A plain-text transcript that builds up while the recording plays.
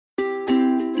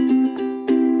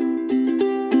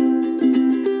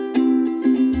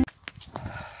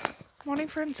Morning,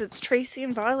 friends. It's Tracey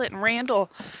and Violet and Randall.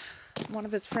 One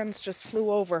of his friends just flew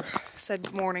over. Said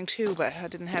good morning too, but I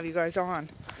didn't have you guys on.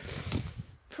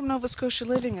 From Nova Scotia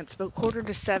Living, it's about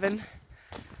 6:45.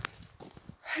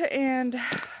 And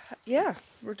yeah,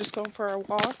 we're just going for a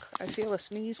walk. I feel a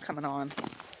sneeze coming on.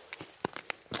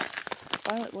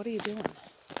 Violet, what are you doing?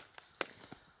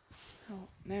 Oh,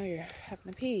 now you're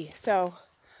having a pee. So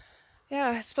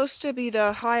yeah, it's supposed to be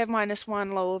the high of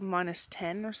 -1, low of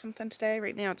 -10 or something today.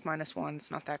 Right now it's -1.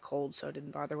 It's not that cold, so I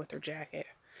didn't bother with her jacket.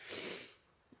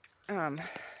 If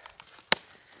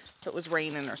it was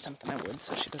raining or something, I would,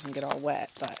 so she doesn't get all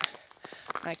wet. But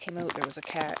when I came out, there was a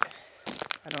cat.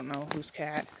 I don't know whose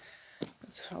cat.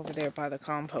 It's over there by the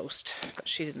compost, but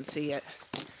she didn't see it.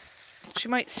 She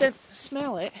might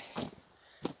smell it,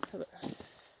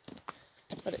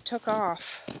 but it took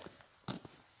off.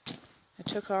 It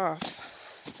took off.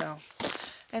 So,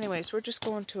 anyways, we're just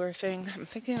going to our thing. I'm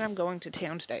thinking I'm going to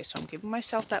town today, so I'm giving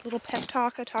myself that little pep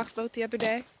talk I talked about the other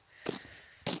day.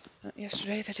 Not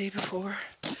yesterday, the day before.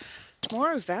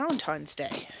 Tomorrow's Valentine's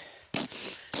Day.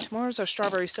 Tomorrow's our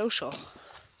strawberry social.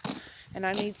 And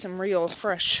I need some real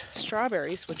fresh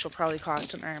strawberries, which will probably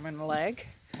cost an arm and a leg.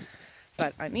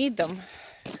 But I need them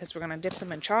because we're going to dip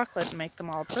them in chocolate and make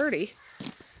them all pretty.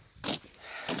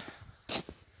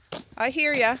 I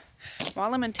hear ya.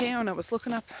 While I'm in town, I was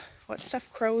looking up what stuff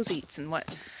crows eats and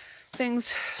what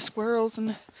things squirrels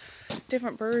and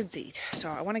different birds eat.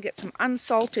 So I want to get some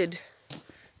unsalted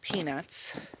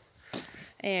peanuts.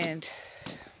 And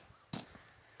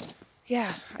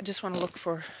yeah, I just want to look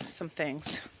for some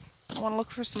things. I want to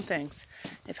look for some things.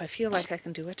 If I feel like I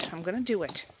can do it, I'm going to do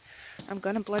it. I'm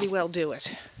going to bloody well do it.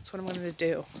 That's what I'm going to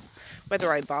do.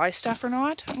 Whether I buy stuff or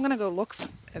not, I'm going to go look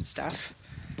at stuff.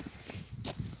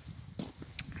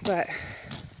 But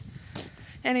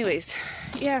anyways,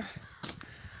 yeah.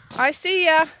 I see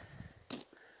ya.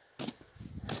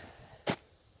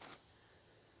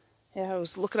 Yeah, I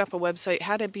was looking up a website,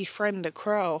 how to befriend a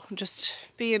crow. Just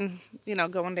being,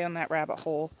 going down that rabbit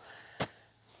hole.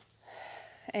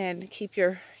 And keep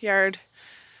your yard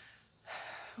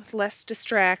with less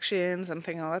distractions. I'm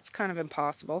thinking, oh, that's kind of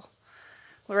impossible.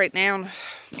 Well, right now,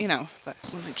 but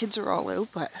when the kids are all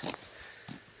out, but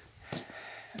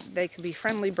they can be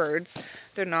friendly birds.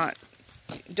 They're not,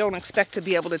 don't expect to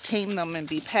be able to tame them and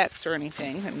be pets or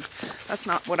anything. And that's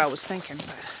not what I was thinking.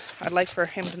 But I'd like for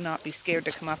him to not be scared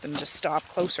to come up and just stop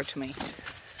closer to me.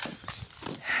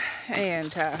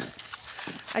 And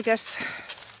I guess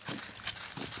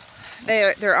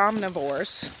they're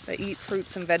omnivores. They eat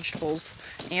fruits and vegetables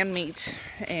and meat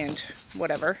and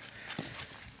whatever.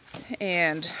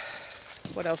 And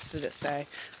what else did it say?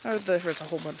 Oh, there was a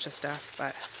whole bunch of stuff,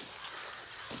 but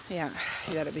yeah,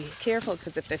 you gotta be careful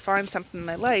because if they find something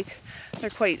they like, they're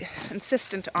quite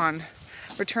insistent on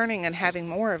returning and having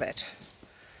more of it.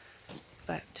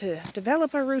 But to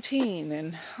develop a routine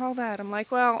and all that, I'm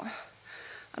like, well,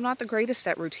 I'm not the greatest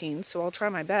at routines, so I'll try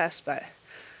my best, but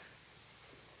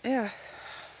yeah,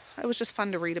 it was just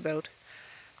fun to read about.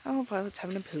 Oh, Violet's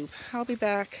having a poop. I'll be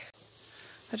back.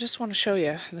 I just want to show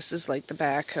you, this is like the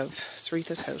back of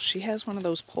Saritha's house. She has one of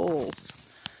those poles.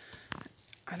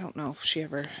 I don't know if she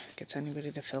ever gets anybody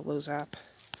to fill those up.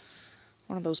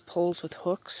 One of those poles with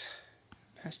hooks.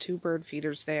 Has 2 bird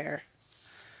feeders there.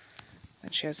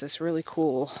 And she has this really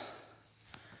cool,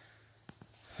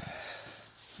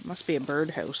 must be a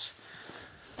birdhouse.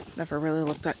 Never really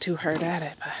looked that too hard at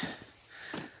it,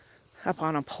 but up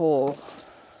on a pole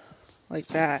like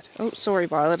that. Oh, sorry,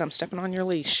 Violet, I'm stepping on your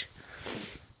leash.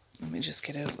 Let me just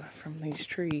get out from these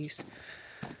trees.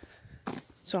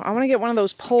 So I want to get one of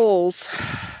those poles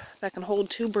that can hold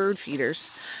 2 bird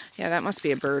feeders. Yeah, that must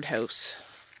be a birdhouse.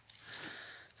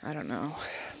 I don't know,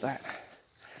 but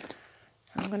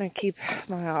I'm going to keep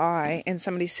my eye. And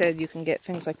somebody said you can get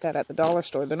things like that at the dollar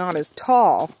store. They're not as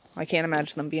tall. I can't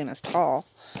imagine them being as tall.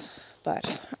 But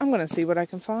I'm going to see what I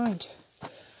can find.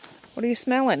 What are you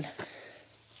smelling?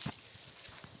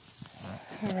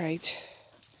 Alright.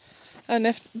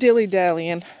 Enough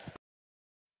dilly-dallying.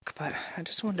 But I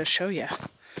just wanted to show you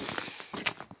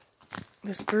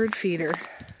this bird feeder.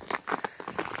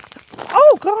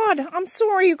 Oh God, I'm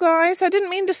sorry you guys. I didn't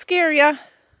mean to scare you.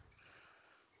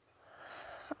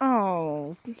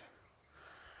 Oh,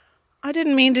 I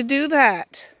didn't mean to do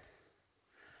that.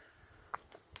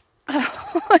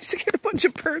 Oh, I scared a bunch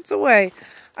of birds away.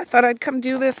 I thought I'd come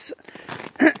do this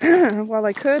while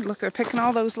I could. Look, they're picking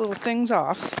all those little things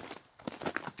off.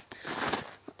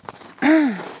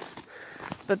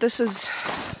 But this is,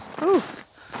 ooh,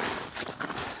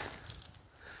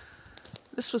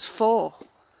 this was full.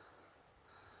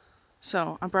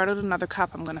 So I brought out another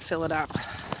cup. I'm going to fill it up.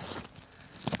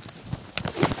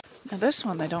 Now this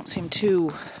one they don't seem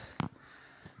too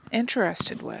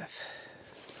interested with.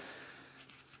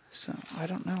 So I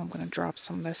don't know, I'm going to drop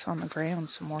some of this on the ground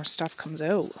so more stuff comes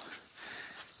out.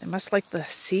 They must like the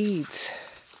seeds.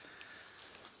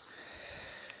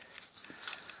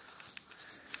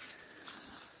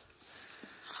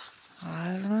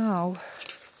 I don't know.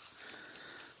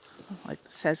 Like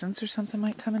pheasants or something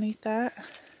might come and eat that.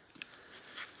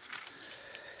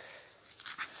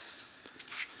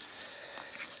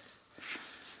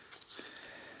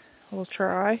 We'll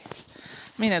try. I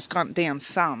mean, it's gone down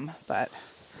some, but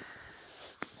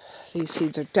these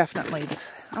seeds are definitely...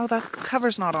 Oh, that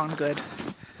cover's not on good.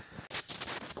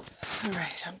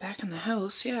 Alright, I'm back in the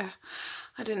house. Yeah,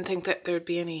 I didn't think that there'd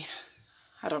be any...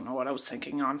 I don't know what I was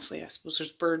thinking, honestly. I suppose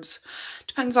there's birds.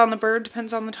 Depends on the bird,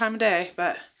 depends on the time of day,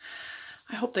 but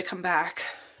I hope they come back.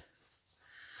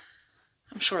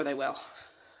 I'm sure they will.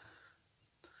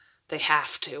 They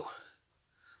have to.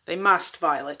 They must,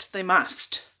 Violet. They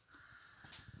must.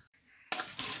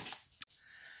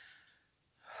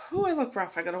 Oh, I look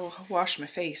rough. I gotta wash my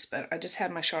face, but I just had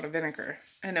my shot of vinegar,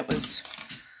 and it was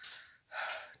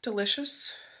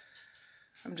delicious.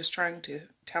 I'm just trying to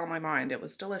tell my mind it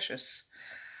was delicious.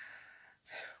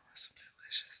 It was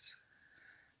delicious.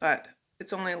 But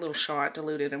it's only a little shot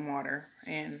diluted in water,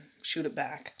 and shoot it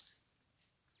back.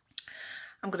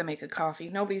 I'm gonna make a coffee.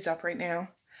 Nobody's up right now.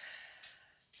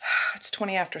 It's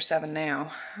 20 after 7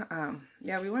 now.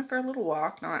 Yeah, we went for a little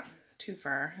walk, not too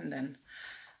far, and then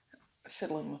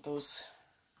fiddling with those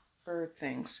bird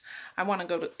things. I want to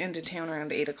go into town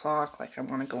around 8 o'clock. Like, I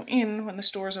want to go in when the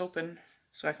store's open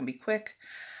so I can be quick.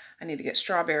 I need to get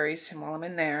strawberries, and while I'm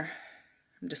in there,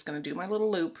 I'm just going to do my little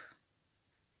loop.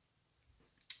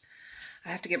 I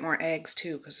have to get more eggs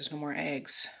too, because there's no more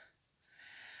eggs.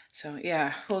 So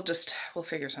yeah, we'll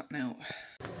figure something out.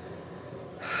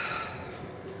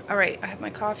 Alright, I have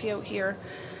my coffee out here.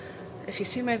 If you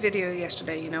see my video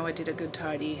yesterday, you know I did a good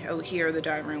tidy out here, the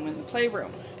dining room and the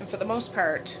playroom. And for the most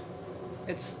part,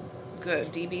 it's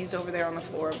good. Digby's over there on the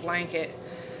floor, a blanket,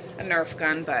 a Nerf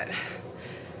gun, but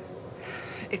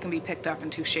it can be picked up in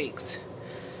 2 shakes.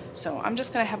 So I'm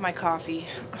just going to have my coffee.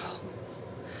 Oh,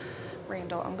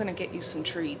 Randall, I'm going to get you some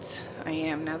treats. I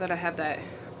am, now that I have that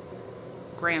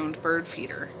ground bird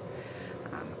feeder.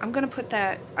 I'm going to put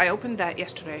that, I opened that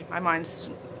yesterday. My mind's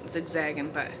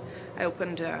zigzagging, but I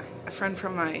opened a friend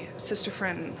from my sister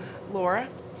friend Laura,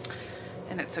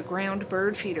 and it's a ground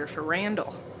bird feeder for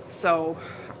Randall. So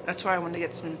that's why I wanted to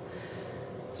get some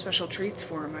special treats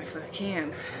for him if I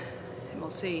can, and we'll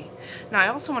see. Now I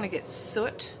also want to get a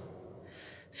soot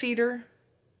feeder,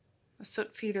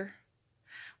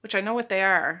 which I know what they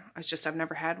are. It's just I've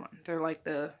never had one. They're like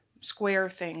the square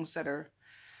things that are,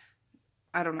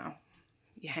 I don't know,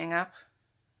 you hang up.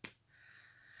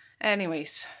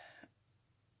 Anyways,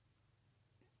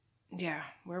 yeah,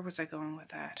 where was I going with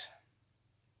that?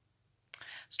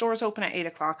 Store's open at 8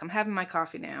 o'clock. I'm having my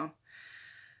coffee now.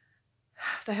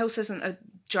 The house isn't a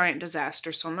giant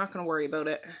disaster, so I'm not going to worry about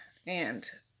it. And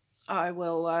I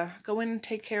will go in and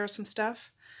take care of some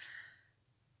stuff.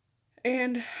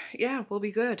 And yeah, we'll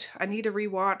be good. I need to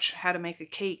rewatch how to make a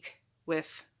cake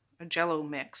with a Jell-O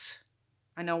mix.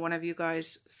 I know one of you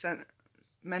guys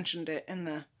mentioned it in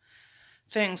the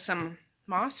thing. Some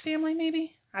Moss family,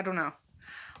 maybe? I don't know.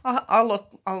 I'll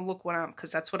look one up,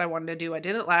 because that's what I wanted to do. I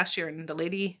did it last year, and the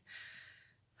lady,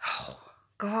 oh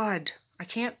God, I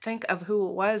can't think of who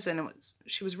it was, and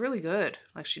she was really good.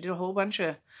 Like, she did a whole bunch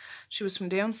of, she was from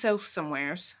down south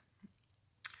somewheres.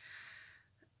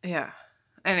 Yeah.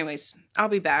 Anyways, I'll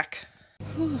be back.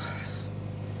 Whew.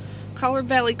 Collar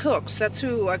Valley Cooks, that's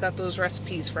who I got those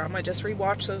recipes from. I just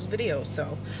rewatched those videos,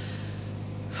 so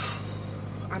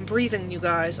I'm breathing, you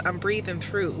guys. I'm breathing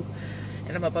through.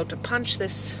 And I'm about to punch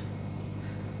this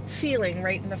feeling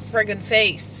right in the friggin'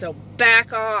 face, so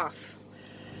back off.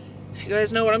 If you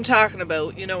guys know what I'm talking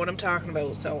about, you know what I'm talking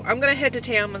about. So I'm gonna head to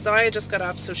town. Messiah just got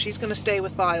up, so she's gonna stay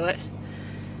with Violet.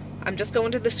 I'm just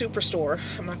going to the superstore.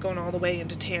 I'm not going all the way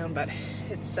into town, but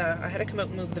it's I had to come out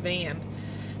and move the van.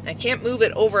 I can't move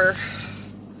it over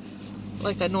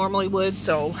like I normally would,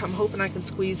 so I'm hoping I can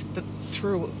squeeze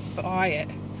through by it.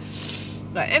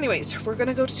 But anyways, we're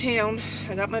gonna go to town.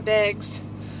 I got my bags.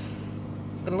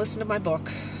 I'm gonna listen to my book.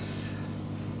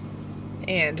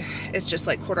 And it's just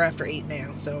like 8:15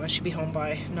 now, so I should be home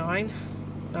by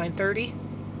 9:30,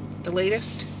 the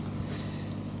latest.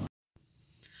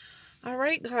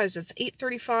 Alright guys, it's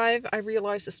 8:35. I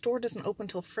realize the store doesn't open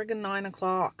till friggin' 9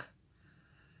 o'clock.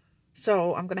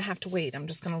 So I'm gonna have to wait. I'm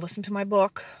just gonna listen to my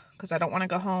book, because I don't want to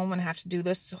go home and have to do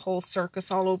this whole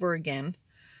circus all over again.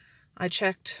 I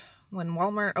checked when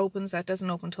Walmart opens, that doesn't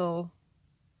open till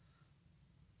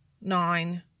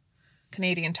 9.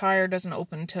 Canadian Tire doesn't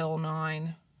open till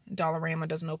 9. Dollarama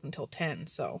doesn't open till 10,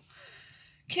 so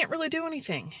can't really do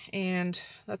anything, and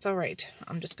that's all right.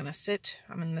 I'm just gonna sit.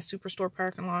 I'm in the Superstore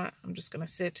parking lot. I'm just gonna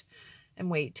sit and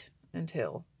wait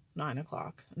until 9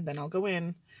 o'clock, and then I'll go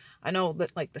in. I know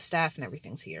that like the staff and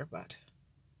everything's here, but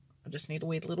I just need to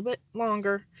wait a little bit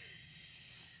longer.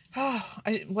 Oh,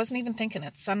 I wasn't even thinking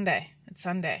it's Sunday. It's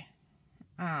Sunday.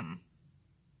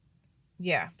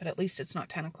 Yeah, but at least it's not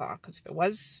 10 o'clock, because if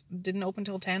it didn't open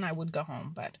till 10, I would go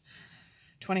home, but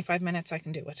 25 minutes, I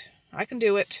can do it. I can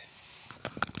do it.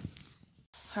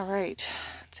 All right,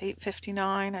 it's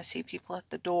 8:59. I see people at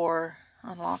the door,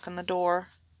 unlocking the door.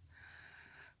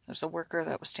 There's a worker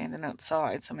that was standing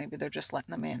outside, so maybe they're just letting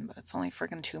them in, but it's only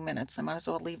friggin' 2 minutes. They might as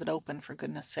well leave it open, for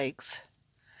goodness sakes.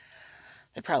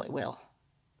 They probably will.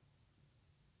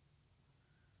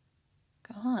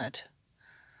 God.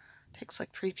 Takes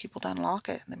like 3 people to unlock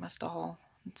it. They must all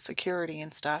security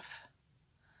and stuff.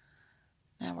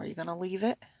 Now, are you gonna leave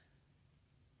it?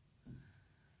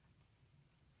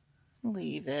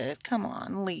 Leave it. Come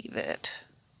on, leave it.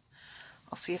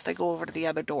 I'll see if they go over to the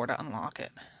other door to unlock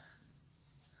it.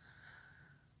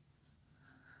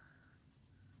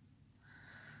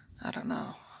 I don't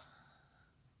know.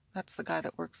 That's the guy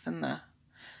that works in the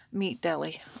meat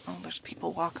deli. Oh, there's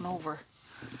people walking over.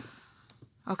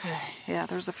 Okay, yeah,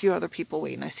 there's a few other people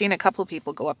waiting. I seen a couple of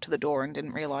people go up to the door and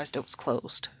didn't realize it was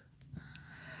closed.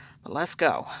 But let's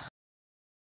go.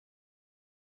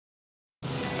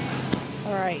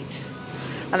 Alright.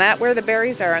 I'm at where the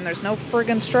berries are, and there's no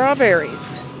friggin'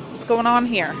 strawberries. What's going on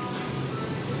here?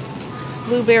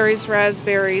 Blueberries,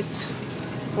 raspberries,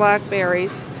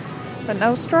 blackberries, but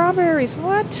no strawberries.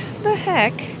 What the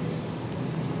heck?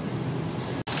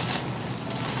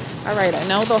 Alright, I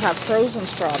know they'll have frozen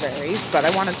strawberries, but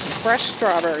I wanted some fresh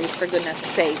strawberries, for goodness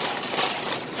sakes.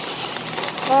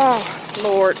 Oh,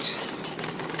 Lord.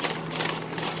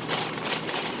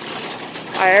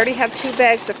 I already have 2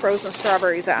 bags of frozen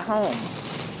strawberries at home,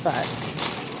 but...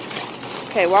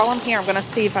 Okay, while I'm here, I'm going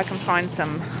to see if I can find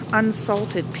some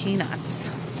unsalted peanuts.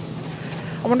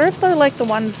 I wonder if they're like the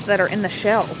ones that are in the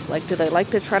shells. Like, do they like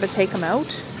to try to take them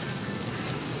out?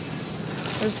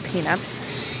 There's peanuts.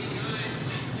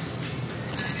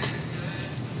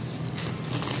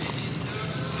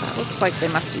 That looks like they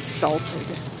must be salted.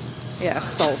 Yeah,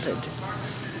 salted.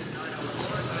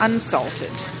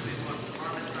 Unsalted.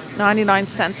 99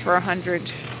 cents for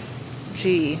 100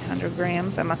 100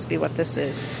 grams. That must be what this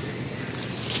is.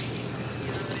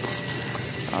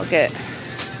 I'll get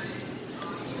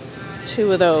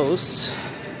 2 of those.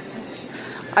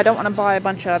 I don't want to buy a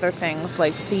bunch of other things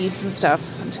like seeds and stuff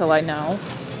until I know.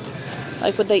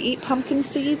 Like, would they eat pumpkin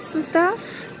seeds and stuff?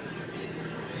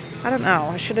 I don't know.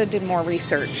 I should have did more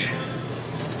research.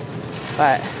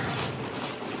 But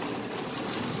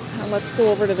let's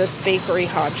go over to this bakery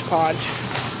hodgepodge.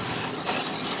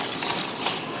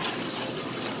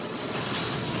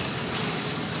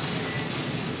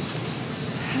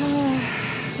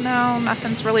 No,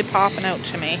 nothing's really popping out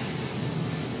to me.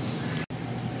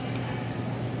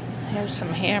 Here's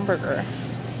some hamburger.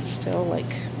 Still,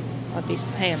 like, I'll be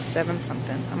paying 7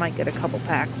 something. I might get a couple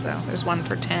packs though. There's one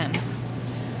for 10.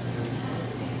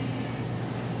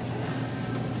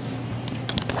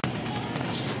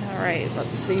 Alright,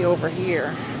 let's see over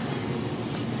here.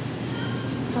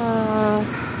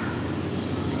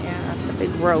 Yeah, that's a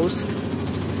big roast.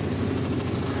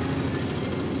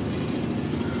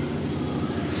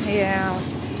 Yeah,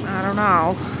 I don't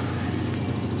know.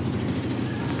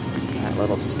 That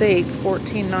little steak,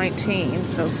 $14.19,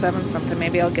 so 7 something.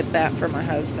 Maybe I'll get that for my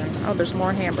husband. Oh, there's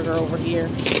more hamburger over here.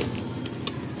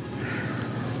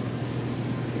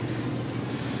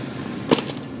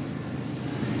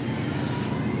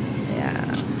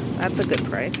 Yeah, that's a good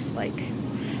price. Like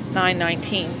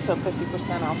 $9.19, so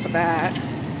 50% off of that.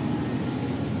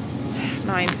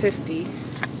 $9.50.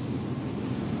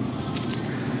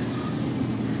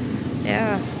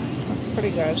 Yeah, that's pretty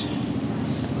good.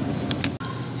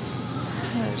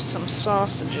 There's some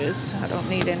sausages. I don't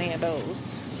need any of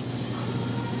those.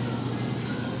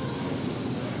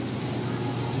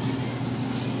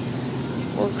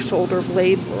 Pork shoulder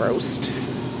blade roast.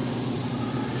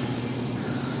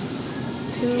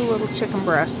 2 little chicken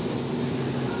breasts.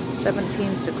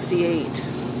 $17.68.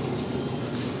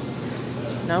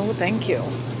 No, thank you.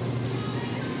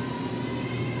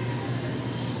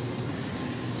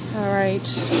 Alright.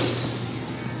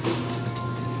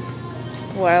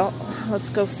 Well, let's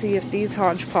go see if these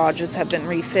hodgepodges have been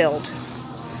refilled.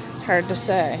 Hard to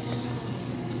say.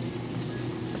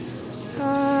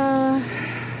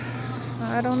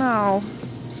 I don't know.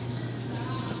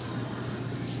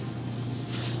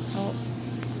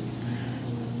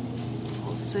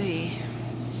 see.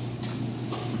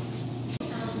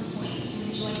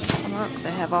 Look,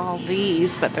 they have all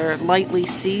these, but they're lightly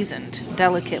seasoned,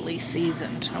 delicately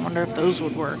seasoned. I wonder if those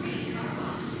would work.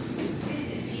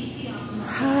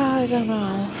 I don't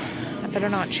know. I better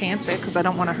not chance it because I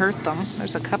don't want to hurt them.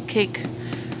 There's a cupcake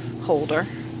holder.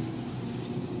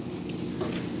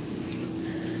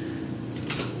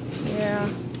 Yeah,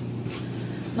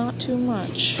 not too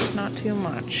much, not too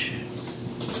much.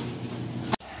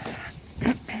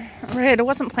 Alright, I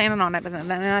wasn't planning on it, but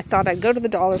then I thought I'd go to the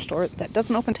dollar store that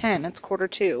doesn't open 10, it's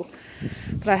 1:45.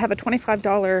 But I have a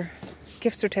 $25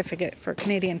 gift certificate for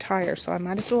Canadian Tire, so I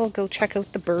might as well go check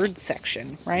out the bird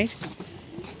section, right?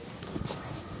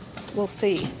 We'll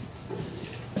see.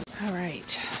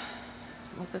 Alright,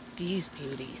 look at these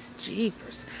beauties.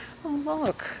 Jeepers. Oh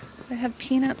look, they have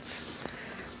peanuts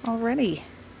already.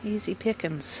 Easy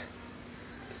pickings.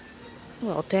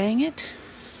 Well, dang it.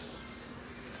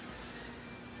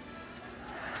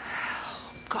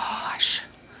 Gosh,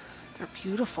 they're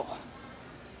beautiful.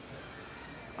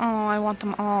 Oh, I want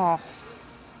them all.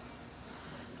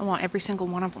 I want every single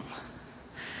one of them.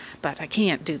 But I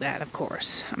can't do that, of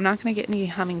course. I'm not going to get any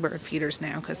hummingbird feeders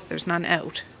now because there's none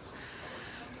out.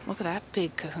 Look at that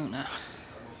big kahuna.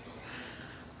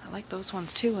 I like those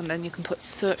ones too, and then you can put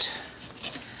soot.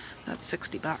 That's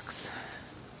 $60.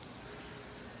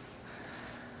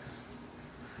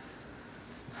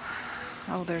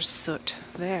 Oh, there's soot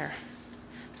there.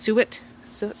 Suet.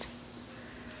 Soot.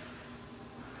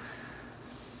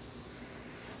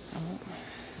 Oh.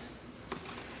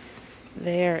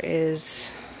 There is...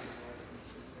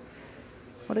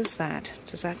 What is that?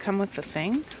 Does that come with the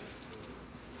thing?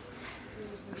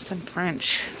 That's in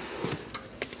French.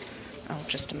 Oh,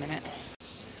 just a minute.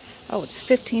 Oh, it's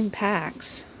 15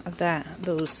 packs of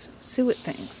those suet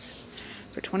things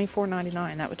for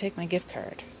 $24.99. That would take my gift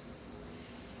card.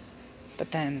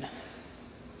 But then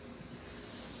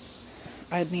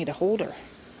I'd need a holder,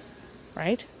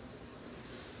 right?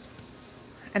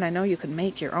 And I know you can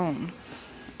make your own.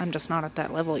 I'm just not at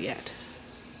that level yet.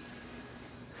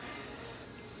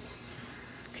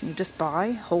 Can you just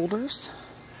buy holders?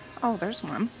 Oh, there's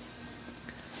one.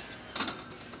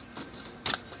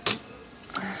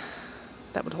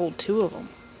 That would hold 2 of them.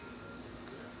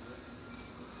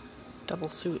 Double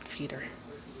suet feeder.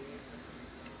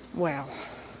 Wow.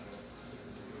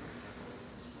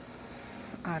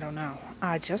 I don't know.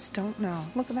 I just don't know.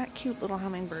 Look at that cute little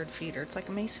hummingbird feeder. It's like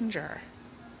a mason jar.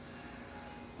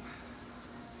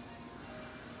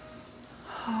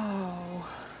 Oh.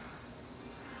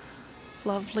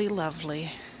 Lovely,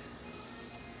 lovely.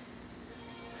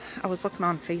 I was looking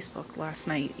on Facebook last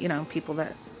night, you know, people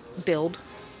that build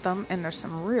them, and there's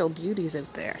some real beauties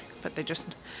out there, but they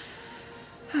just...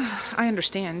 I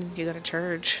understand you gotta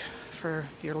charge for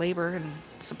your labor and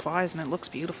supplies, and it looks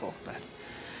beautiful, but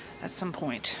at some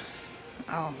point,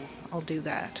 I'll do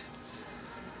that.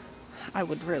 I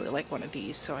would really like one of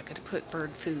these so I could put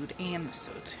bird food and the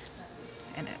soot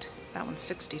in it. That one's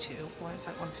 $62. Why is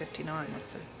that one $59?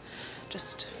 What's it?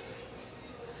 Just...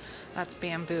 That's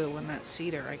bamboo and that's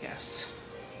cedar, I guess.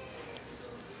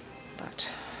 But,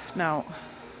 no.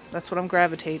 That's what I'm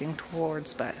gravitating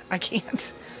towards, but I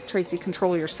can't. Tracey,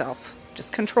 control yourself.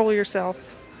 Just control yourself.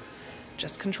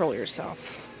 Just control yourself.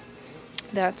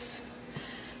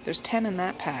 There's 10 in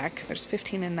that pack. There's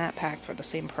 15 in that pack for the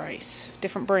same price.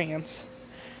 Different brands.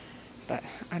 But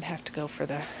I'd have to go for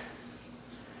the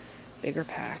bigger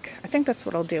pack. I think that's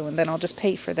what I'll do, and then I'll just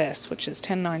pay for this, which is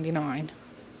 $10.99.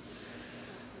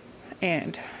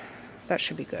 And that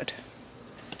should be good.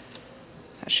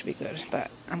 That should be good.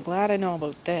 But I'm glad I know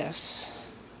about this,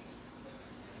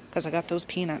 because I got those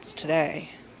peanuts today.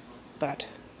 But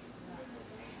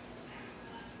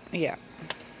yeah,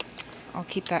 I'll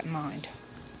keep that in mind.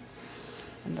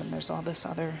 And then there's all this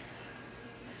other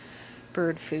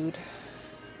bird food.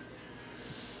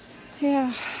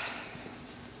 Yeah.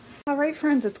 Alright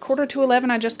friends, it's 11:15.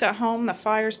 I just got home. The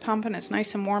fire's pumping. It's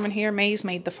nice and warm in here. May's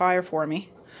made the fire for me.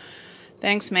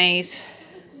 Thanks, Maze.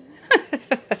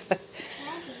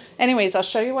 Anyways, I'll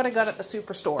show you what I got at the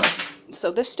superstore.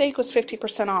 So this steak was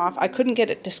 50% off. I couldn't get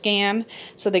it to scan,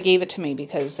 so they gave it to me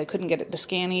because they couldn't get it to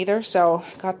scan either. So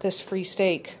I got this free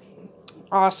steak.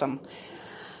 Awesome.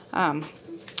 I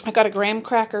got a graham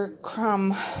cracker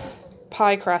crumb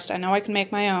pie crust. I know I can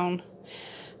make my own,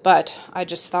 but I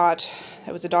just thought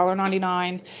it was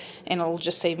 $1.99 and it'll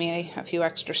just save me a few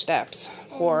extra steps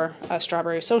for a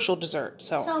strawberry social dessert.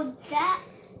 So that,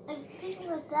 speaking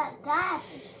of that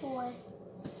is for...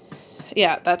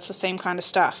 Yeah, that's the same kind of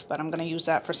stuff, but I'm going to use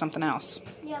that for something else.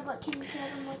 Yeah, but can you tell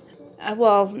them what it is?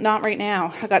 Well, not right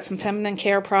now. I got some feminine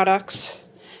care products.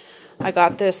 I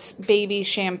got this baby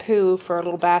shampoo for a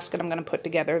little basket I'm going to put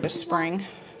together this spring.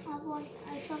 I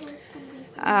thought it was going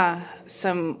to be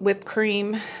Some whipped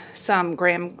cream, some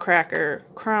graham cracker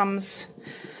crumbs,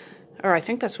 or I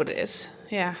think that's what it is.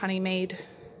 Yeah, honey made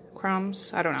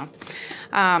crumbs. I don't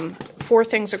know. 4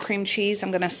 things of cream cheese.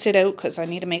 I'm going to sit out because I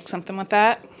need to make something with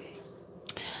that.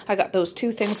 I got those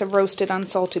 2 things of roasted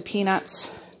unsalted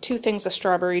peanuts, 2 things of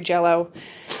strawberry jello,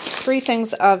 3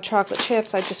 things of chocolate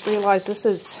chips. I just realized this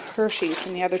is Hershey's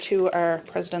and the other 2 are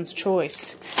President's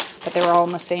Choice. But they were all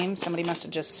in the same. Somebody must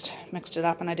have just mixed it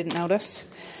up and I didn't notice.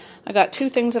 I got 2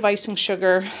 things of icing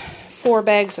sugar, 4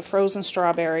 bags of frozen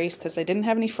strawberries because they didn't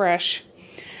have any fresh.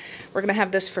 We're going to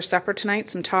have this for supper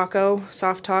tonight, some soft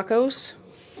tacos.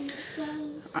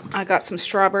 I got some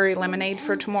strawberry lemonade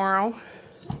for tomorrow.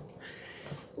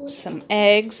 Some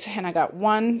eggs, and I got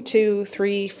 1, 2,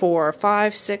 3, 4,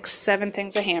 5, 6, 7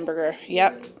 things of hamburger.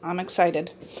 Yep, I'm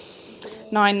excited.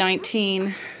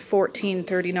 $9.19,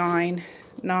 $14.39,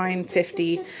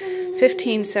 $9.50,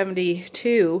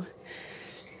 $15.72,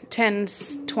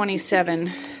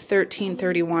 $10.27,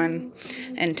 $13.31,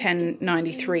 and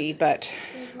 $10.93. But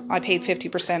I paid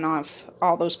 50% off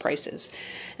all those prices.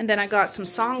 And then I got some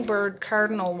songbird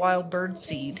cardinal wild bird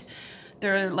seed.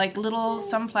 They're like little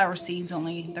sunflower seeds,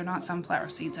 only they're not sunflower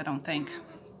seeds, I don't think.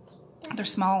 They're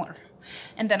smaller.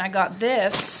 And then I got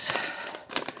this,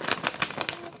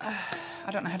 I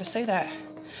don't know how to say that,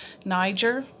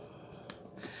 Niger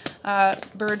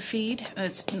bird feed.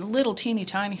 It's little teeny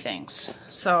tiny things.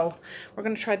 So we're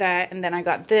going to try that. And then I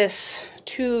got this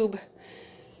tube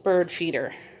bird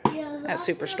feeder at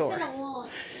Superstore.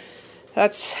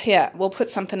 That's, yeah, we'll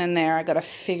put something in there. I got to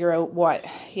figure out what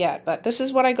yet. But this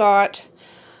is what I got.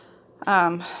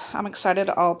 I'm excited.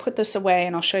 I'll put this away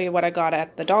and I'll show you what I got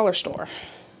at the dollar store.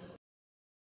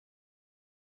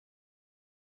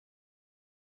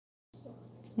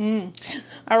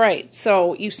 Alright,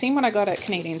 so you've seen what I got at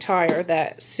Canadian Tire,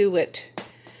 that suet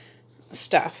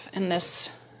stuff in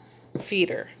this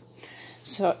feeder.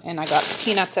 So, and I got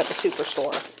peanuts at the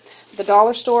Superstore. The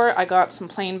dollar store, I got some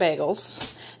plain bagels.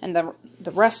 And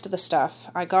the rest of the stuff,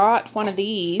 I got one of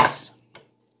these,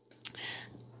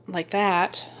 like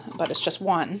that, but it's just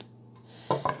one,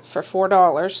 for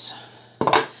 $4.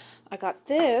 I got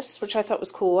this, which I thought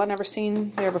was cool. I've never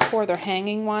seen there before. They're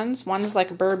hanging ones. One's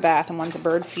like a bird bath and one's a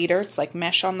bird feeder. It's like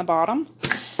mesh on the bottom.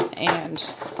 And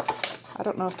I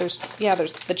don't know if there's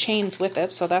the chains with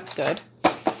it, so that's good.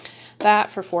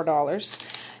 That for $4.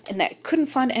 And I couldn't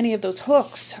find any of those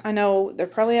hooks. I know they're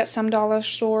probably at some dollar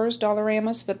stores,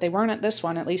 Dollaramas, but they weren't at this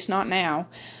one, at least not now.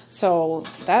 So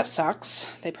that sucks.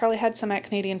 They probably had some at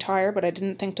Canadian Tire, but I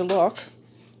didn't think to look.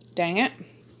 Dang it.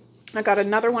 I got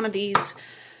another one of these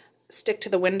stick to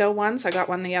the window ones. I got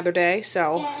one the other day,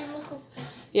 so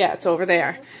yeah, it's over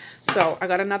there. So I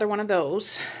got another one of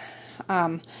those.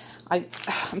 I'm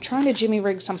trying to jimmy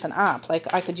rig something up.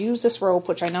 Like, I could use this rope,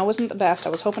 which I know isn't the best. I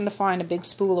was hoping to find a big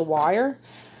spool of wire.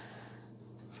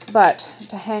 But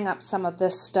to hang up some of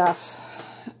this stuff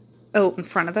out in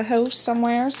front of the house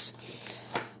somewheres.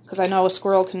 Because I know a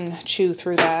squirrel can chew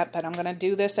through that. But I'm going to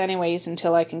do this anyways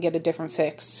until I can get a different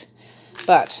fix.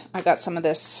 But I got some of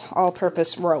this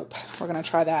all-purpose rope. We're going to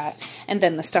try that. And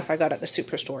then the stuff I got at the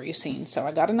Superstore you've seen. So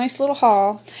I got a nice little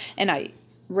haul. And I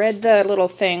read the little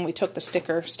thing. We took the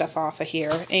sticker stuff off of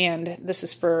here. And this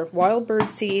is for wild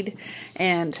bird seed.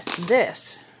 And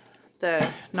this,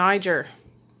 the Niger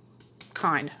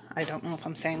kind. I don't know if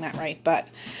I'm saying that right. But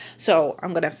so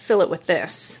I'm going to fill it with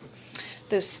this.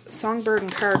 This songbird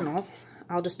and cardinal.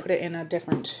 I'll just put it in a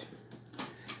different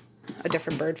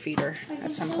bird feeder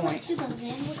at some point.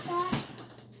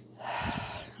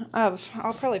 I'll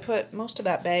probably put most of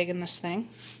that bag in this thing.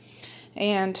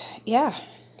 And yeah,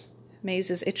 Maze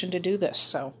is itching to do this,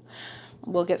 so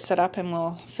we'll get set up and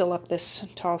we'll fill up this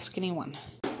tall skinny one.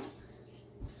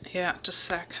 Yeah, just a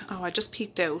sec. Oh, I just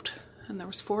peeked out and there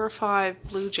was 4 or 5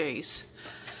 blue jays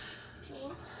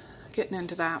getting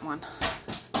into that one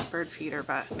bird feeder,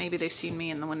 but maybe they seen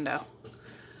me in the window.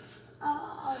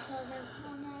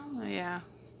 Yeah.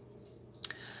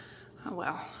 Oh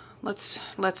well. Let's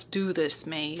do this,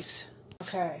 Maze.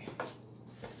 Okay.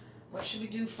 What should we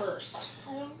do first?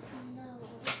 I don't know.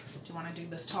 Do you want to do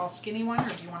this tall skinny one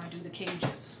or do you want to do the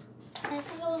cages? I think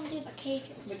I want to do the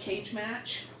cages. The cage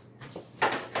match?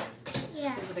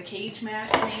 Yeah. Is it a cage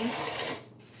match, Maze?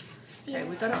 Okay,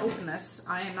 we gotta open this.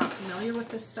 I am not familiar with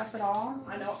this stuff at all.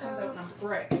 I know it comes out in a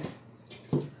brick.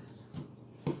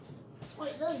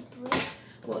 Wait, those bricks?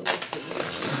 Well, you'll see.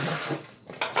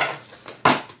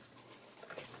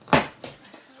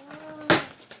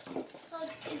 So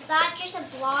is that just a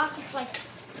block of like...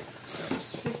 So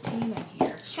there's 15 in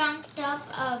here. chunked up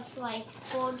of like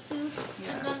gold food,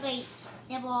 Yeah. and then they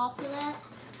nibble off of that.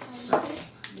 So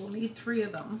we'll need 3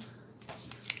 of them.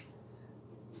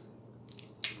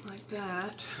 Like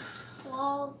that.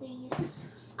 All these.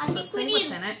 I So think say we what's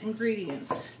need. in it.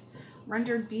 Ingredients.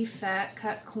 Rendered beef fat,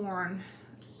 cut corn,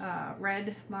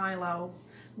 red milo,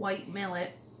 white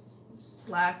millet,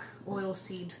 black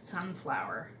oilseed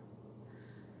sunflower.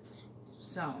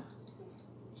 So,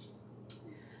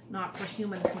 not for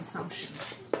human consumption.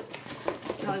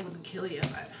 Probably wouldn't kill you,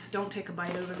 but don't take a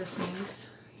bite out of this, Maze.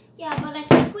 Yeah, but I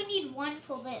think we need 1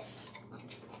 for this.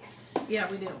 Yeah,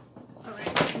 we do. All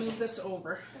right, let's move this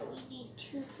over. But we need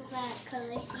 2 for that because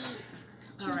I see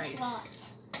 2 All right. slots.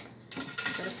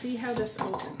 Gotta see how this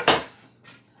opens.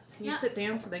 Can you No. sit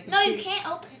down so they can No, see? you can't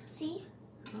open it. See?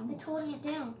 Oh. It's holding it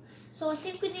down. So I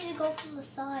think we need to go from the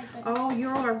side. But Oh, you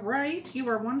are right. You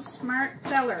are one smart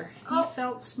feller. He Oh.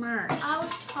 felt smart. I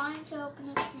was trying to open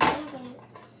it from there, but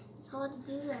it's hard to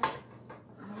do that.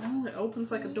 Oh, it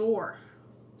opens like a door.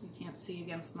 You can't see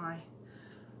against my...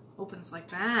 Opens like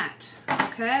that.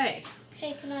 Okay.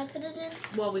 Okay, can I put it in?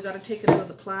 Well, we got to take it out of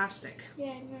the plastic.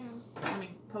 Yeah, I know. Let me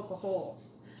poke a hole.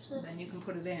 So, And then you can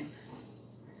put it in.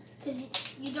 because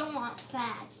you don't want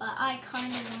fat, but I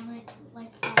kind of want it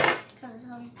like fat. Because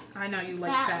I know you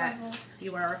like fat fat. level.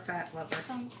 You are a fat lover.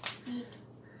 Need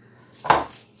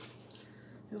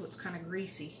Ooh, it's kind of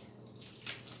greasy.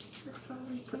 to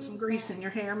probably Put some grease in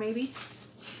your hair, maybe.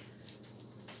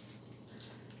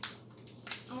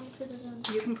 I want to put it in.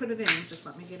 You can put it in. Just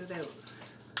let me get it out.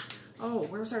 Oh,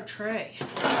 where's our tray? Wait,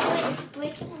 it's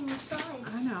breaking on the side.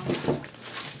 I know.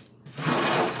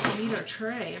 We need our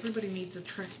tray. Everybody needs a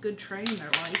good tray in their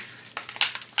life.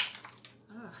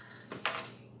 Ugh.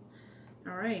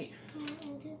 All right.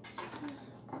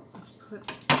 Let's put...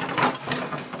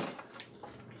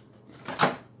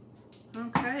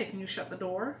 Okay, can you shut the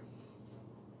door?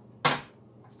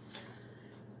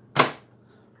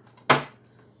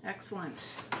 Excellent.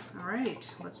 All right,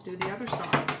 let's do the other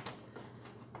side.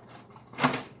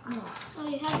 Oh,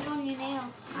 you had it on your nail.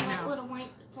 I know. I would have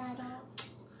wiped that off.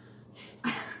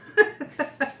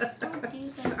 Don't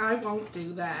do that. I won't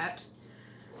do that.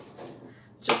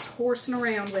 Just horsing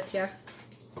around with you.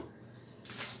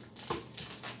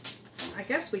 I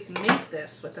guess we can make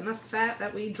this with enough fat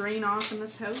that we drain off in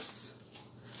this house.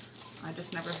 I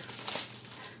just never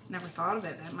thought of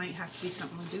it. That might have to be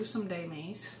something we do someday,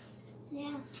 Maze.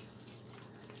 Yeah.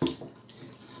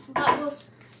 But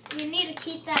we need to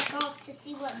keep that box to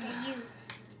see what they use.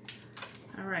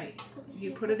 All right,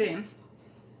 you put it in.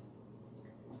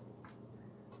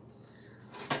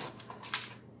 Oh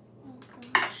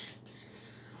gosh.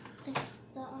 I think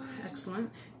that one.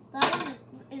 Excellent. That one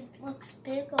looks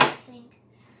bigger, I think.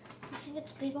 You think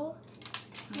it's bigger?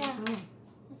 Yeah. Oh,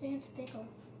 I think it's bigger.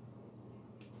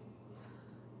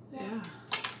 yeah.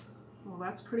 Well,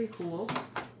 that's pretty cool.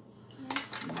 Yeah.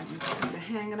 And then you just have to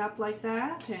hang it up like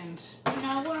that, and No,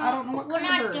 we're not. I don't know what We're kind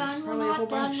not of birds. done. We're Probably a whole not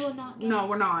done. bunch. We're not done. No,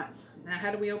 we're not. Now,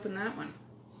 how do we open that one?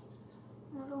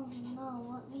 I don't know.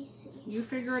 Let me see. You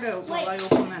figure it out while Wait. I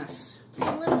open this.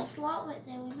 There's a little slot right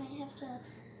there. We might have to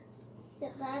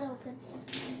get that open.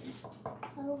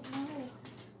 I don't know.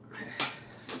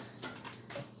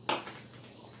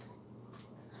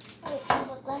 Wait,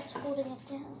 but that's holding it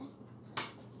down.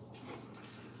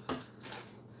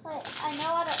 Wait, I know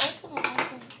how to open it, I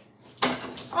think.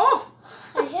 Oh!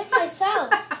 I hit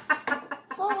myself.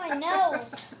 Oh, my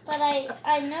nose. But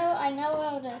I know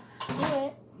how to do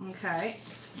it. Okay,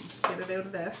 let's get it out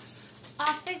of this.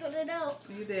 I figured it out.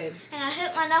 You did. And I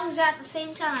hit my nose at the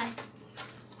same time.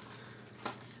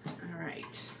 All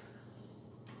right.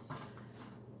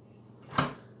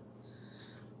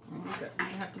 I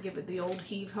have to give it the old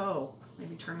heave-ho.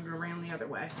 Maybe turn it around the other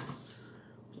way.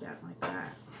 Yeah, like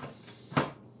that.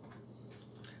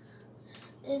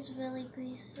 It's really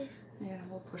greasy. Yeah,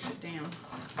 we'll push it down.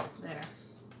 There.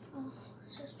 Oh,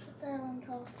 let's just put that on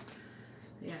top.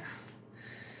 Yeah.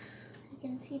 You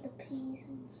can see the peas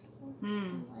and stuff.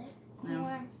 Hmm. Like No.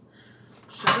 corn.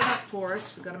 Shut it up for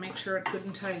us. We've got to make sure it's good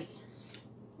and tight.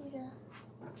 Yeah.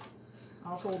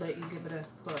 I'll hold it. You give it a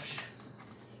push.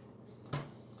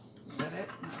 Is that it?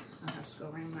 No, it has to go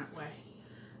around that way.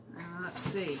 Let's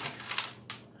see.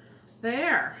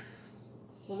 There.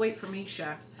 We'll wait for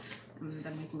Misha, and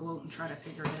then we can go out and try to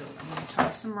figure it out. I'm going to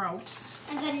tie some ropes.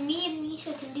 And then me and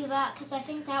Misha can do that because I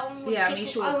think that one would Yeah, take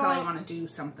Misha a will probably lot. want to do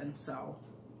something, so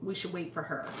we should wait for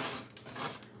her.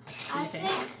 I Okay.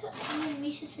 think me and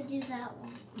Misha should do that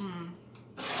one.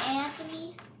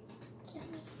 Anthony?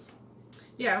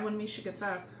 Yeah, when Misha gets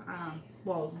up,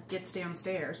 gets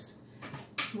downstairs,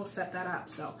 we'll set that up.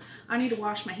 So I need to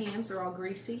wash my hands. They're all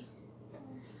greasy.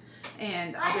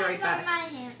 And I'll be right back. My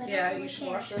hands. Yeah, you should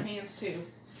wash your hands too.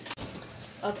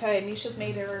 Okay, Misha's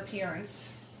made her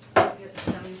appearance. I've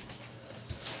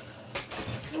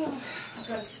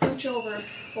got to scooch over.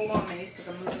 Hold on, Mace, because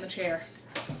I'm moving the chair.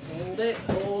 Hold it,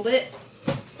 hold it.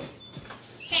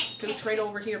 Scooch right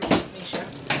over here, Misha.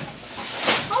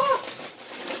 Oh!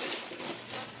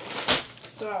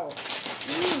 So,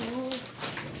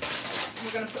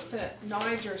 we're going to put the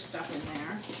Niger stuff in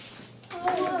there.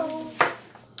 Oh.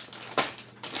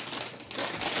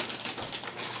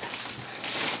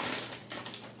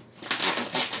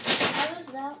 How does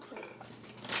that work?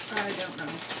 I don't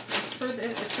know. It's for the,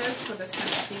 it says for this kind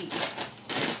of seed.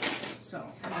 So,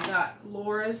 and we got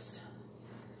Laura's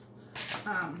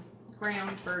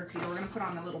ground bird feeder. We're going to put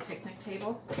on the little picnic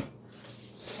table.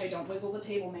 Okay, don't wiggle the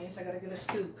table, Mace. I got to get a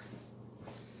scoop.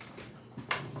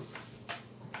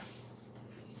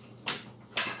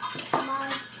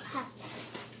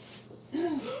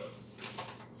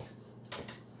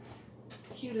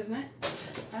 Cute, isn't it?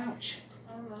 Ouch.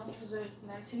 I don't know. Is it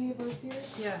connected over here?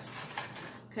 Yes.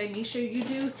 Okay, Misha, you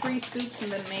do 3 scoops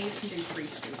and then Maze can do 3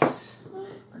 scoops.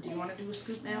 Or do you want to do a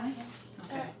scoop, Mallie?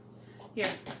 Okay. Here,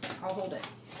 I'll hold it.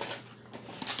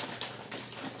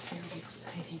 That's very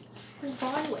exciting. Where's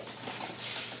Violet?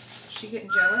 Is she getting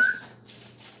jealous?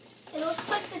 It looks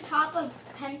like the top of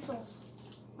pencils.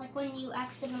 Like when you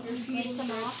accidentally break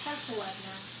them off. Pencil now.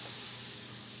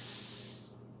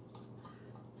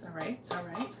 It's alright, it's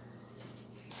alright.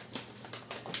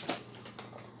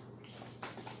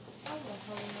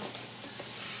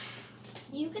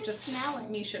 You can Just smell it.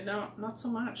 Misha, no, not so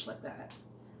much like that.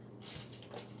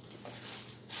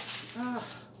 Ah.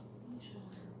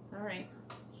 Alright.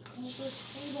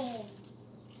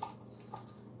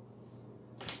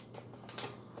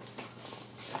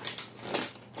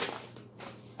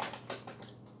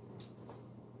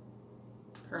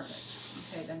 Perfect.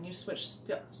 Okay, then you switch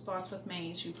spots with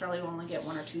Maze. You probably only get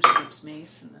 1 or 2 scoops,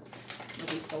 Maze, and then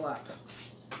it'll be full up.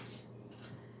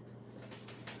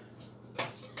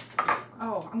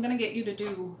 Oh, I'm gonna get you to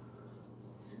do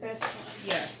This one.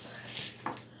 yes.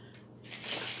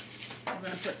 I'm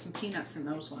gonna put some peanuts in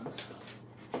those ones.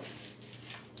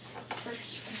 For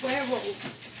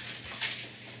squirrels.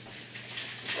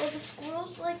 Well, the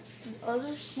squirrels like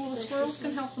other squirrels. Well, the squirrels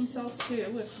can help themselves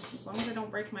too, as long as I don't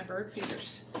break my bird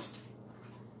feeders.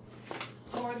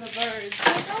 Or the birds.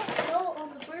 I don't know on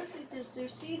the bird feeders.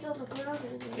 There's seeds on the ground.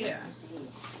 Yeah.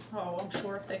 Oh, I'm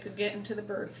sure if they could get into the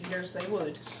bird feeders, they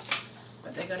would.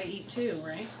 But they gotta eat too,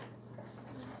 right?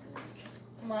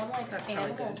 Mom like That's probably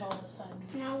animals good. all of a sudden.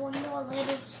 Now one more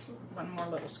little scoop. One more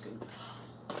little scoop.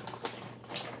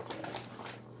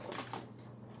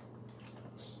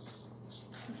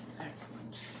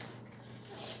 Excellent.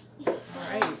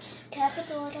 Alright. Can I put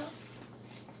the lid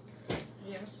on?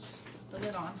 Yes. The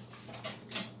lid on.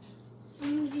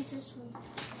 I'm gonna do this one.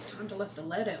 It's time to let the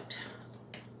lead out.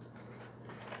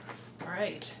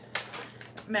 Alright.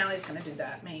 Mallie's gonna do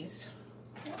that, Maze.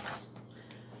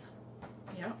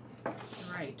 Yep.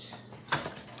 Alright.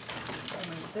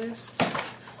 Remove this.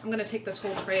 I'm gonna take this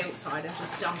whole tray outside and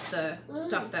just dump the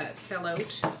stuff that fell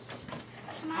out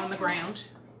Can I on the ground.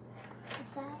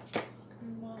 help with that?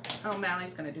 Oh,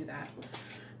 Mally's gonna do that.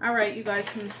 Alright, you guys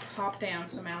can hop down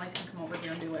so Mally can come over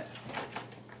here and do it.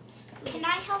 Can I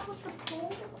help with the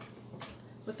pool?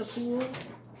 With the pool?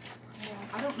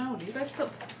 I don't know. Do you guys put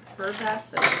bird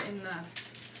baths in the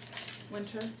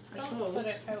winter? I Don't suppose. put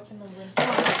it out in the winter. Oh,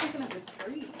 I was thinking it would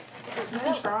freeze. You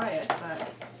can try it,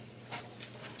 but...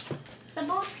 The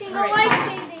boats can go Alright,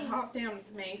 ice skating. hop down,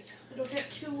 Mace. It'll get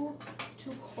too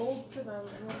cold for them,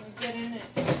 and when they get in it,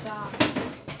 they'll die.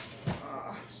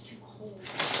 Oh, it's too cold.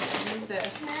 Remove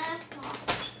this. Nah.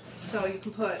 So you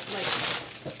can put like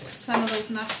some of those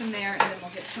nuts in there, and then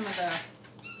we'll get some of the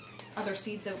other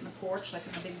seeds out in the porch, like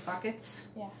in the big buckets.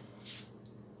 Yeah.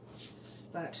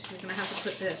 But you're gonna have to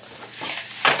put this.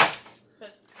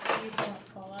 But these won't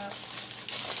fall out.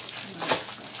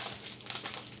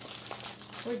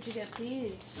 Where'd you get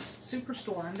these?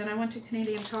 Superstore, and then I went to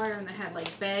Canadian Tire and they had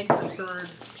like bags of bird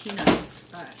peanuts,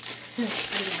 but I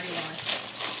didn't realize.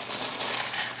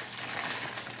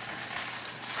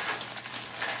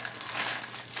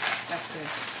 That's good.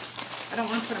 I don't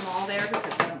want to put them all there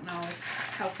because I don't know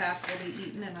how fast they'll be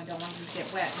eaten and I don't want them to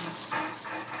get wet. And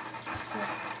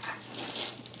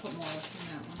put more in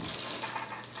that one.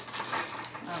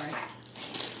 Alright.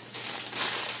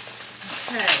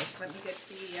 Okay, let me get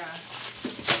the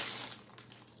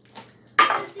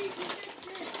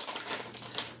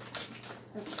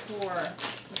that's for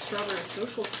the strawberry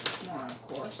social tomorrow, of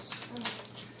course.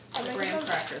 The graham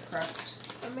cracker crust.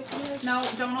 I'm making No,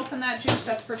 don't open that juice.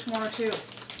 That's for tomorrow too.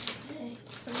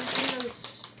 I'm making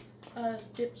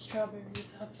dipped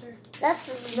strawberries after.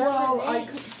 That's Well, lemonade.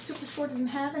 Superstore didn't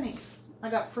have any. I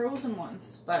got frozen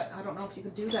ones, but I don't know if you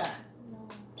could do that. No.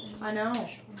 I know.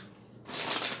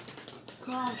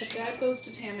 Gosh, if Dad goes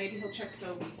to town, maybe he'll check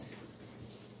Sobeys.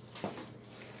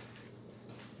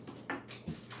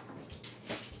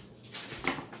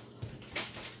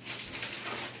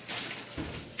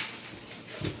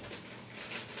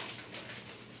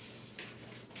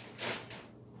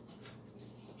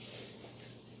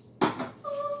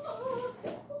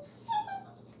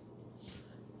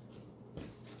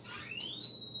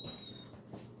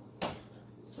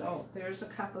 So there's a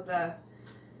cup of the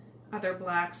other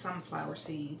black sunflower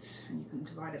seeds, and you can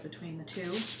divide it between the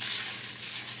two.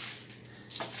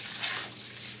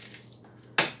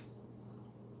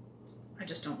 I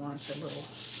just don't want the little,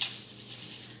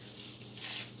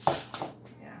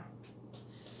 yeah.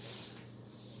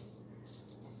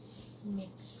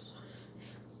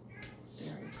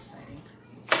 Very exciting.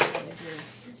 Let's see what I do.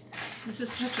 This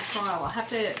is such a trial. I'll have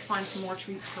to find some more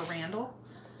treats for Randall.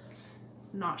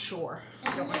 Not sure.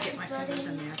 I don't want to get my fingers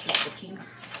in there because the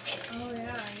peanuts. Oh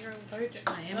yeah, you're allergic.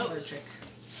 I am allergic.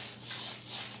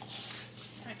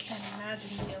 I can't imagine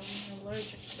being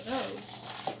allergic to those.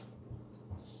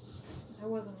 I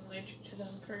wasn't allergic to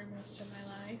them for most of my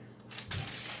life.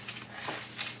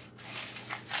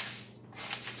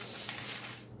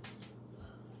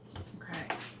 Okay.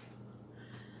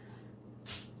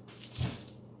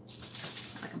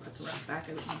 I can put the rest back out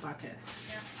in the bucket.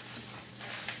 Yeah.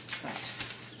 But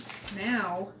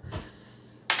now,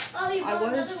 Oh, you I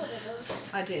bought was- another one of those.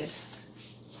 I did.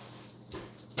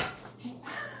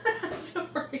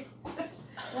 Sorry.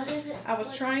 What is it? I was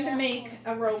What's trying to that make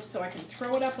for? a rope so I can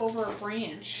throw it up over a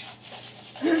branch.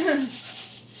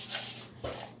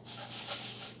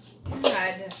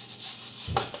 God,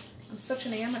 I'm such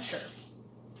an amateur.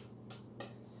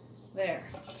 There,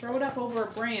 throw it up over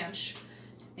a branch,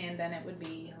 and then it would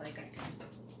be like I can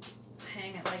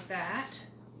hang it like that.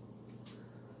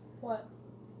 What?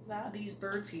 That? These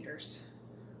bird feeders.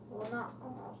 Well, not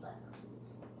all, but.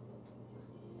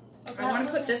 I want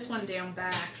to put this one down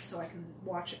back so I can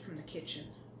watch it from the kitchen.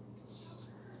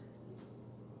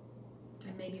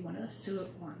 And maybe one of the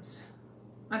suet ones.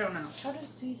 I don't know. How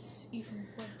does these even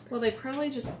work? Well, they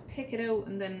probably just pick it out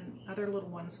and then other little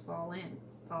ones fall in.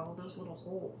 Follow those little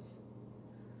holes.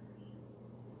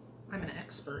 I'm an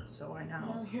expert, so I know.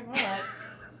 No, you're not.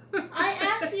 I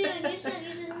asked you and you said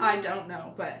you didn't know. I don't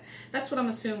know, but that's what I'm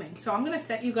assuming. So I'm going to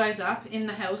set you guys up in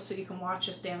the house so you can watch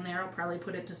us down there. I'll probably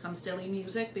put it to some silly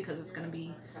music because it's going to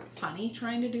be funny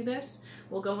trying to do this.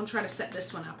 We'll go and try to set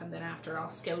this one up, and then after I'll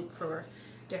scout for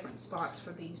different spots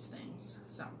for these things.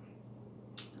 So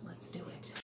let's do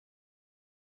it.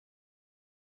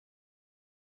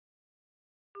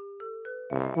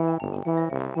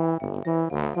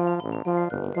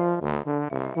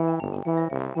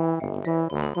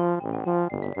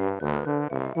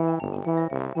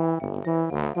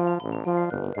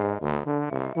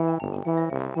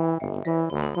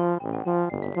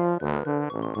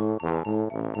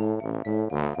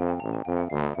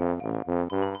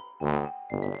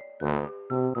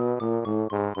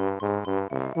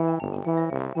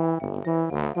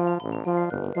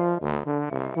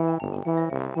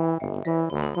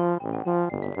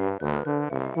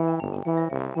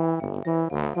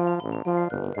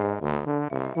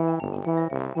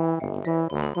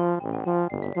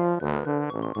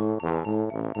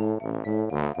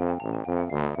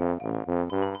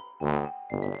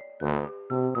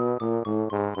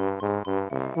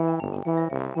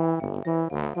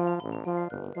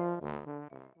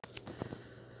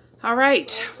 All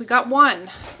right, we got one,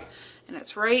 and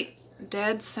it's right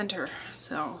dead center.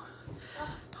 So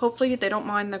hopefully they don't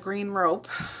mind the green rope.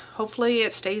 Hopefully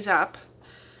it stays up,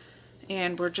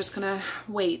 and we're just gonna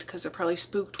wait because they're probably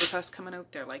spooked with us coming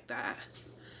out there like that.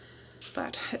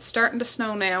 But it's starting to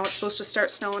snow now. It's supposed to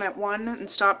start snowing at 1 and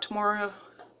stop tomorrow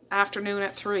afternoon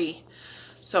at 3.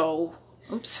 So,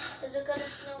 oops. Is it gonna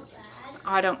snow bad?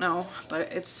 I don't know,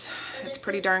 but it's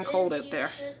pretty darn cold out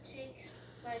there. You should take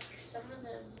like some of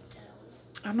them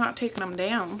down. I'm not taking them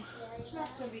down. It's not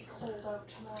going to be cold out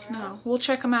tomorrow. No, we'll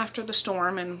check them after the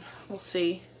storm and we'll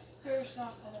see. There's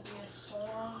not going to be a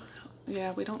storm.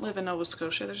 Yeah, we don't live in Nova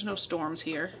Scotia. There's no storms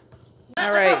here.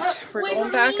 All right, we're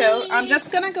going back out. I'm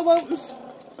just gonna go out and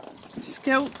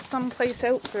scout someplace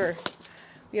out for.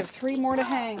 We have 3 more to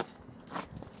hang.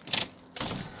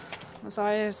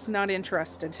 Messiah's not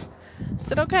interested. I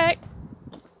said okay.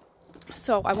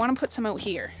 So I want to put some out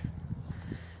here,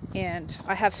 and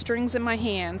I have strings in my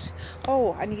hand.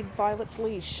 Oh, I need Violet's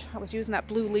leash. I was using that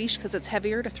blue leash because it's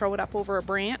heavier to throw it up over a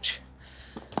branch.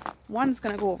 One's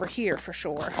gonna go over here for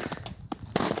sure.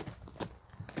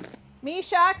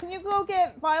 Misha, can you go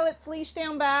get Violet's leash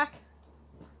down back?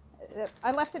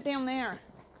 I left it down there.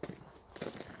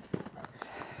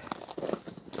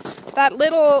 That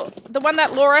little, the one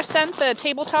that Laura sent, the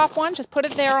tabletop one, just put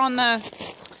it there on the...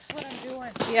 That's what I'm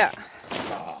doing. Yeah.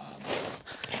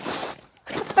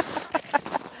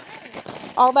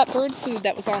 All that bird food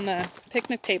that was on the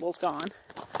picnic table's gone.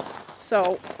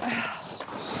 So,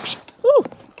 whew.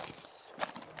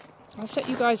 I'll set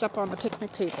you guys up on the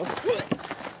picnic table. No,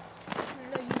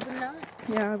 you will not.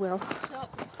 Yeah, I will. No.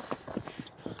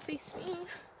 Face me.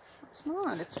 It's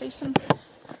not. It's facing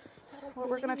what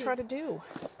we're going to try to do.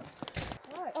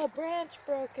 What? A branch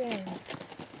broken.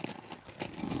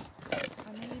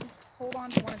 I need, hold on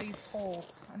to one of these poles.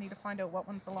 I need to find out what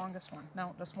one's the longest one.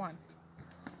 No, just one.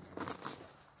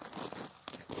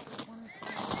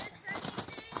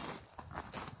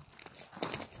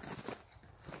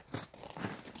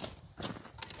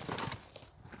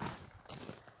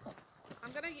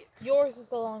 Yours is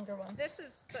the longer one. This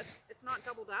is, but it's not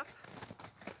doubled up.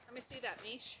 Let me see that,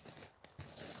 Mish.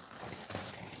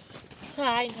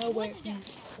 I know where it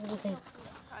is.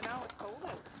 I know, it's cold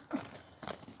out.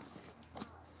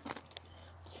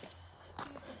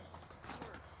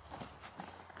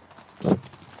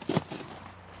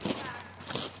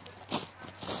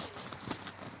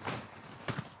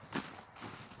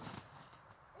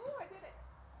 Oh, I did it.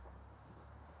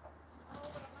 Oh,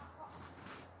 but I'm not hot.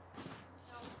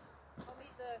 No, I'll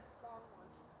need the long one.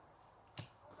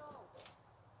 Oh no.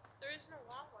 There is no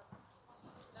long one.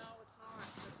 No, it's not.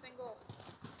 The single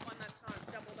one that's not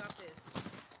doubled up is.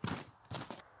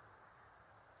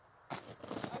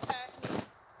 Okay.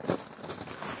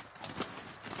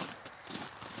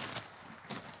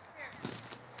 Here.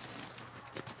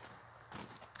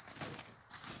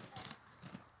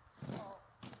 Oh.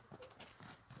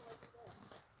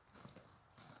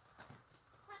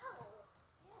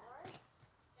 Alright.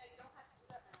 Yeah, you don't have to do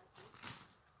that now.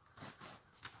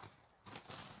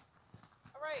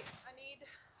 Alright, I need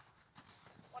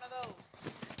one of those.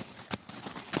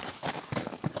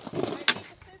 I need the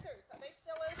scissors. Are they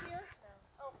still out here? No.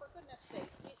 Oh, for goodness sake.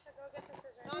 You should go get the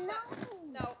scissors. Not that.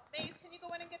 No. Maze, can you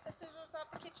go in and get the scissors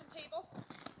off the kitchen table?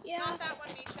 Yeah. Not that one,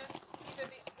 Misha. Either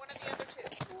one of the other two.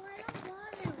 Oh, I don't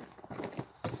want to.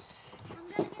 I'm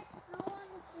gonna get snow on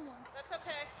the floor. That's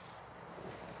okay.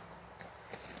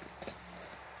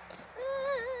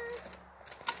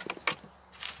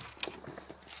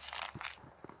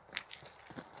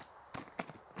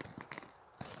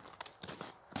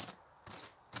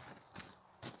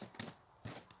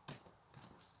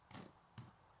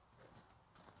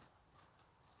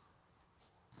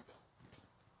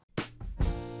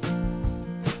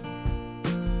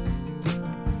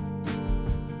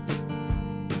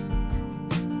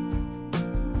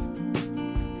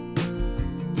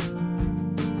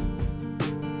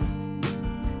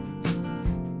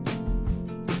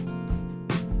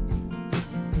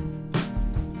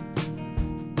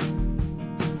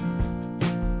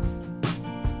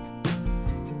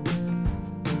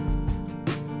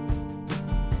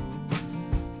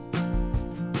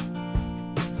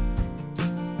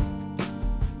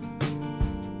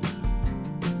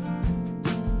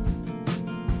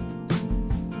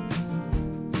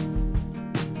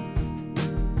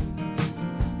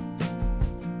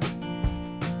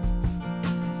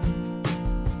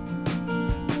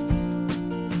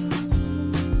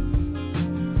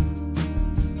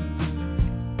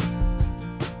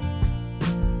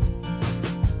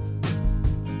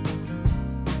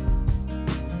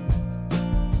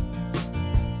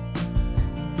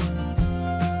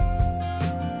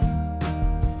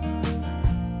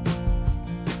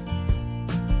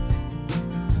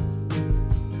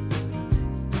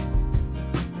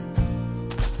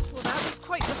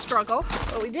 Struggle,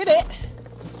 but we did it.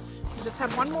 We just had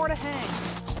one more to hang.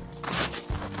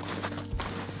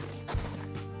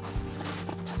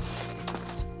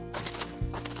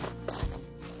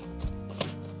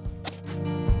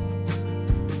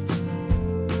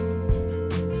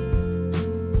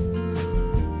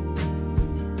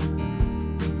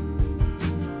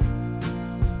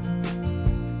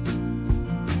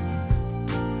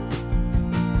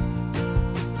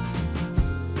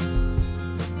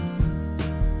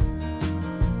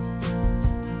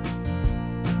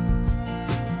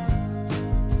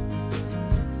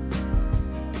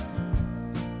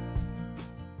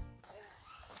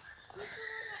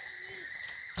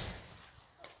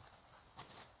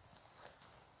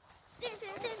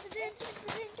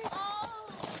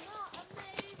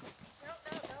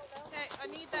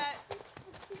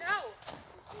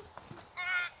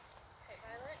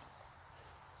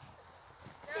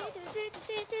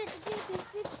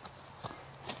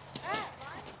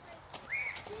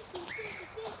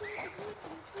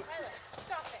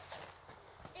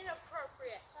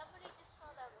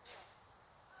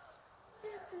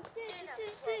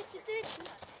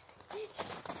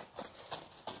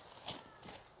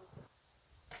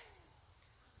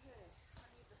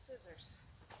 Scissors.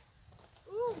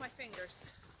 Ooh, my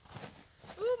fingers.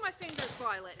 Ooh, my fingers,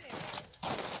 Violet.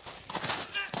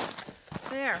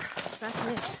 There, that's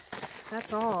it.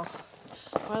 That's all.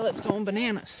 Violet's going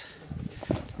bananas.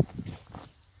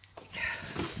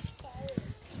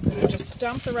 Just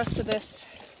dump the rest of this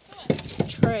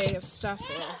tray of stuff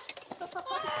there.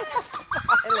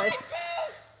 Violet.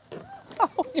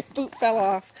 Oh, your boot fell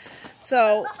off.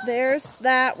 So there's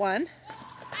that one.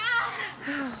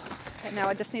 And now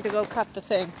I just need to go cut the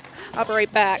thing. I'll be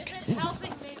right back. Isn't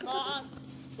helping me, Mom.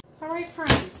 All right,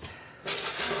 friends.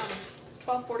 It's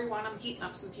 12:41. I'm heating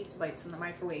up some pizza bites in the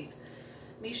microwave.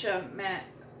 Misha, Matt,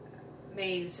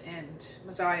 Maze, and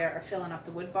Messiah are filling up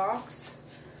the wood box.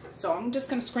 So I'm just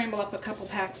going to scramble up a couple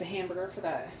packs of hamburger for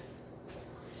that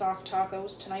soft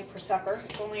tacos tonight for supper.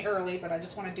 It's only early, but I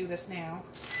just want to do this now.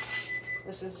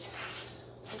 This is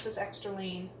extra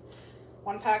lean.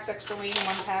 One pack's extra lean and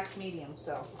one pack's medium,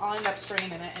 so I'll end up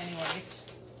straining it anyways.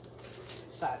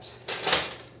 But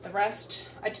the rest,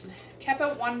 I kept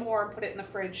out one more and put it in the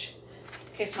fridge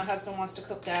in case my husband wants to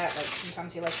cook that. Like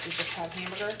sometimes he likes to just have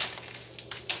hamburger.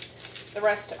 The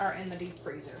rest are in the deep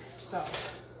freezer, so.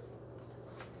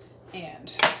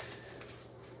 And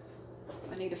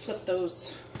I need to flip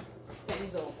those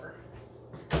things over.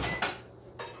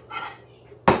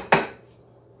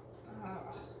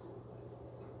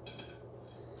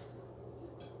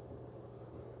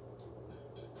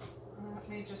 Let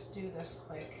me just do this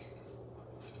quick.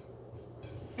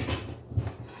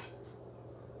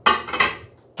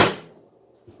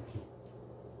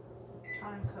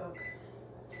 Time cook.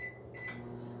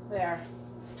 There.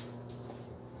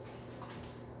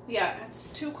 Yeah, it's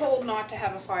too cold not to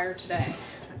have a fire today.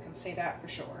 I can say that for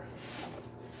sure.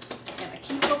 And I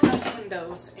keep looking at the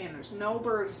windows and there's no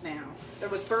birds now. There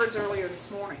was birds earlier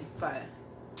this morning, but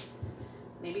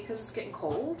maybe because it's getting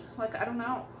cold? Like, I don't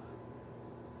know.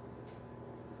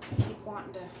 I keep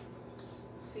wanting to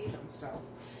see them, so.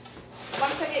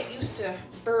 Once I get used to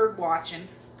bird watching,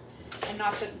 and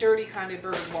not the dirty kind of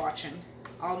bird watching,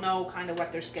 I'll know kind of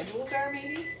what their schedules are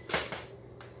maybe.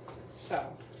 So.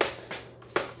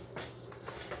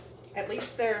 At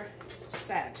least they're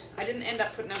set. I didn't end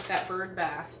up putting out that bird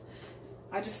bath.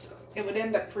 It would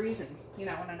end up freezing, you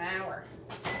know, in an hour.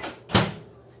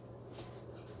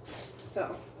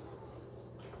 So,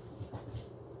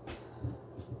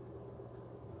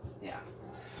 yeah.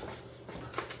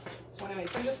 So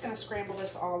anyways, I'm just going to scramble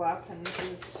this all up, and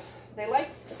they like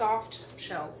soft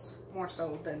shells more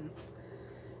so than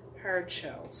hard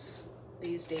shells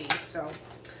these days, so,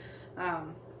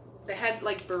 they had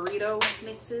like burrito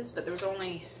mixes, but there was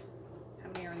only, how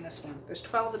many are in this one? There's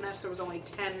 12 in this, there was only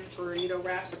 10 burrito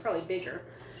wraps. They're probably bigger.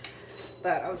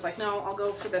 But I was like, no, I'll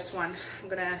go for this one. I'm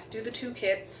gonna do the 2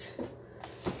 kits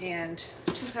and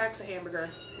 2 packs of hamburger,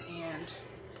 and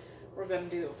we're gonna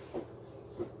do.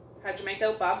 How'd you make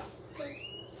out, Bob?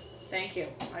 Thank you,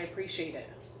 I appreciate it.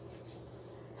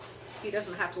 He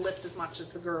doesn't have to lift as much as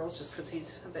the girls just because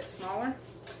he's a bit smaller.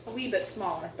 A wee bit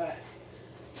smaller, but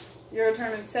you're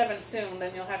turning 7 soon,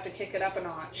 then you'll have to kick it up a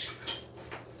notch.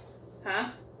 Huh?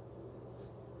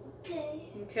 Okay.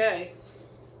 Okay.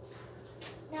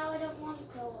 Now I don't want to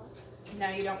grow up. Now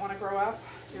you don't want to grow up?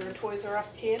 You're a Toys R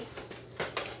Us kid?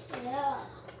 Yeah.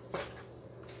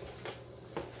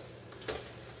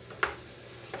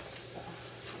 So,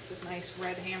 this is nice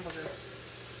red hamburger.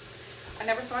 I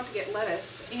never thought to get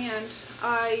lettuce, and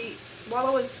while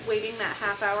I was waiting that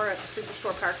half hour at the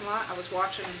Superstore parking lot, I was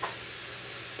watching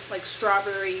like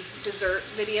strawberry dessert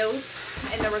videos,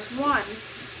 and there was one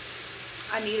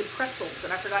I needed pretzels,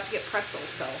 and I forgot to get pretzels,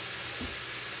 so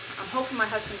I'm hoping my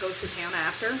husband goes to town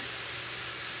after,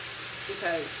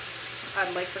 because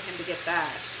I'd like for him to get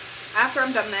that. After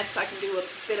I'm done this, I can do a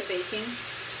bit of baking,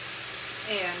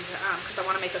 and because I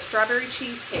want to make a strawberry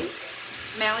cheesecake.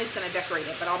 Mally's going to decorate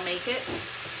it, but I'll make it.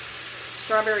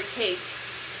 Strawberry cake,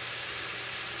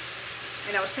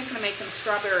 and I was thinking of making a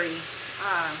strawberry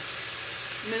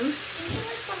mousse. There's a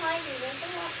look behind you. There's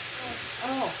a lot.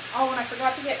 Oh, and I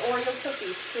forgot to get Oreo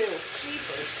cookies too.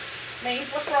 Jeepers. Maze,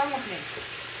 what's wrong with me?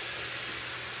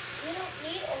 You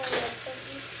don't need Oreo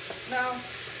cookies. No.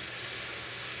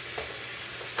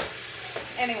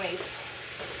 Anyways,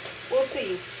 we'll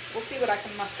see. We'll see what I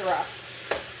can muster up.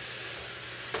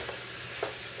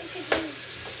 You could use.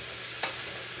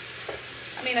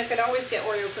 I mean, I could always get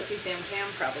Oreo cookies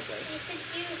downtown, probably. You could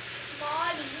use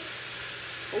Smarties.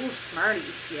 Oh,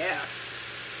 Smarties, yes.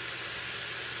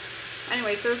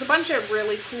 Anyways, there's a bunch of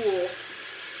really cool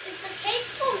Is the cake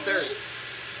full? desserts.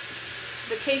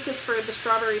 The cake is for the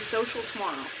strawberry social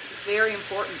tomorrow. It's very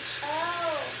important.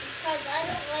 Oh, because I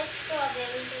don't like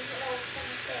strawberries, is what I was going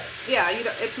to say. Yeah, you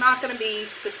don't, it's not going to be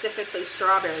specifically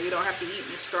strawberry. You don't have to eat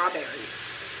any strawberries.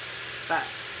 But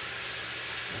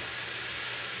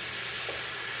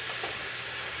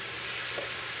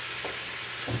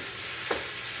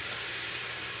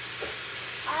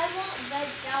I want red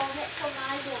velvet for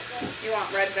my yogurt. you want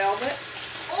red velvet?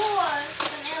 Or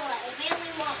vanilla. I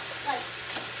mainly want, like,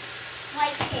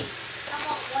 white cake. I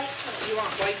want white cake. You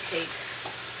want white cake.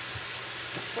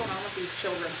 What's going on with these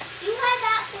children? You had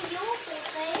that for your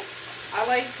birthday. I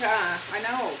like, I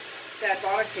know, Dad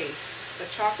bought a cake. The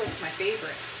chocolate's my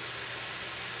favorite.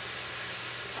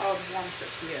 Oh, the warm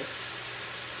tortillas.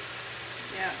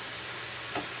 Yeah.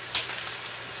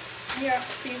 Yeah,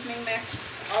 seasoning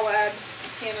mix. I'll add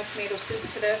a can of tomato soup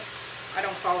to this. I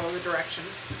don't follow the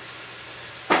directions.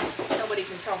 Nobody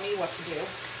can tell me what to do.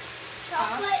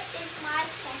 Chocolate is my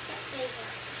second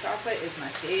favorite. Chocolate is my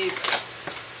favorite.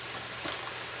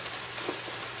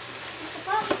 You're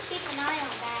supposed to keep an eye on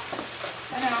that.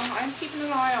 I know, I'm keeping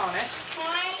an eye on it. Can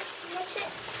I miss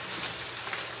it?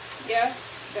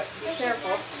 Yes, but be Miss it,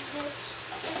 careful.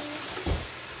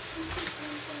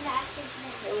 that is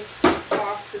next. Those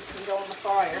boxes can go in the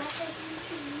fire. That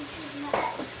is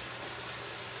next.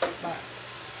 But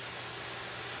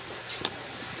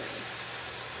let's see.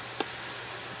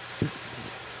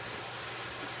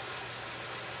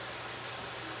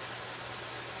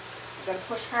 You gotta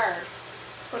push hard.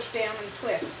 Push down and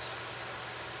twist.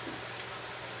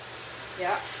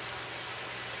 Yeah.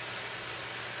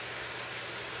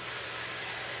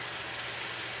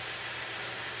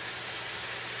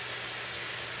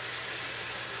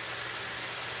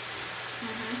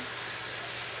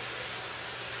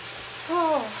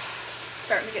 Oh,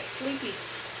 starting to get sleepy.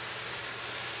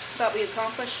 Thought we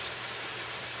accomplished,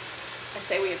 I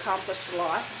say we accomplished a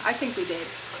lot. I think we did,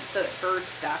 the bird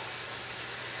stuff.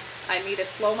 I need to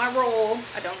slow my roll.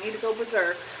 I don't need to go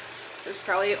berserk. There's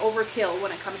probably overkill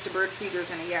when it comes to bird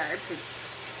feeders in a yard, because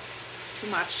too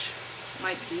much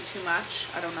might be too much.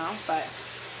 I don't know, but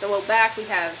so out back we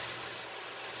have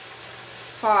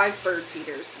 5 bird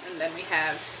feeders, and then we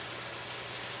have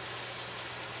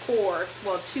 4,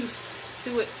 well, 2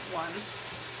 suet ones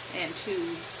and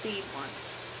 2 seed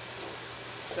ones.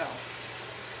 So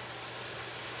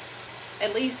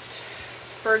at least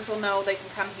birds will know they can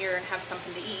come here and have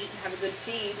something to eat and have a good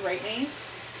feed, right, Maze?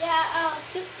 Yeah,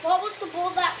 what was the bull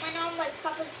that went on like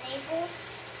Papa's neighbors?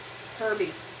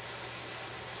 Herbie.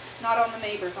 Not on the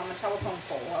neighbors, on the telephone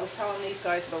pole. I was telling these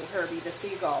guys about Herbie, the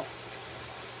seagull.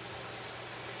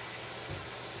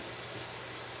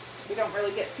 We don't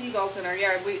really get seagulls in our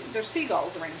yard. There's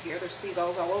seagulls around here. There's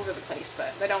seagulls all over the place,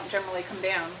 but they don't generally come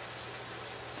down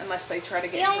unless they try to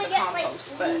get into the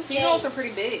compost. But seagulls are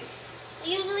pretty big.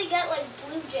 We usually get like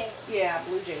blue jays. Yeah,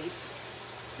 blue jays.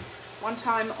 One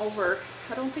time over,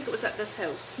 I don't think it was at this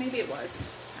house. Maybe it was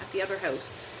at the other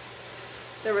house.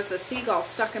 There was a seagull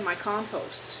stuck in my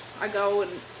compost. I go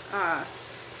and to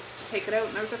take it out,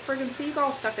 and there was a friggin'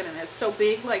 seagull stuck in it. It's so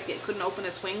big, like it couldn't open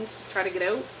its wings to try to get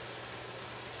out.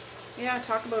 Yeah,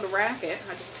 talk about a racket.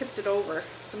 I just tipped it over.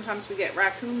 Sometimes we get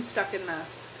raccoons stuck in the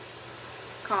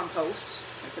compost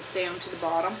if it's down to the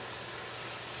bottom.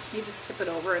 You just tip it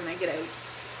over and they get out.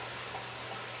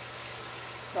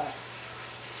 But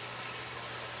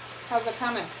how's it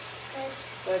coming? Good.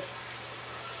 Good.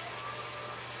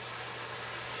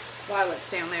 Violet's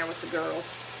down there with the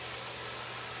girls.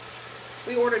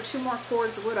 We ordered 2 more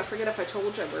cords of wood. I forget if I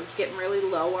told you, we're getting really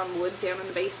low on wood down in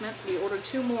the basement, so we ordered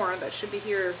 2 more that should be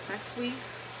here next week.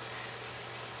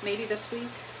 Maybe this week.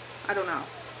 I don't know.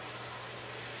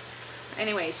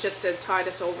 Anyways, just to tide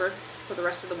us over for the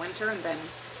rest of the winter, and then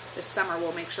this summer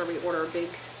we'll make sure we order a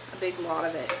big lot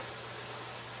of it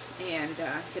and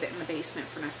get it in the basement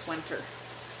for next winter.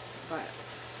 But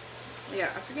yeah,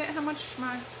 I forget how much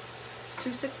my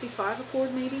 $265 a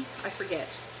cord, maybe? I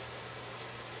forget.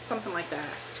 Something like that.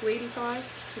 $285,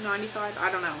 $295, I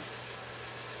don't know.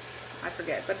 I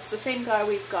forget. But it's the same guy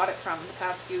we've got it from the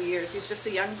past few years. He's just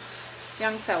a young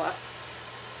fella.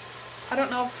 I don't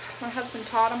know if my husband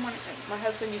taught him. My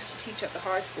husband used to teach at the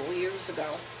high school years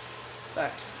ago.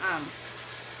 But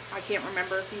I can't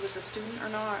remember if he was a student or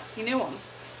not. He knew him.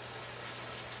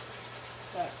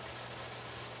 But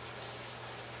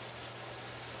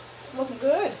it's looking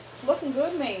good. Looking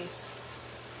good, Maze.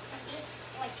 I'm just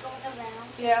like going around.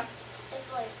 Yeah.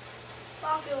 It's like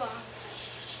Bakugan.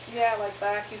 Yeah, like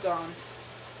Bakugans.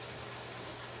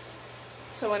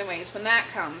 So anyways, when that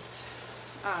comes,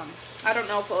 I don't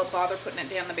know if we'll bother putting it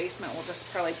down in the basement. We'll just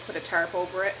probably put a tarp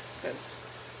over it because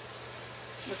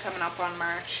we're coming up on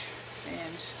March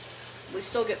and We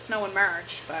still get snow in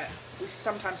March, but we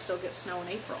sometimes still get snow in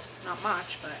April. Not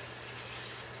much, but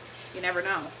you never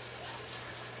know.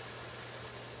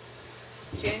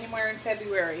 January and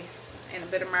February and a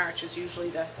bit of March is usually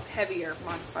the heavier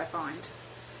months, I find.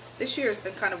 This year has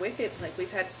been kind of wicked. Like,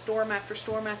 we've had storm after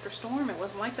storm after storm. It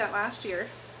wasn't like that last year.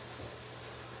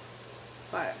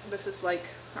 But this is like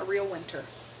a real winter.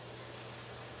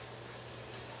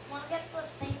 Want to get the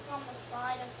things on the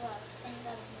side of the thing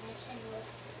that I'm missing with,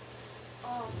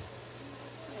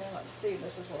 Yeah, let's see.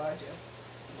 This is what I do.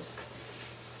 Just,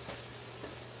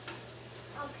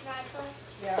 oh, can I try?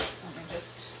 yeah, let me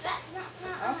just... No.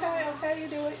 Okay, you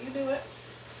do it, you do it.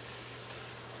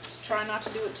 Just try not to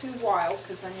do it too wild,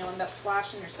 because then you'll end up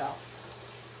splashing yourself.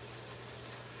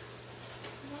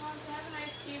 Mom, can I have an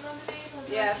iced tea lemonade? Or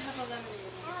do Yes. I have a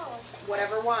lemonade? Oh.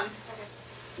 Whatever one.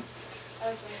 I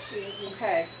like iced tea.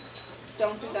 Okay.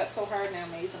 Don't do that so hard now,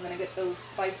 Maze. I'm going to get those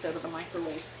bites out of the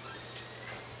microwave.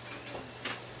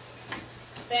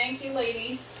 Thank you,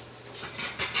 ladies.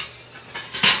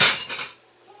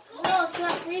 No, it's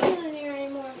not freezing in here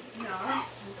anymore. No,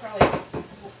 you probably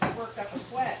worked up a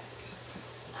sweat.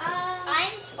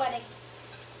 I'm sweating.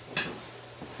 Come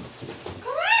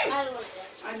on! I don't like that.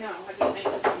 I know. I didn't make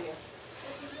this for you.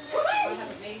 I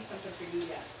haven't made something for you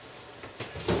yet.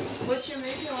 What you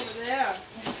making over there?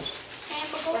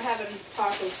 We're having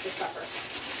tacos for supper.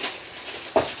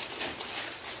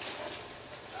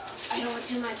 I don't want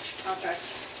too much. Okay.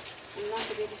 I'm not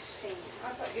the biggest fan. I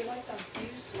thought you liked them. You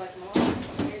used to like them all.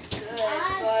 They're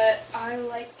good, but I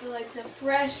like the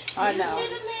fresh. I You know.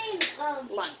 should have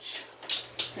made, Lunch.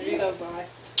 Here you go, Zai.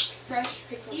 fresh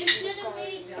pickles. you should have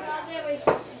made strawberry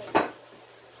cupcakes.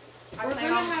 We're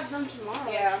gonna have them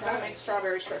tomorrow. Yeah, I'm gonna make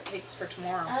strawberry shortcakes for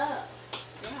tomorrow. Oh.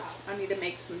 Yeah. I need to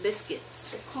make some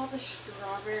biscuits. It's called the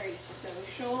strawberry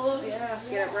social. Yeah,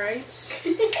 get it right.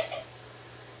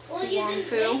 Well, Too you long, didn't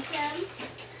Phil. make them.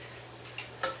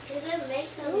 You didn't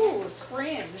make them Ooh, yet. it's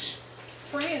fringe.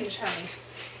 Fringe, honey.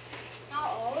 Not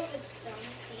all of it's done.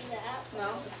 See that? No,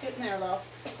 it's getting there though.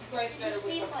 Right better Just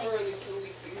with need, the like- early so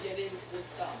we can get into the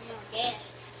stuff. Yes.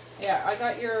 Yeah, I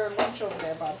got your lunch over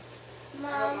there, bud. I don't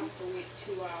Mom, have to wait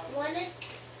 2 hours. when it,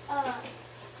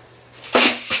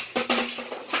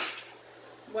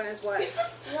 When is what?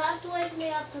 you have to wake me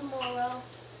up tomorrow.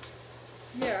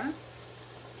 Yeah.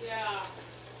 Yeah.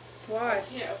 Why? I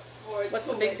can't afford What's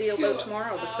to the big wait deal 2 about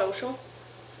tomorrow? The hours. social?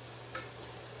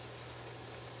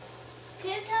 Can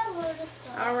you tell her to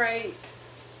stop? All right.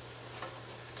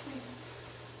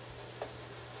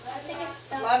 I think it's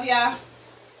done. Love ya.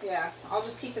 Yeah, I'll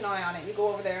just keep an eye on it. You go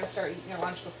over there and start eating your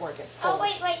lunch before it gets cold. Oh,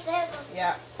 wait, there.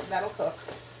 Yeah, that'll cook.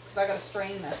 Because I got to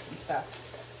strain this and stuff.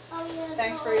 Oh, yeah.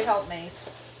 Thanks for your help, Maze.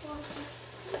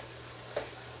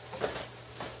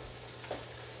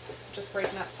 Just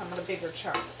breaking up some of the bigger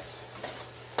chunks.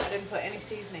 I didn't put any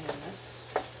seasoning in this,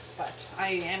 but I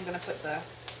am going to put I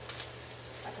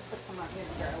can put some onion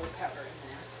garlic powder in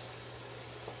there.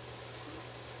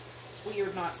 It's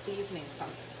weird not seasoning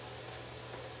something.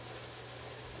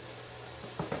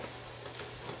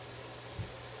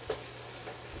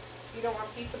 You don't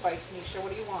want pizza bites, Misha.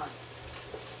 What do you want?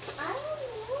 I don't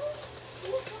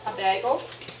know. A bagel?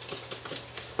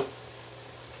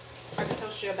 I can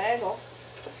toast you a bagel.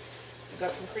 We've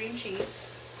got some cream cheese.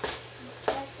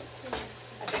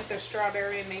 I think there's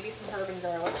strawberry and maybe some herb and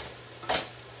garlic.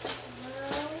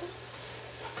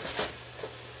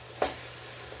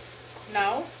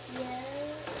 No? Yeah.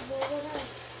 Well, what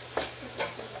else?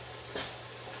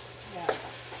 Yeah.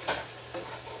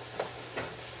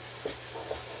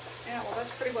 Yeah, well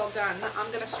that's pretty well done. I'm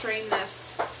going to strain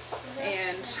this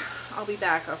and I'll be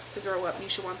back. I'll figure out what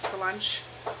Misha wants for lunch.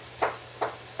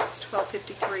 It's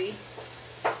 12:53.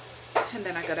 And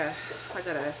then I gotta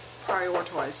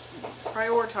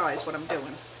prioritize what I'm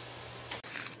doing.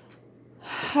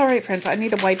 All right, friends, I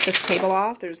need to wipe this table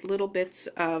off. There's little bits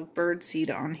of bird seed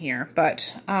on here,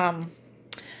 but I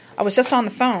was just on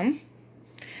the phone,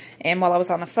 and while I was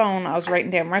on the phone, I was writing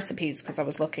down recipes because I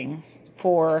was looking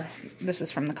for, this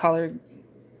is from the Color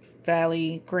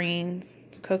Valley Green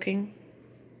Cooking.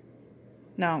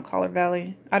 No, Color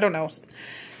Valley, I don't know.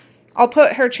 I'll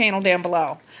put her channel down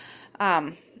below.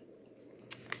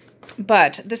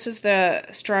 But this is the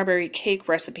strawberry cake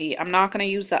recipe. I'm not going to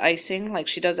use the icing like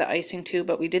she does the icing too,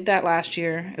 but we did that last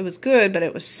year. It was good, but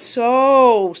it was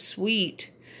so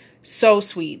sweet. So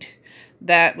sweet.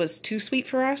 That was too sweet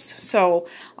for us. So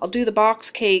I'll do the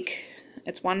box cake.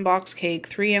 It's 1 box cake,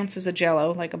 3 ounces of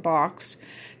Jell-O, like a box,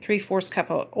 3/4 cup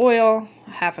of oil,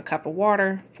 1/2 cup of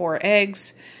water, 4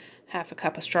 eggs, 1/2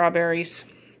 cup of strawberries.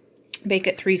 Bake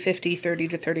at 350, 30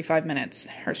 to 35 minutes.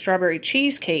 Her strawberry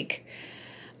cheesecake,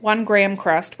 1 graham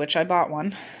crust, which I bought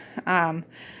one,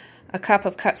 a cup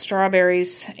of cut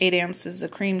strawberries, 8 ounces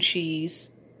of cream cheese,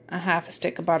 a half a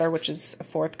stick of butter, which is a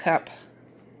 1/4 cup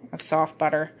of soft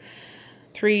butter,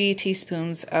 3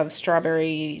 teaspoons of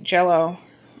strawberry jello,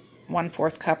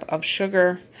 1/4 cup of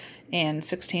sugar, and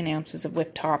 16 ounces of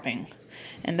whipped topping.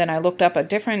 And then I looked up a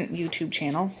different YouTube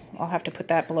channel. I'll have to put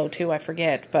that below too, I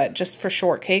forget. But just for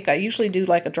shortcake, I usually do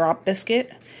like a drop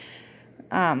biscuit.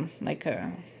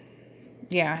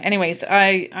 Yeah, anyways,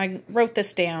 I wrote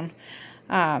this down.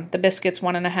 The biscuits,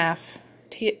 1½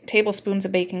 tablespoons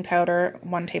of baking powder,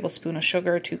 1 tablespoon of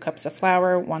sugar, 2 cups of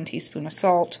flour, 1 teaspoon of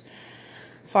salt,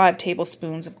 5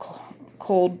 tablespoons of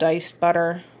cold diced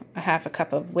butter, a half a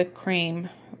cup of whipped cream,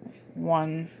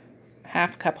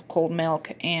 1/2 cup of cold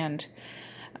milk, and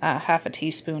half a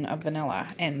teaspoon of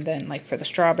vanilla. And then, like for the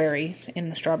strawberry, in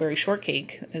the strawberry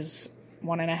shortcake is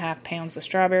 1½ pounds of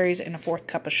strawberries and a 1/4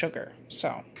 cup of sugar.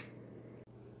 So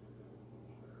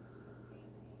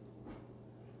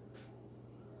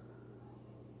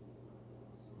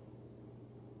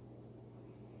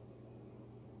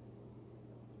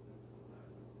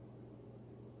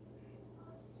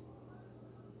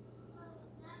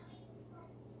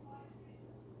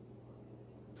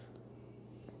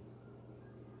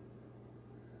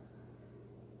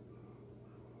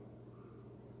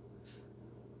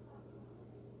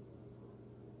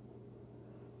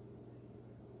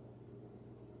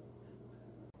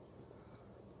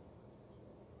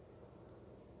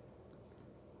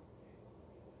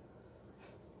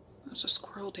there's a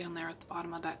squirrel down there at the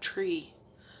bottom of that tree.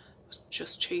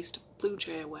 Just chased a blue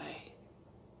jay away.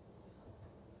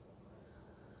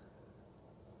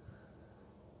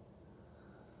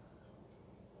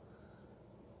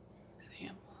 See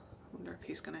him? I wonder if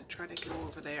he's gonna try to go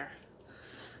over there.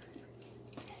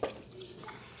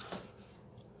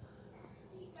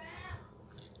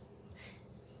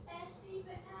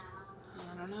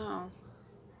 I don't know.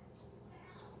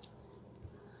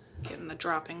 Getting the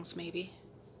droppings maybe.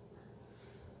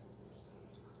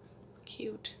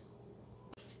 Cute.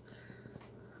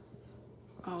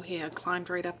 Oh, he had climbed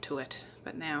right up to it,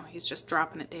 but now he's just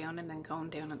dropping it down and then going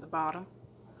down at the bottom.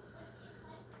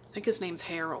 I think his name's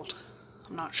Harold.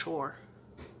 I'm not sure.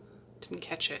 Didn't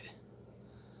catch it.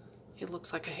 He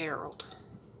looks like a Harold.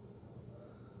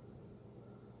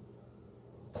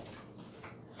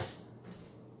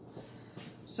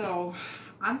 So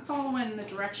I'm following the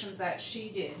directions that she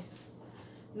did,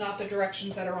 not the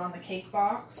directions that are on the cake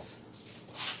box.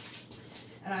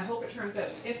 And I hope it turns out.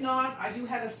 If not, I do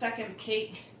have a second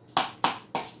cake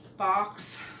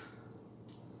box.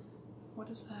 What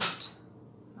is that?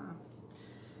 Oh.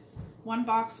 1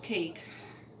 box cake.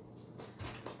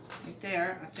 Right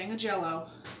there. A thing of Jell-O.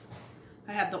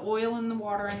 I had the oil and the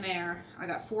water in there. I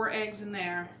got 4 eggs in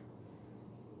there.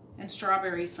 And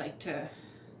strawberries, like, to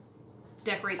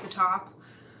decorate the top.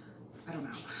 I don't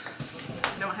know.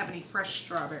 I don't have any fresh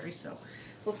strawberries, so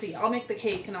we'll see. I'll make the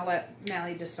cake and I'll let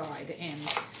Mally decide. And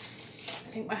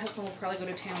I think my husband will probably go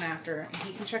to town after and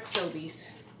he can check Sobeys.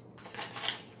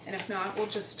 And if not, we'll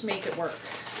just make it work.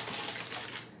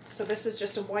 So this is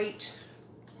just a white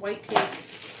cake.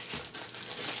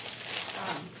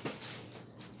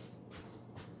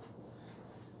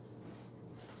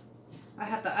 I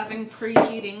have the oven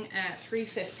preheating at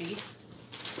 350.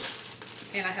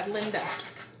 And I have Linda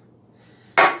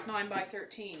 9 by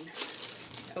 13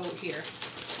 out here.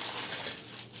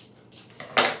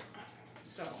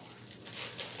 So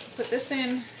put this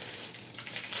in.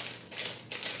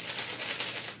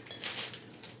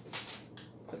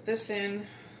 Put this in.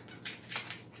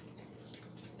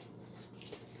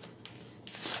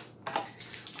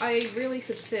 I really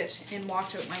could sit and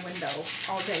watch out my window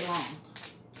all day long.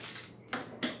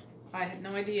 I had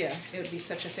no idea it would be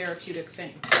such a therapeutic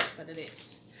thing, but it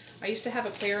is. I used to have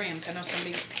aquariums. I know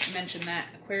somebody mentioned that.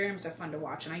 Aquariums are fun to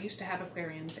watch, and I used to have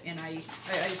aquariums, and I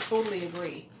totally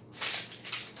agree.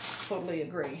 Totally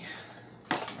agree.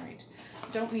 All right.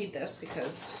 Don't need this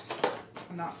because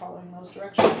I'm not following those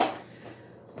directions.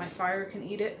 My fire can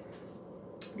eat it.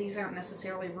 These aren't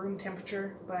necessarily room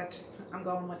temperature, but I'm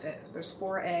going with it. There's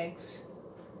 4 eggs.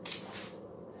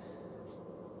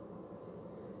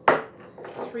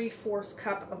 3/4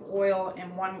 cup of oil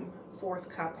and 1/4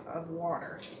 cup of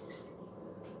water.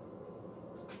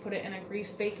 Put it in a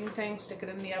greased baking thing, stick it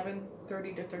in the oven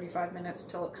 30 to 35 minutes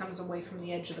till it comes away from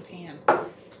the edge of the pan.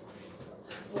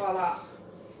 Voila.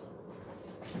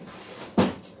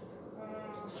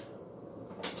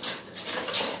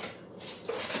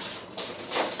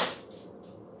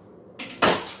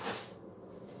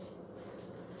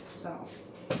 So.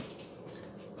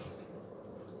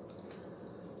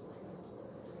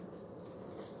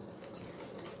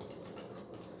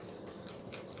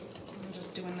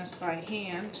 this by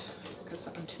hand because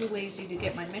I'm too lazy to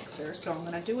get my mixer, so I'm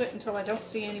going to do it until I don't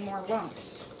see any more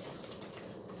lumps.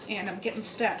 And I'm getting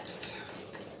steps.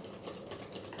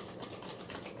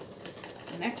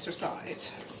 An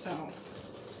exercise, so.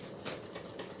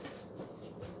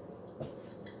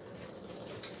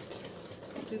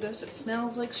 I'll do this. It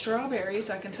smells like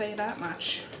strawberries, I can tell you that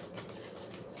much.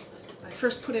 I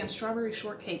first put in strawberry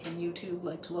shortcake in YouTube,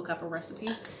 like to look up a recipe.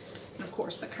 And of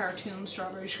course the cartoon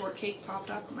strawberry shortcake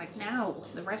popped up. I'm like, now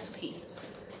the recipe.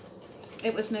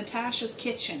 It was Natasha's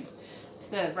Kitchen,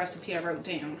 the recipe I wrote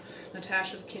down.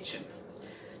 Natasha's Kitchen.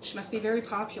 She must be very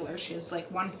popular. She has like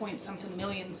 1 point something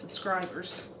million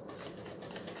subscribers.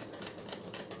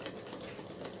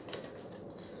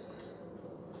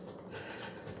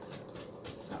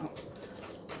 So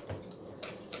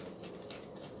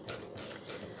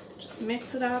just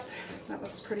mix it up. That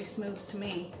looks pretty smooth to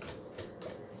me.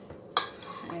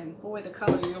 And boy, the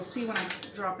color, you'll see when I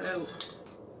drop it out.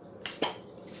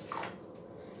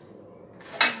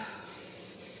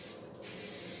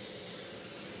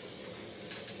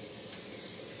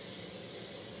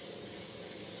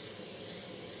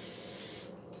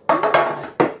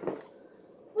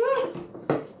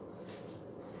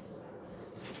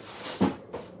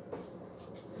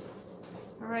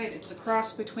 Alright, it's a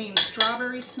cross between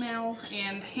strawberry smell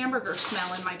and hamburger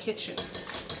smell in my kitchen.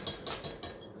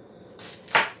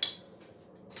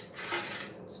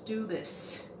 Let's do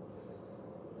this.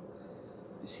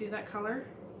 You see that color?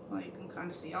 Well, you can kind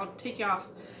of see. I'll take you off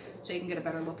so you can get a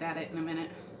better look at it in a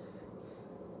minute.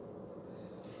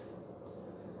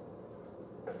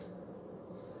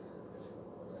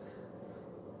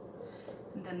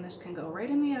 And then this can go right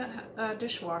in the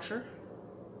dishwasher.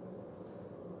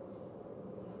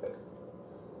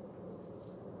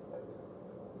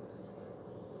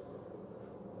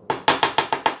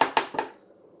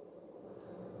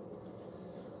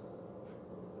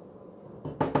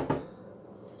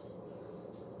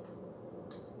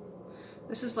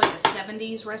 This is like a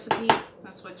 70s recipe.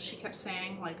 That's what she kept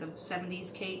saying, like a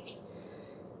 70s cake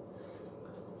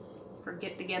for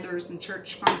get-togethers and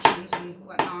church functions and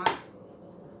whatnot.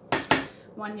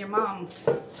 One your mom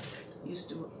used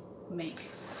to make.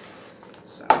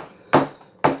 So I'll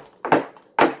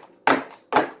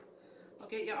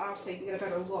get you off so you can get a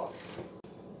better look.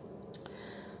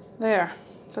 There.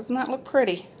 Doesn't that look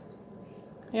pretty?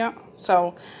 Yeah.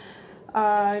 So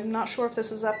I'm not sure if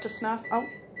this is up to snuff. Oh.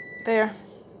 There,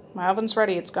 my oven's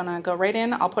ready. It's gonna go right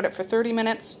in. I'll put it for 30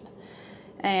 minutes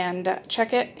and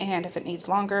check it, and if it needs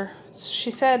longer,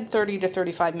 she said 30 to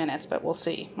 35 minutes, but we'll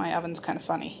see. My oven's kind of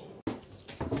funny.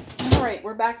 All right,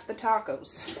 we're back to the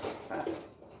tacos.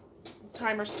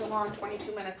 Timer's still on,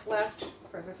 22 minutes left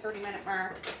for the 30-minute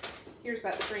mark. Here's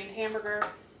that strained hamburger.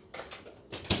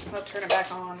 I'll turn it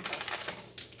back on.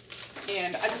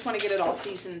 And I just want to get it all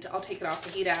seasoned. I'll take it off the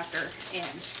heat after,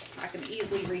 and I can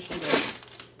easily reheat it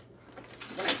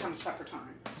when it comes supper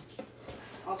time.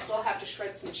 I'll still have to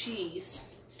shred some cheese,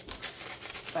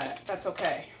 but that's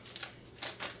okay.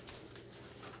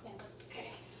 Yeah,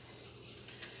 okay.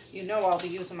 You know I'll be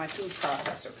using my food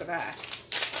processor for that.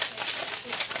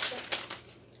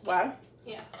 What?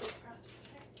 Yeah, food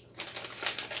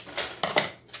processor.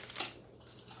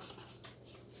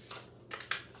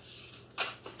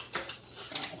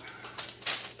 So,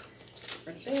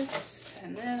 for this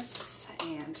and this.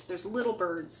 And there's little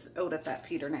birds out at that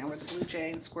feeder now where the blue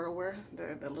jay and squirrel were.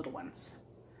 They're the little ones.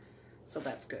 So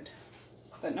that's good.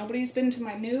 But nobody's been to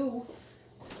my new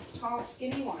tall,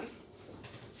 skinny one.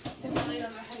 They really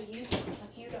don't know how to use it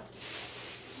like you don't.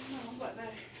 No, but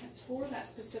it's for that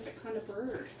specific kind of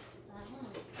bird.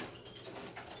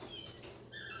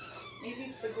 Maybe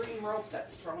it's the green rope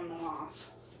that's throwing them off.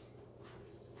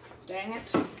 Dang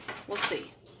it. We'll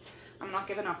see. I'm not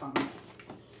giving up on it.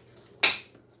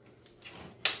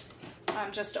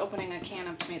 I'm just opening a can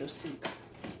of tomato soup.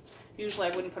 Usually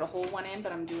I wouldn't put a whole one in,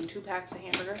 but I'm doing 2 packs of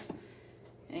hamburger.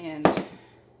 And that's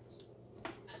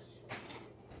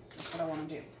what I want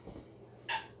to do.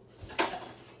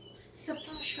 Stepped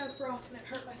on a sharp rock and it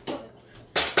hurt my foot.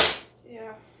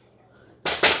 Yeah.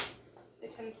 They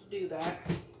tend to do that.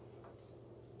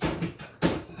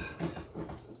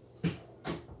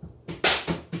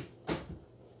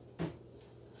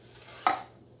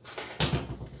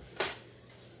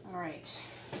 Alright.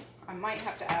 I might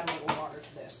have to add a little water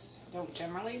to this. I don't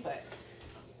generally, but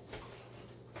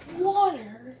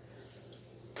Water?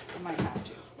 I might have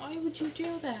to. Why would you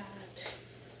do that?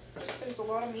 Just there's a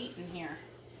lot of meat in here.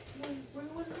 It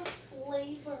would ruin the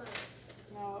flavor.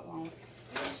 No, it won't.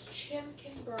 Use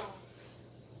chicken broth.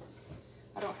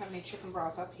 I don't have any chicken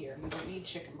broth up here. We don't need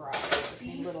chicken broth. We just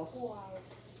need little. Wow.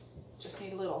 Just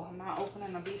need a little. I'm not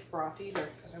opening a beef broth either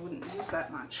because I wouldn't use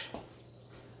that much.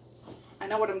 I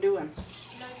know what I'm doing.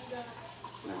 No, you don't.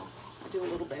 No, I do a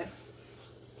little bit.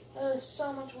 There's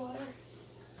so much water.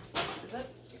 Is it?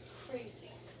 You're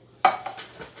crazy.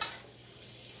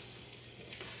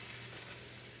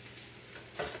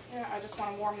 Yeah, I just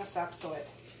want to warm this up so it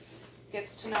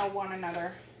gets to know one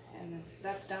another, and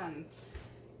that's done.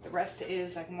 The rest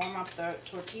is I can warm up the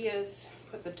tortillas,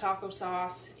 put the taco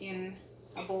sauce in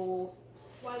a bowl.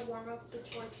 Why warm up the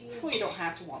tortillas? Well, you don't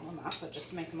have to warm them up, but just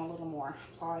to make them a little more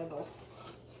pliable.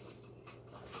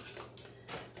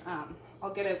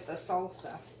 I'll get out the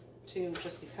salsa too,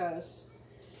 just because.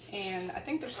 And I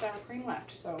think there's sour cream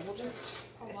left, so we'll just,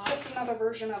 it's just another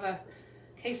version of a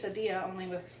quesadilla, only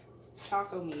with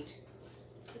taco meat.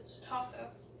 It's taco.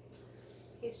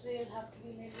 Quesadillas have to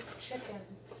be made with chicken.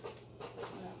 I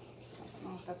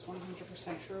don't know if that's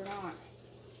 100% true or not.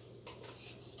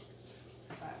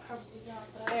 But Probably not,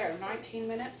 but there, 19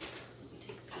 minutes. Let me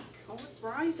take a peek. Oh, it's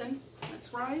rising.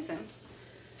 It's rising.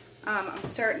 I'm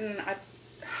starting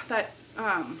that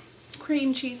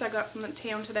cream cheese I got from the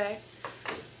town today.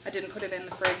 I didn't put it in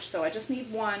the fridge, so I just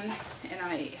need one, and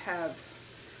I have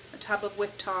a tub of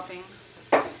whipped topping.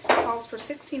 It calls for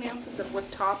 16 ounces of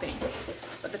whipped topping,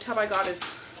 but the tub I got is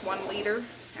 1 liter,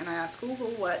 and I asked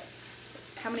Google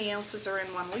how many ounces are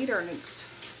in 1 liter, and it's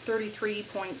 33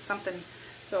 point something,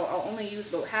 so I'll only use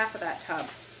about half of that tub.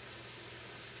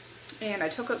 And I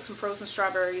took out some frozen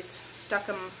strawberries, stuck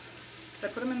them, did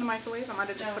I put them in the microwave? I might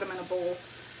have just put them in a bowl.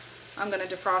 I'm going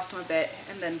to defrost them a bit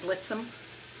and then blitz them,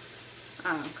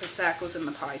 because that goes in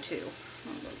the pie too.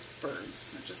 Oh, those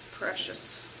birds, they're just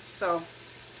precious. So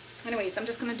anyways, I'm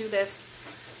just going to do this.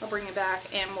 I'll bring it back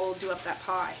and we'll do up that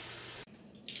pie.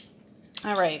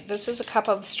 Alright, this is a cup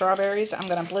of strawberries. I'm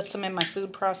going to blitz them in my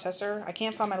food processor. I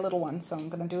can't find my little one, so I'm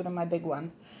going to do it in my big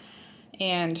one.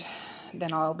 And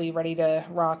then I'll be ready to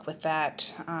rock with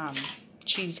that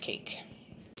cheesecake.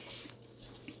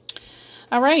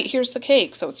 Alright, here's the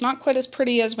cake. So it's not quite as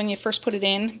pretty as when you first put it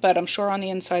in, but I'm sure on the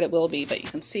inside it will be. But you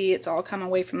can see it's all come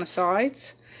away from the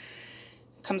sides.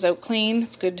 Comes out clean.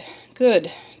 It's good.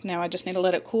 Good. Now I just need to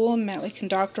let it cool, and Melly can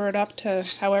doctor it up to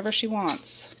however she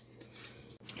wants.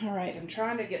 Alright, I'm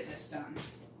trying to get this done.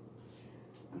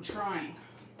 I'm trying.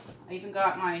 I even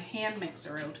got my hand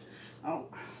mixer out. Oh,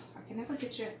 I can never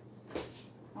get you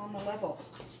on the level.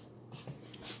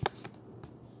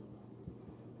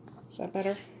 Is that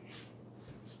better?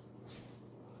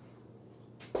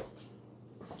 I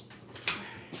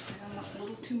went a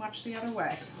little too much the other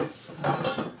way.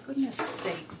 Goodness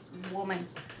sakes, woman.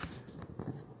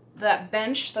 That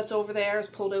bench that's over there is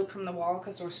pulled out from the wall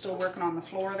because we're still working on the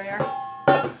floor there.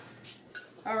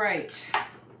 Alright.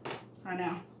 I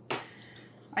know.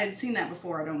 I had seen that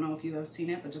before. I don't know if you have seen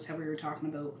it, but just how we were talking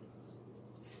about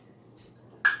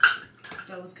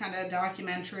those kind of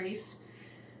documentaries.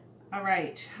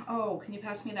 Alright. Oh, can you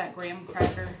pass me that graham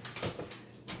cracker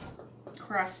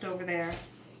crust over there?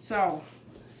 So,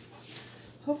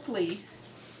 hopefully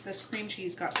this cream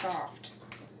cheese got soft.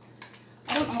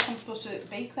 I don't know if I'm supposed to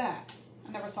bake that.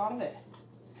 I never thought of it.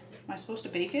 Am I supposed to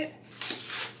bake it?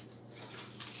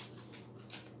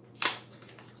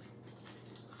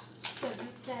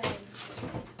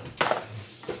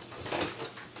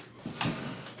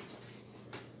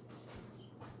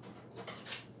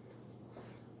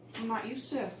 I'm not used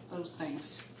to those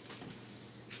things.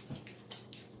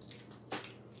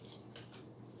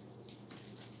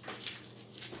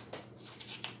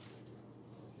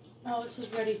 Oh, this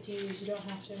is ready to use. You don't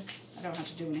have to. I don't have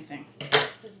to do anything. It's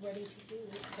ready to do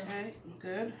it. So. Okay,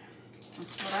 good.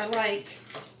 That's what I like.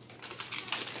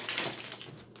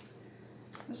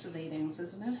 This is 8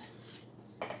 ounces, isn't it?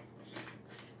 I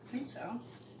think so.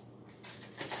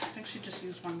 I think she just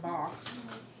used 1 box.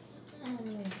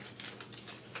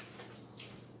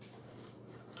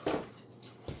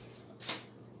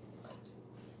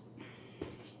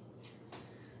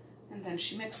 And then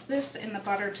she mixed this in the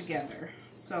butter together.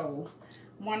 So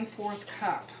 1/4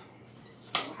 cup.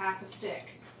 So half a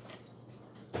stick.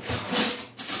 I'm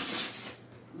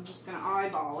just gonna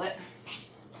eyeball it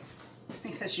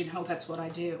because you know that's what I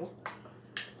do.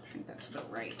 I think that's about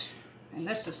right. And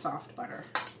this is soft butter.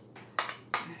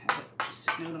 I have it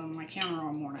sitting out on my counter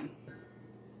all morning.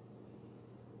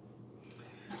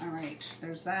 All right,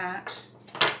 there's that.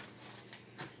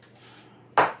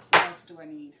 What else do I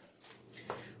need?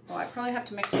 Well, I probably have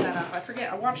to mix that up. I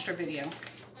forget, I watched her video. I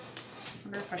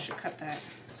wonder if I should cut that.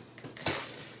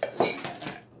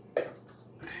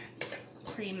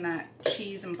 Cream that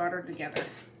cheese and butter together.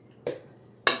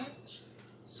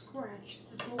 Scratch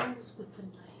the bowls with a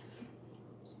knife.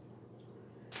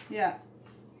 Yeah.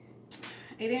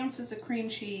 8 ounces of cream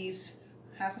cheese,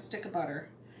 half a stick of butter.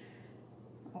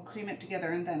 I'll cream it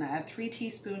together and then add 3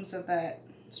 teaspoons of that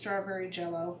strawberry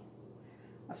jello,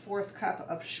 a 1/4 cup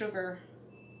of sugar,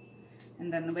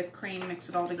 and then the whipped cream, mix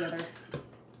it all together.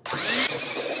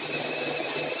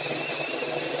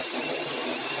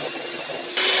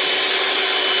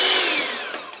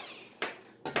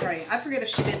 Right, I forget if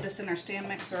she did this in her stand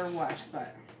mixer or what,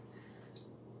 but...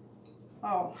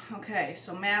 Oh, okay,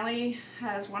 so Mally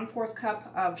has 1/4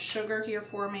 cup of sugar here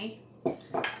for me.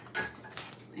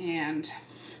 And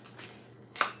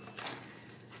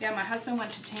yeah, my husband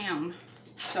went to town,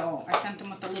 so I sent him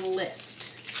with a little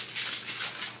list.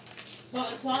 Well,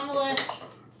 it's on the list.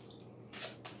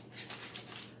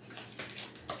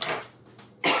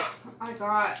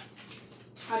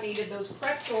 I needed those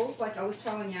pretzels, like I was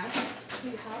telling you.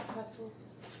 We have pretzels.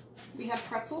 We have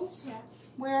pretzels? Yeah.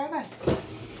 Where are they?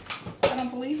 I don't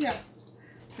believe you.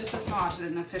 This is not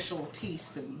an official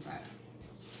teaspoon, but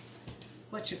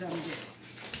what you gonna do?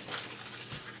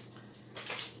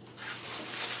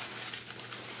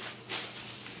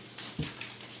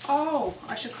 Oh,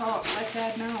 I should call it, let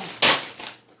Dad know.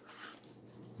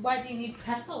 Why do you need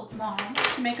pretzels, Mom?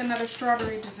 To make another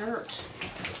strawberry dessert.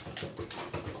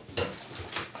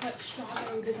 What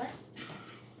strawberry dessert?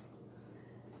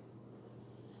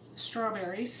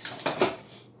 Strawberries.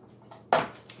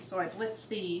 So I blitz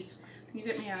these. Can you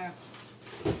get me a...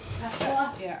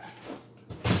 Yeah.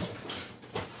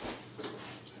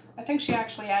 I think she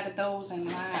actually added those in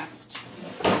last.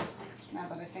 Now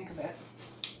that I think of it.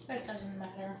 It doesn't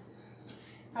matter.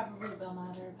 Probably will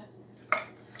matter, but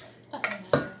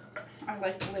doesn't matter. I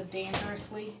like to live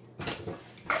dangerously.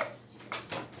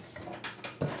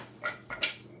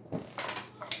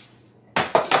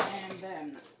 And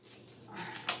then...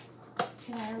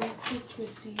 Can I read the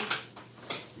twisties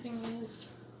thingies?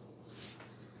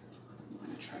 I'm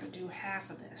going to try to do half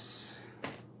of this.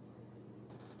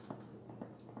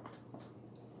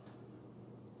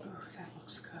 Oh, that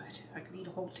looks good. I could eat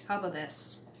a whole tub of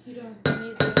this. You don't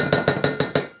need the other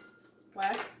half.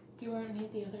 What? You won't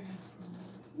need the other half.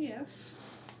 Yes.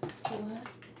 For what?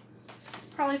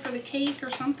 Probably for the cake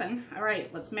or something. All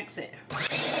right, let's mix it.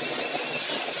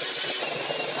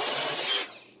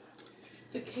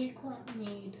 The cake won't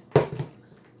need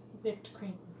whipped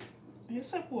cream.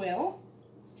 Yes, it will.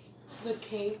 The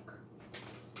cake.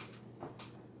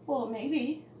 Well,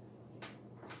 maybe.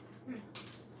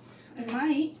 It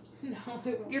might. No,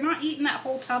 it won't. You're not eating that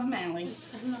whole tub, Mally.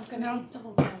 I'm not gonna No. eat the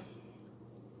whole thing.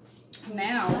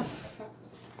 Now,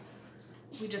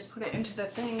 we just put it into the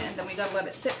thing and then we gotta let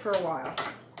it sit for a while.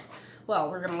 Well,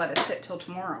 we're gonna let it sit till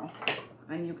tomorrow.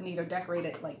 And you can either decorate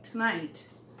it like tonight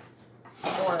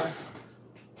or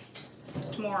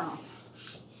tomorrow.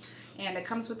 And it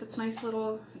comes with its nice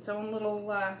little, its own little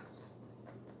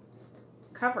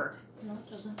cover. No, it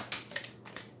doesn't.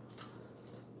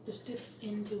 Just dips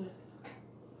into it.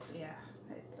 Yeah,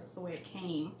 that's the way it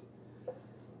came.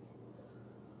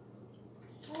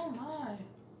 Oh my.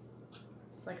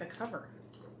 It's like a cover.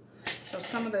 So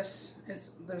some of this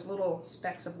is, there's little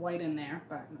specks of white in there,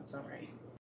 but that's all right.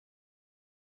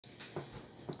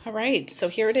 All right, so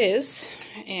here it is,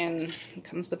 and it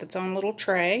comes with its own little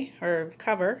tray or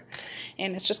cover,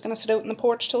 and it's just gonna sit out in the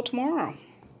porch till tomorrow.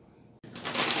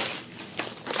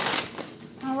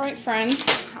 All right, friends,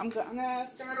 I'm gonna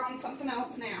start on something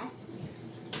else now.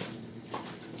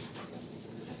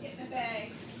 Just get my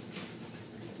bag.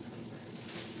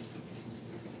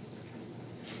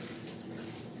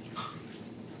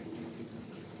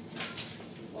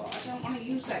 Well, I don't want to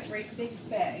use that great big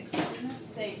bag, for goodness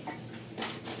sakes.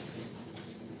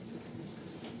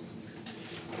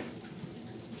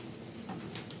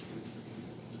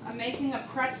 I'm making a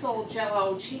pretzel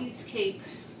jello cheesecake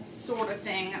sort of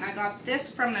thing, and I got this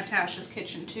from Natasha's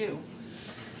kitchen too.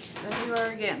 There you are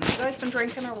again. You guys been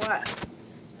drinking or what?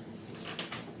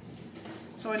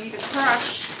 So I need to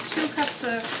crush 2 cups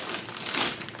of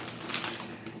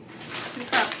 2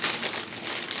 cups.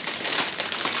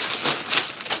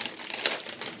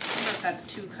 I wonder if that's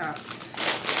 2 cups.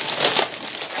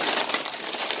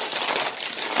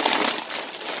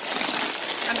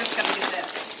 I'm just gonna do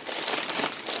this.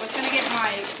 I was gonna get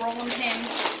my rolling pin,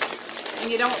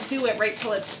 and you don't do it right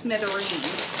till it's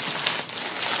smithereens.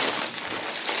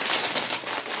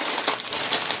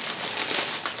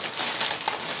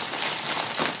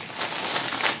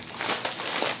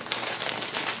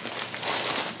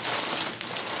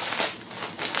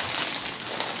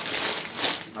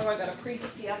 Oh, I gotta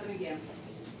preheat the oven again.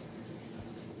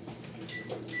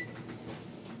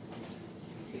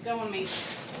 Keep going, me.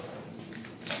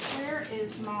 Where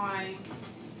is my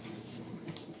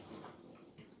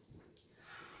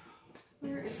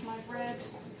is my red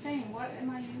thing? What am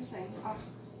I using? Oh,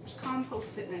 there's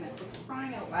compost sitting in it. For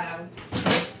crying out loud.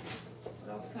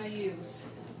 What else can I use?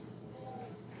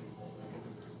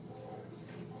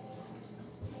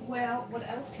 Well, what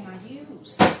else can I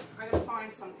use? I gotta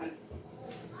find something.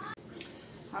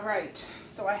 All right,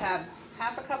 so I have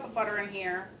half a cup of butter in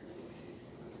here,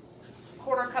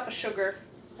 1/4 cup of sugar.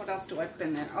 What else do I put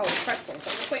in there? Oh, pretzels.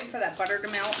 I'm just waiting for that butter to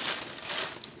melt.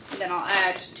 And then I'll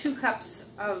add 2 cups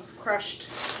of crushed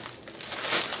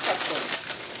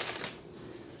pretzels.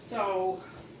 So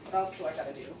what else do I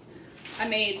gotta do? I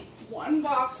made 1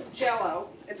 box of Jell-O.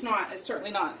 It's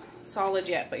certainly not solid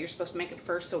yet, but you're supposed to make it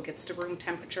first so it gets to room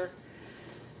temperature.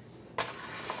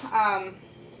 And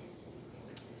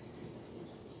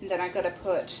then I gotta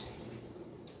put,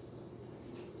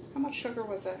 how much sugar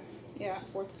was it? Yeah,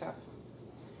 1/4 cup.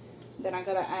 Then I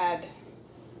gotta add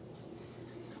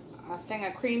a thing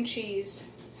of cream cheese,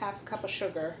 1/2 cup of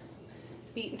sugar,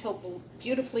 beat until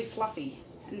beautifully fluffy,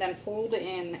 and then fold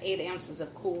in 8 ounces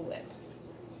of Cool Whip.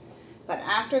 But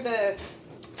after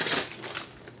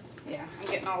yeah, I'm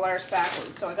getting all ours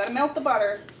backwards. So I gotta melt the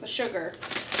butter, the sugar,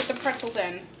 put the pretzels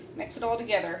in, mix it all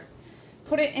together,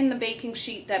 put it in the baking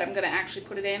sheet that I'm gonna actually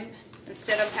put it in.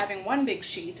 Instead of having 1 big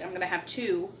sheet, I'm gonna have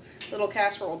 2 little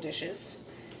casserole dishes.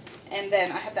 And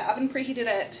then I have the oven preheated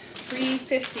at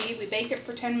 350. We bake it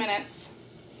for 10 minutes.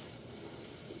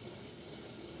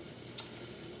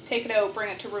 Take it out, bring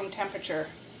it to room temperature.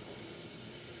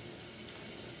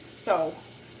 So,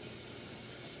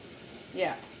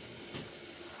 yeah.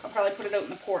 I'll probably put it out in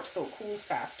the porch so it cools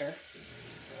faster.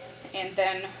 And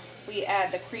then we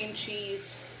add the cream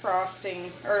cheese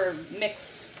frosting, or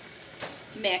mix,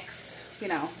 you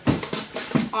know,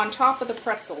 on top of the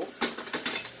pretzels.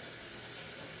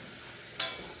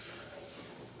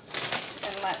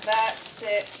 And let that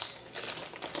sit,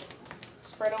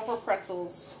 spread over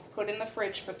pretzels, put in the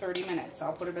fridge for 30 minutes.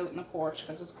 I'll put it out in the porch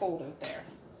because it's cold out there.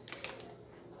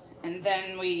 And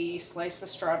then we slice the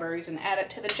strawberries and add it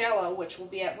to the Jell-O, which will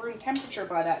be at room temperature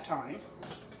by that time.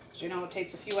 As you know, it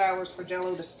takes a few hours for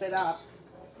Jell-O to sit up.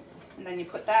 And then you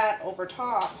put that over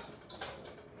top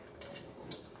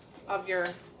of your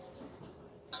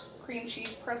cream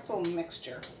cheese pretzel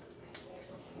mixture.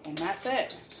 And that's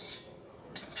it.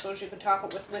 I suppose you could top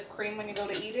it with whipped cream when you go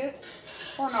to eat it,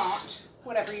 or not,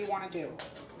 whatever you want to do.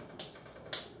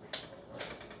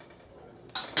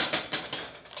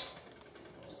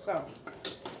 So,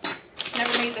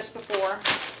 never made this before.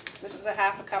 This is a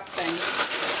 1/2 cup thing.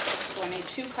 So I need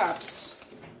 2 cups.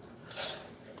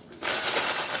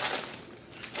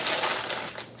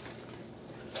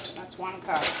 That's 1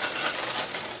 cup. Can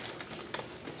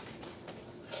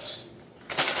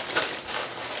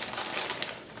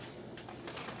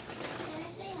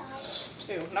I say hi?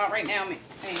 2. Not right now,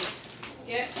 thanks.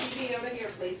 Get TV out of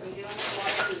here, please. I'm dealing with a lot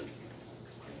of food.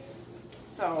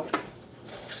 So,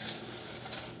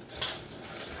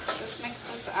 just mix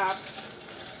this up.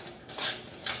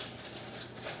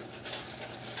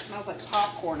 Smells like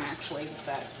popcorn actually with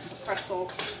the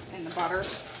pretzel and the butter.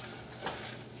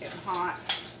 Getting hot.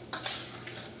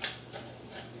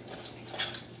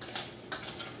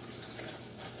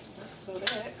 That's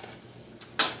about it.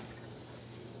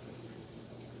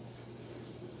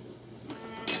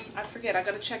 I forget, I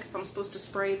gotta check if I'm supposed to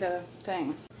spray the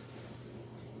thing.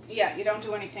 Yeah, you don't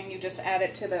do anything, you just add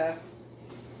it to the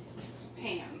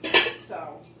pans.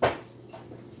 So,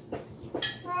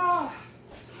 oh.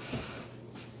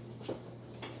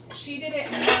 She did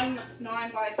it in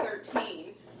 9 by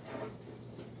 13.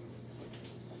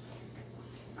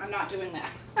 I'm not doing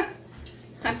that.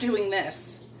 I'm doing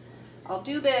this. I'll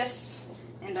do this,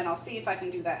 and then I'll see if I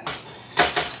can do that.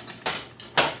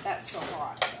 That's still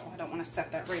hot, so I don't want to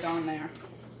set that right on there.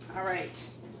 All right.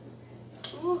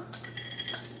 Ooh.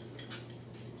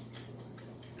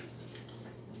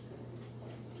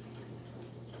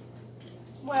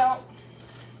 Well,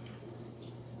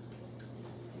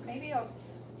 maybe I'll,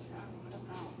 I don't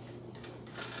know.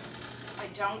 I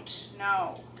don't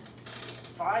know.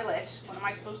 Violet, what am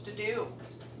I supposed to do?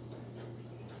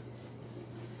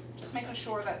 Just making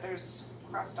sure that there's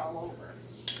crust all over.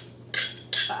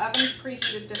 The oven's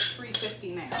preheated to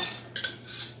 350 now.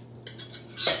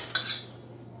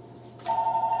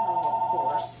 Oh, of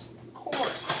course. Of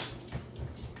course.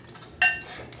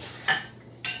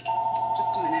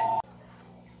 Just a minute.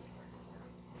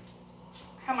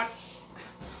 How much?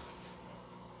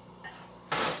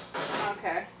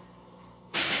 Okay.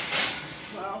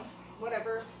 Well,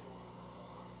 whatever.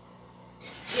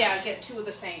 Yeah, get 2 of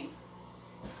the same.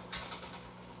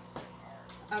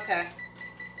 Okay.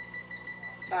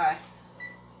 Bye.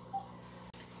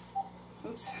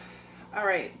 Oops. All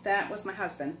right, that was my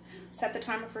husband. Set the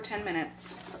timer for 10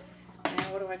 minutes.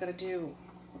 Now what do I gotta do?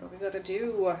 What do we gotta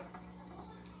do? I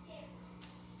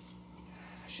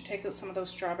should take out some of those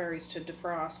strawberries to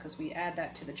defrost because we add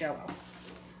that to the Jell-O.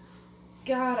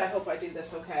 God, I hope I do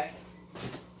this okay.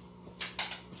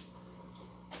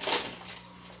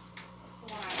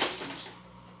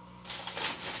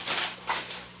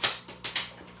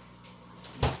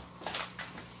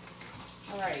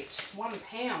 All right, 1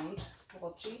 pound.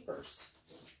 Well, jeepers.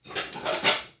 I'm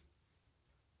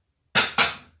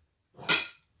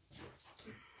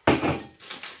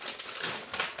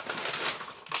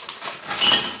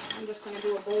just going to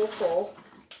do a bowl full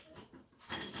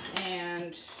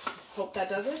and hope that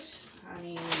does it. I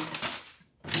mean,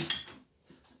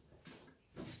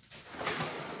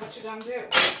 what you gonna do?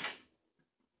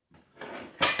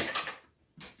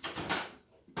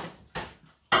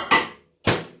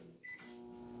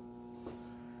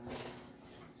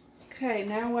 Okay,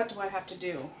 now what do I have to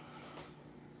do?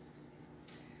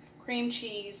 Cream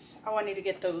cheese. Oh, I need to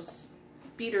get those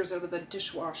beaters out of the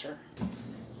dishwasher.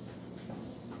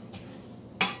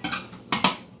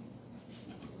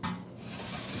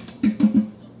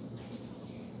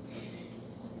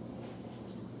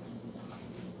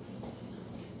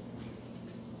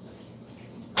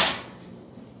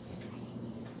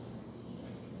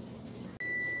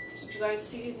 Did you guys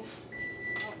see?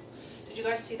 Did you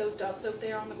guys see those doves out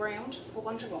there on the ground? A whole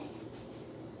bunch of them.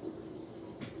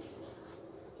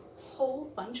 Whole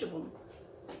bunch of them.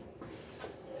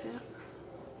 Yeah.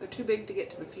 They're too big to get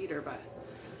to the feeder, but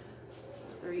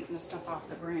they're eating the stuff off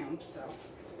the ground, so.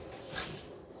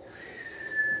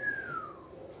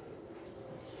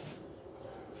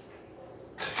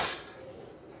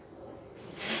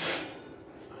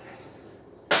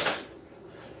 I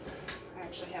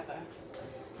actually have a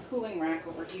cooling rack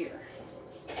over here.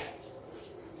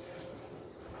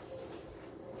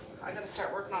 I gotta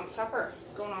start working on supper.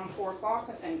 It's going on 4 o'clock,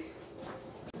 I think.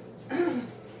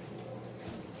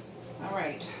 All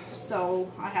right,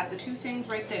 so I have the 2 things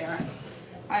right there.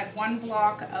 I have 1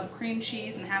 block of cream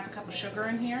cheese and half a cup of sugar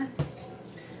in here.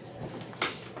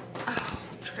 Oh,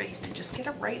 Tracy, just get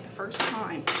it right the first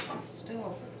time.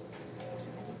 Still.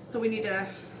 So we need to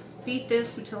beat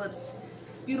this until it's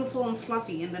beautiful and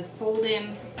fluffy, and then fold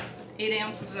in 8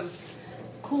 ounces of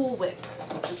Cool Whip,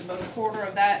 which is about 1/4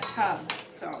 of that tub.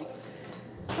 So,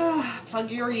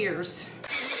 plug your ears.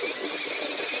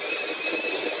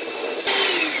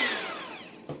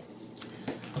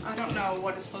 I don't know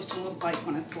what it's supposed to look like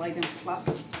when it's light and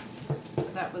fluffy.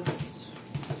 That was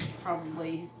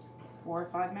probably 4 or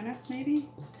 5 minutes, maybe.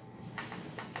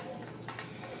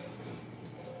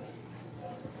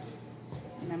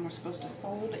 And then we're supposed to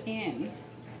fold in.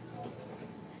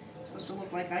 It's supposed to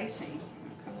look like icing.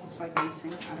 It kind of looks like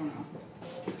icing. I don't know.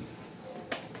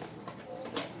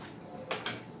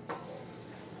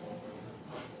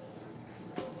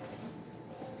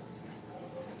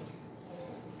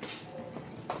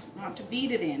 Not to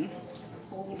beat it in,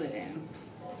 fold it in.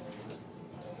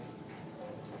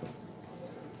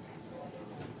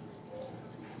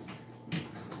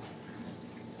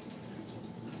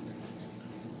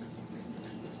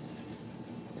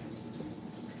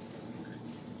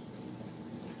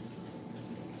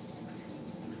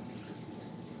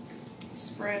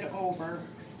 Spread over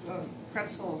the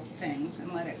pretzel things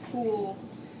and let it cool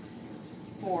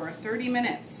for 30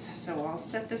 minutes. So I'll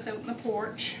set this out in the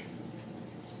porch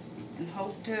and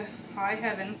hope to high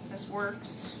heaven this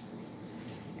works.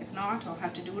 If not, I'll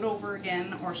have to do it over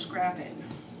again or scrap it.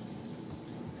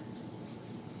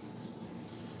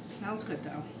 It smells good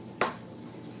though.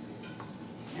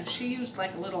 Now she used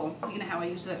like a little, you know how I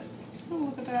use it. Oh,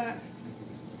 look at that.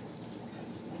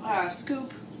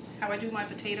 Scoop, how I do my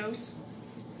potatoes.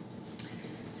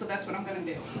 So that's what I'm gonna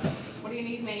do. What do you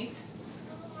need, Mace?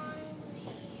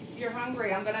 You're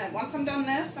hungry. Once I'm done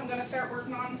this, I'm gonna start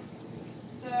working on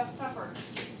the supper.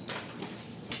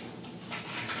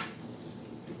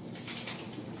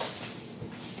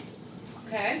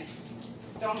 Okay?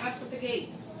 Don't mess with the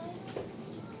gate.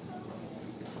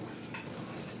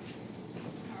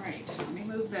 All right, let me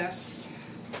move this.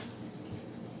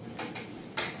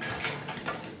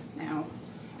 Now,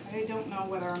 I don't know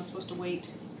whether I'm supposed to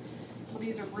wait. Well,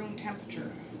 these are room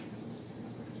temperature.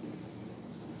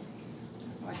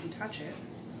 Well, I can touch it.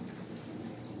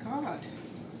 God.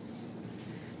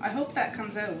 I hope that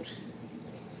comes out.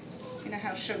 You know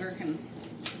how sugar can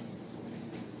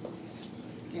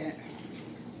get.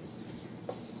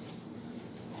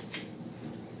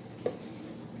 I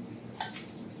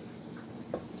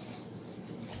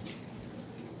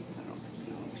don't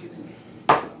know if you can.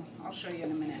 I'll show you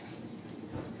in a minute.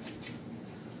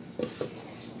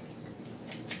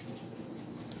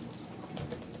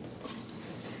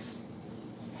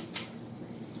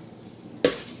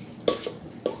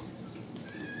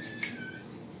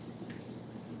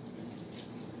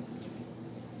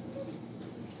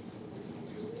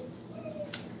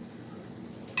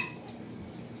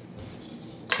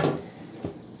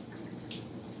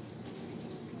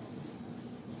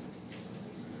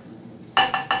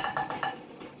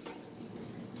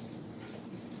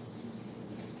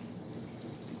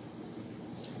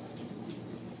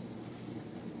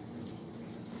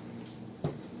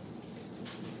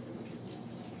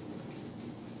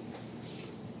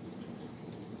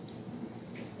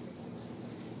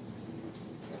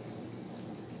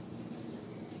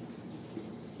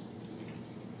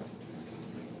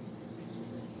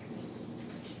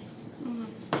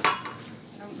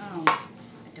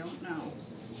 don't know.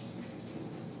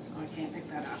 Oh, I can't pick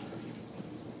that up.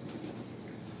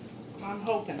 I'm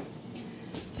hoping.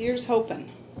 Here's hoping.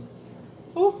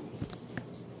 Ooh.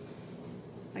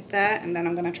 Like that, and then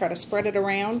I'm going to try to spread it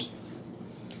around.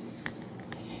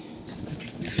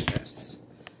 This.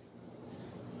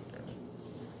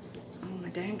 Oh, my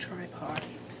dang tripod.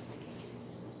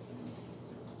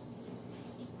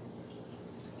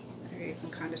 There you can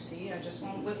kind of see. I just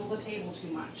won't wiggle the table too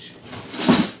much.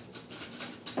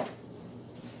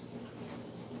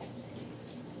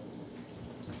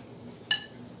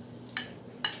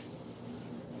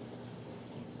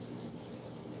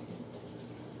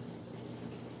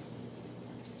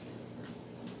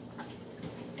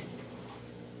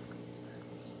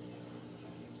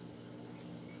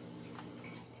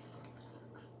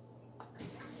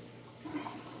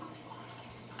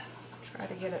 Try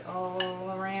to get it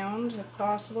all around if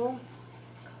possible.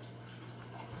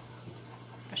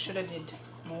 I should have did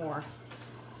more.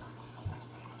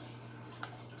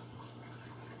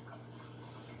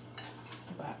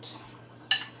 But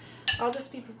I'll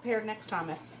just be prepared next time.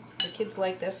 If the kids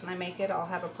like this and I make it, I'll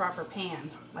have a proper pan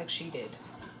like she did.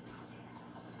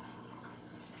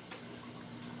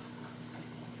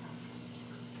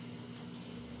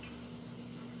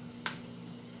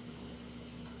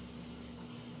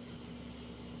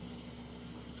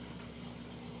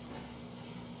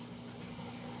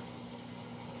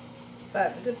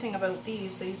 But the good thing about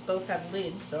these both have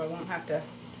lids, so I won't have to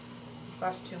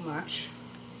fuss too much.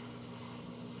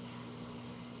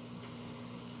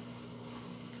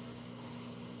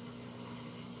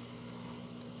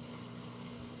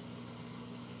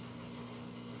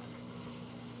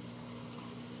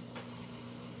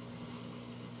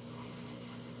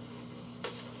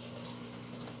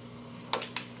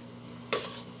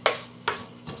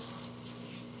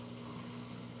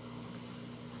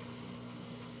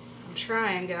 I'm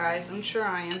trying, guys. I'm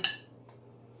trying.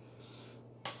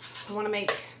 I want to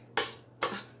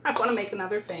make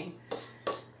another thing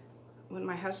when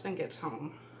my husband gets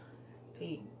home.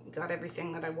 He got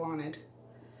everything that I wanted.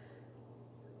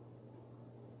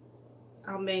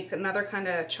 I'll make another kind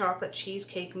of chocolate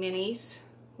cheesecake minis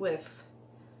with,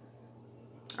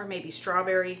 or maybe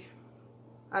strawberry.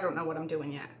 I don't know what I'm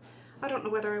doing yet. I don't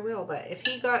know whether I will, but if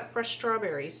he got fresh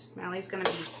strawberries, Mally's gonna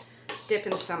be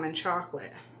dipping some in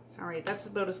chocolate. All right, that's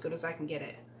about as good as I can get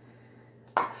it.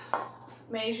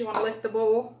 Maze, you want to lick the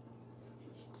bowl?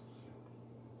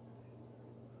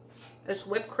 There's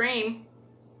whipped cream.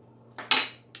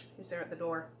 He's there at the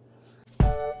door.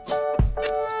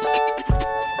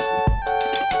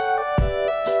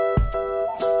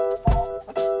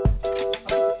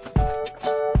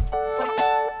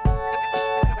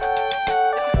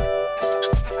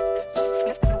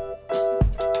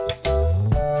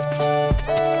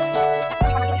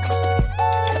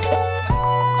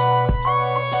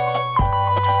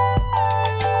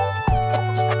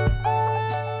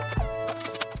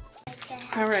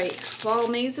 While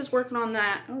Maze is working on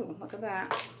that, oh, look at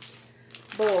that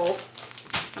bowl,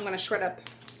 I'm going to shred up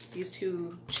these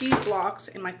 2 cheese blocks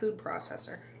in my food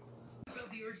processor.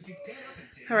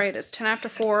 Alright, it's 10 after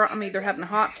 4. I'm either having a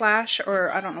hot flash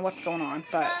or I don't know what's going on,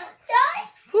 but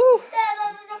whew,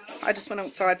 I just went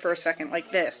outside for a second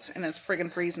like this and it's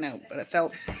friggin' freezing out, but it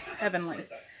felt heavenly.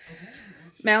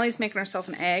 Mally's making herself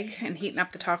an egg and heating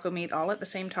up the taco meat all at the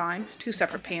same time. 2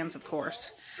 separate pans, of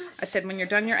course. I said, when you're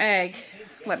done your egg,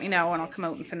 let me know and I'll come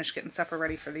out and finish getting supper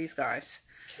ready for these guys.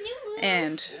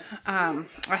 And I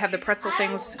have the pretzel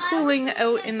things cooling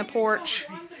out in the porch,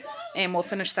 and we'll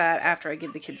finish that after I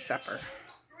give the kids supper.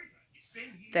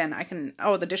 Then I can,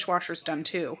 oh, the dishwasher's done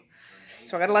too.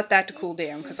 So I gotta let that to cool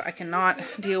down because I cannot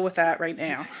deal with that right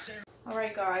now.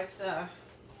 Alright guys, the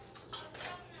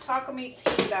taco meat's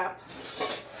heated up.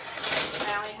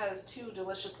 Mally has 2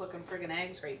 delicious looking friggin'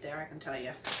 eggs right there, I can tell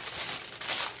you.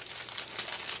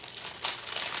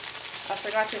 I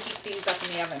forgot to heat these up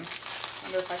in the oven. I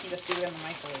wonder if I can just do it in the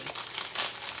microwave.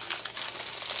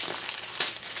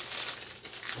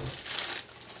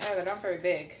 Oh, they're not very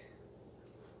big.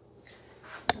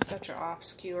 Got your off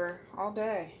skewer all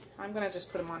day. I'm going to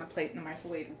just put them on a plate in the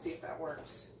microwave and see if that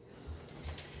works.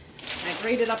 I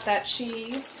grated up that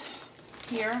cheese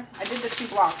here. I did the 2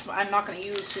 blocks. I'm not going to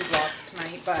use 2 blocks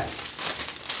tonight, but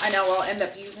I know I'll end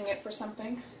up using it for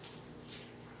something.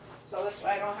 So this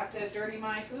way I don't have to dirty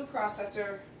my food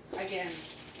processor again.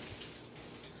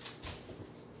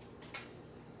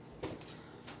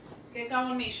 Get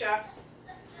going, Misha.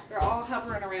 They're all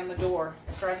hovering around the door.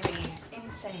 It's driving me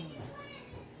insane.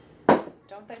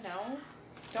 Don't they know?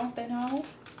 Don't they know?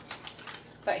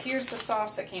 But here's the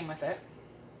sauce that came with it.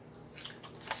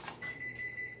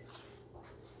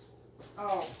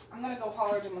 Oh, I'm gonna go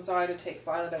holler to Mazai to take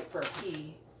Violet out for a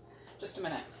pee. Just a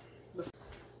minute.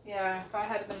 Yeah, if I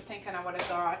had been thinking, I would have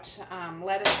got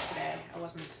lettuce today. I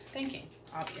wasn't thinking,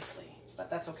 obviously,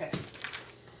 but that's okay.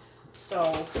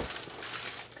 So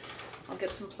I'll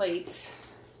get some plates.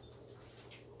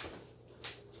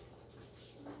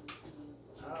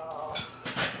 Oh.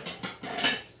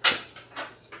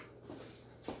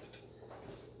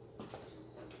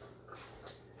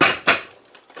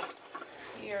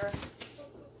 Here.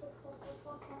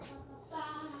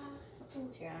 Oh,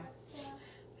 yeah.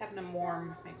 Having them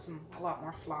warm makes them a lot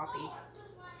more floppy.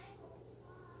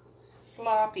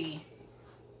 Floppy.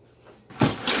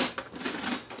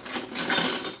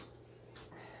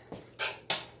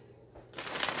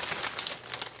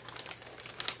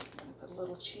 Put a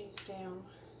little cheese down.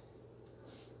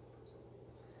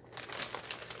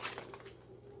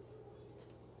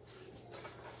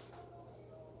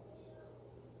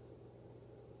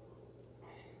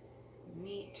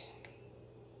 Meat.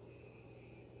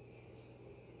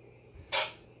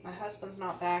 My husband's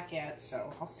not back yet,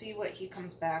 so I'll see what he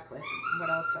comes back with and what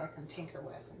else I can tinker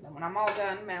with. And then when I'm all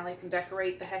done, Mally can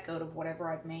decorate the heck out of whatever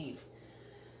I've made.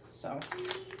 So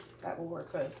that will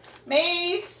work good.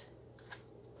 Maze!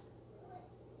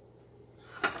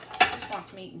 He just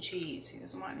wants meat and cheese. He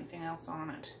doesn't want anything else on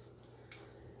it.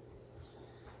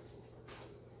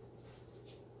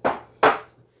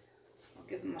 I'll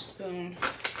give him a spoon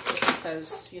just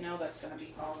because, you know, that's going to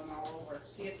be falling all over.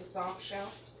 See, it's a soft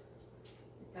shell.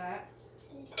 That.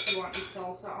 You want any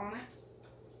salsa on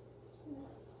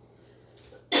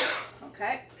it?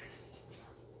 Okay.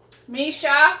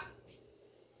 Misha!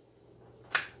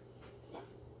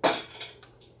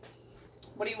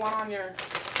 What do you want on your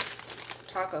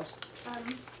tacos? I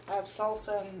have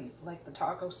salsa and like the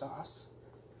taco sauce.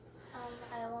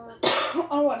 I want.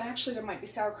 Oh, and actually there might be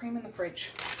sour cream in the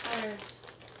fridge.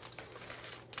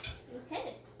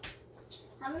 Okay.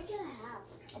 How many can I have?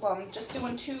 Well, I'm just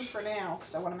doing 2 for now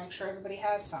because I want to make sure everybody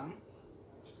has some.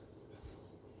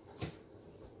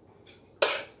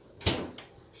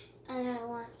 And I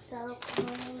want sour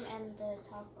cream and the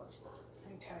taco stuff.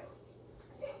 Okay.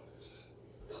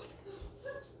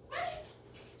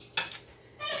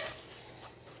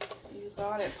 You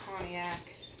got it,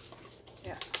 Pontiac.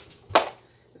 Yeah.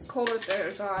 It's colder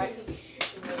there's I.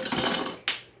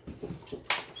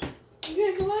 You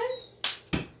gonna go on?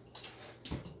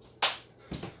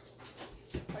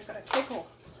 I got a tickle.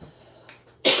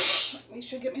 You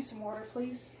should get me some water,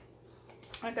 please.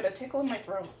 I got a tickle in my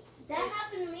throat. That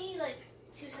happened to me like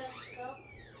 2 seconds ago.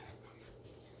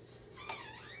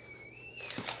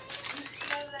 You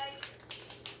smell like...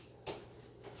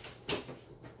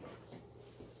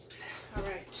 All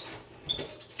right.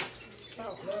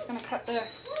 So I'm just gonna cut the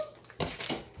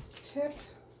tip.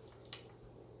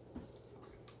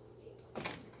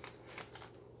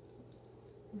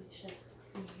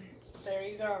 There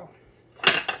you go.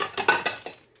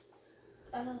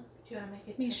 Do you want to make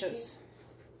it? Misha's.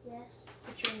 Yes.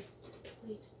 Put your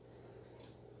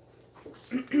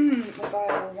plate.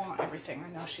 Messiah will want everything. I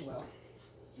know she will.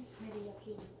 It's maybe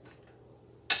yucky.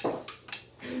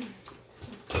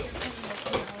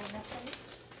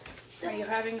 Are you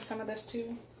having some of this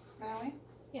too, Mally?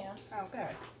 Yeah. Oh,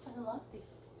 good. I love these.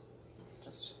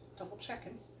 Just double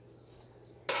checking.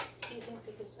 Do you think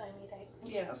because I made eggs?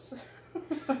 Yes.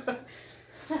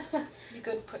 Be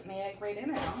good putting the egg right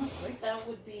in it, honestly. That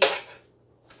would be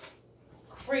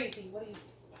crazy. What do you...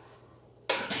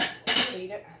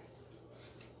 Eat it.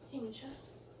 Hey, Misha.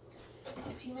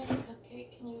 If you make a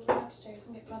cupcake, can you run upstairs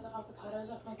and get one of the avocados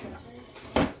off my dresser?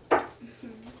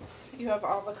 You have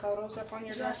avocados up on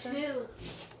your dresser? Two.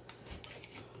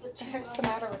 What the heck's the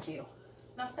matter with you?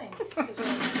 Nothing.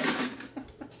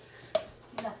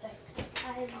 Nothing.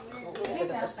 A little bit of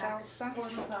a salsa. Or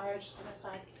Messiah just went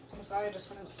outside. Messiah just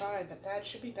went outside, but Dad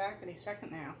should be back any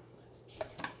second now.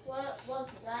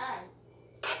 What's that?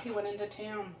 He went into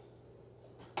town.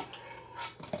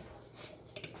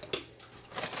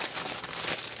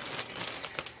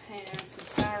 And some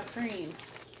sour cream.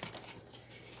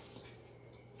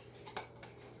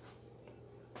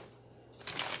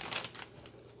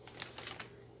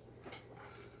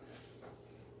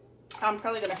 I'm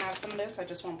probably going to have some of this. I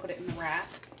just won't put it in the wrap.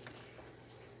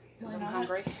 Because I'm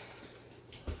hungry.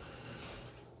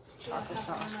 Taco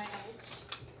sauce.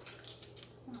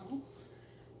 Oh.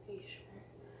 Are you sure?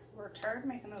 We're tired of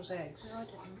making those eggs. No, I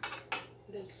didn't.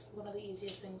 It is one of the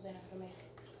easiest things I know how to make.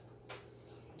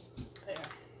 There.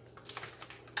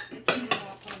 I don't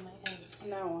want one of my eggs.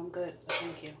 No, I'm good.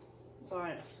 Thank you.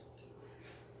 Zias.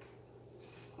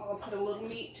 I'll put a little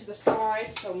meat to the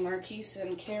side so Marquise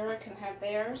and Kara can have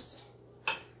theirs.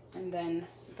 And then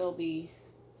there'll be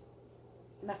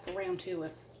enough for round 2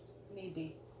 if need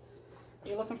be. Are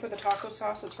you looking for the taco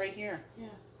sauce? It's right here. Yeah.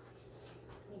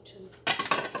 Me too.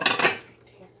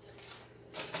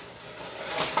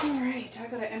 Alright, I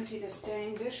gotta empty this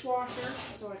dang dishwasher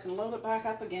so I can load it back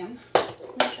up again.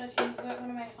 Misha, can you get one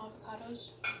of my avocados?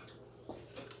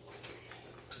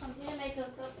 I'm gonna make a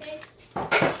cupcake.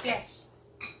 Yes.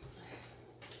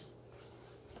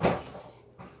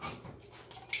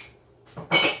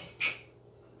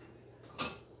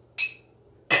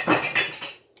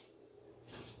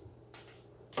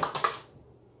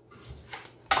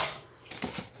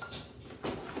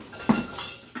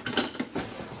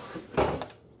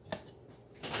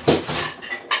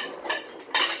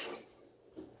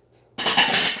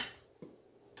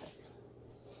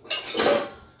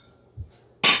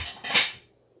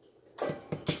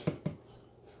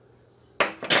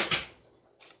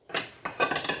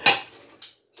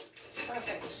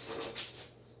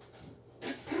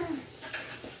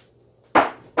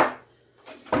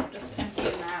 Just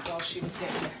emptying that while she was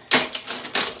getting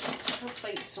her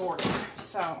plate sorted.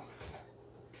 So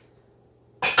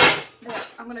yeah,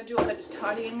 I'm gonna do a bit of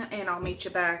tidying and I'll meet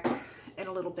you back in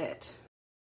a little bit.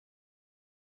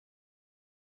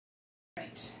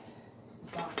 Right.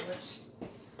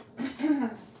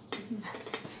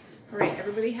 Alright,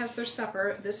 everybody has their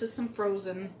supper. This is some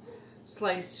frozen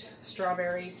sliced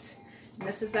strawberries. And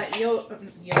this is that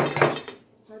yogurt.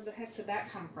 Where the heck did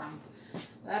that come from?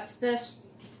 That's this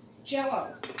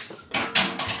Jello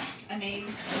I made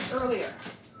earlier.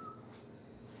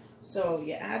 So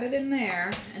you add it in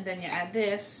there, and then you add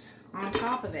this on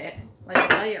top of it, like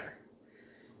a layer.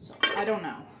 So I don't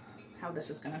know how this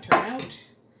is going to turn out,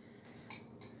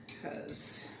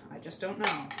 because I just don't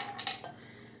know.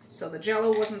 So the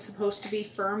Jello wasn't supposed to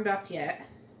be firmed up yet.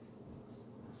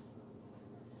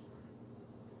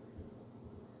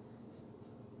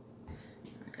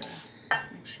 I gotta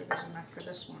make sure there's enough for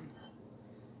this one.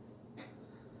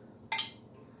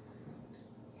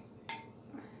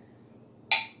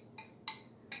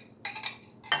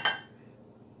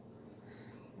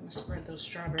 Spread those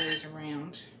strawberries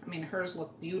around. I mean, hers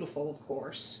look beautiful, of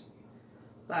course,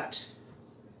 but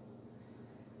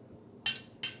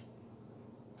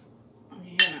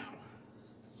you know.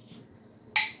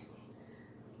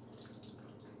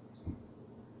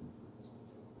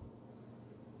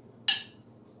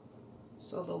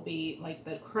 So they'll be like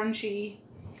the crunchy,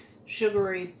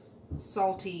 sugary,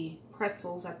 salty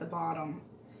pretzels at the bottom,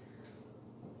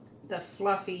 the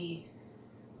fluffy,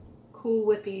 cool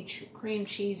whippy cream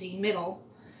cheesy middle,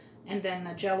 and then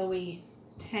the jello-y,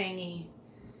 tangy,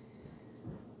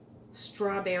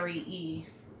 strawberry-y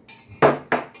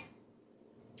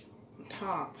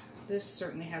top. This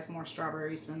certainly has more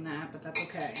strawberries than that, but that's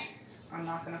okay. I'm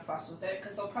not going to fuss with it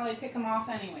because they'll probably pick them off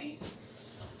anyways.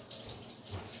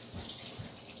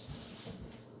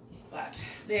 But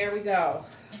there we go.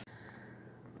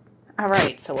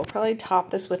 Alright, so we'll probably top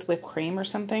this with whipped cream or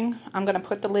something. I'm going to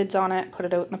put the lids on it, put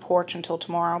it out in the porch until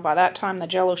tomorrow. By that time, the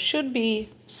Jello should be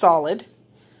solid.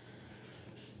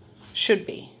 Should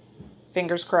be.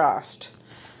 Fingers crossed.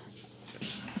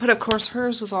 But of course,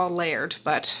 hers was all layered,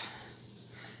 but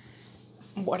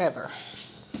whatever.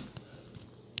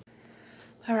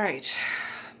 Alright,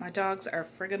 my dogs are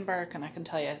friggin' barking, I can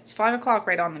tell you. It's 5 o'clock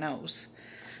right on the nose.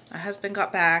 My husband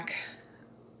got back,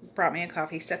 brought me a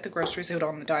coffee, set the groceries out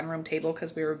on the dining room table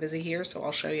because we were busy here, so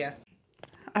I'll show you.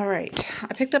 Alright,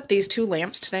 I picked up these 2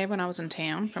 lamps today when I was in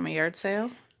town from a yard sale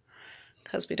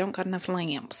because we don't got enough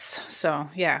lamps. So,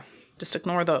 yeah, just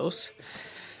ignore those.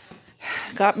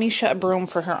 Got Misha a broom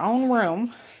for her own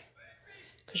room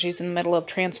because she's in the middle of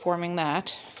transforming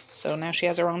that. So now she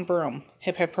has her own broom.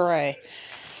 Hip hip hooray.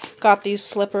 Got these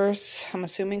slippers, I'm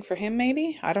assuming for him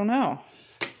maybe? I don't know.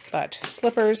 But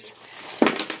slippers.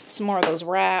 Some more of those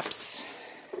wraps.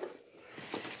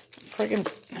 Friggin'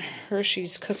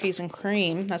 Hershey's cookies and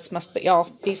cream. That must be all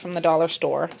be from the dollar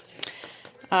store.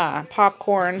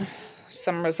 Popcorn.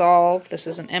 Some Resolve. This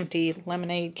is an empty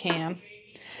lemonade can.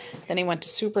 Then he went to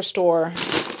Superstore.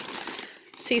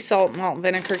 Sea salt, malt,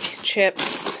 vinegar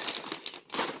chips.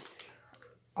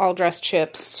 All dressed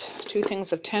chips. 2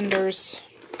 things of tenders.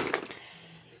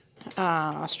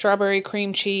 Strawberry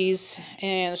cream cheese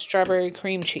and strawberry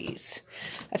cream cheese.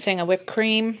 A thing of whipped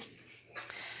cream.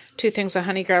 2 things of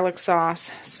honey garlic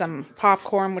sauce. Some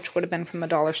popcorn, which would have been from the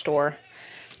dollar store.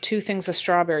 2 things of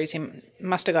strawberries. You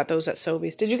must have got those at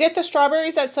Sobeys. Did you get the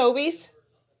strawberries at Sobeys?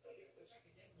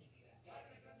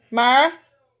 Mar?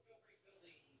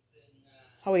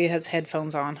 Oh, he has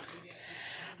headphones on.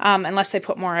 Unless they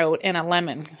put more out, in a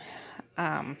lemon.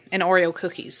 And Oreo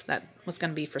cookies. That was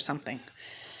going to be for something.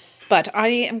 But I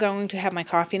am going to have my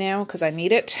coffee now because I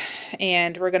need it.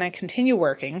 And we're going to continue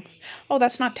working. Oh,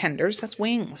 that's not tenders. That's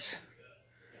wings.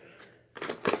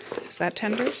 Is that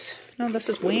tenders? No, this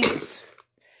is wings.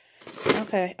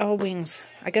 Okay. Oh, wings.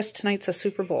 I guess tonight's a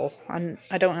Super Bowl.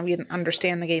 I don't even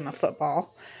understand the game of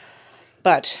football.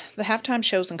 But the halftime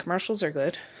shows and commercials are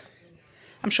good.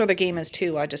 I'm sure the game is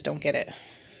too. I just don't get it.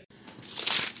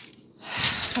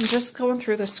 I'm just going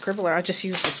through the scribbler. I just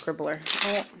used the scribbler.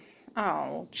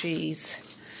 Oh, geez.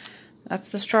 That's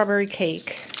the strawberry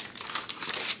cake.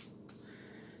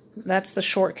 That's the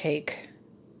shortcake.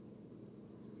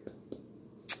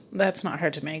 That's not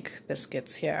hard to make.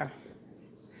 Biscuits, yeah.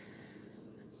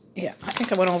 Yeah, I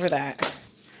think I went over that.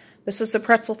 This is the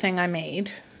pretzel thing I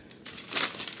made.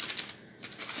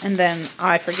 And then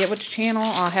I forget which channel.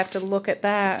 I'll have to look at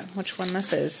that, which one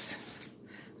this is.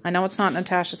 I know it's not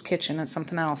Natasha's Kitchen. It's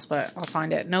something else, but I'll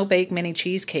find it. No Bake Mini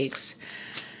Cheesecakes.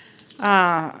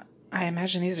 I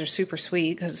imagine these are super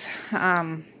sweet because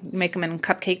you make them in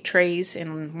cupcake trays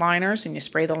in liners, and you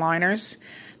spray the liners.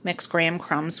 Mix graham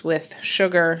crumbs with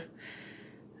sugar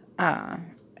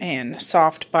and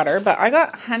soft butter. But I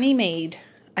got honey made.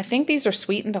 I think these are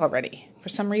sweetened already. For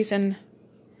some reason,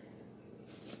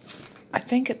 I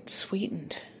think it's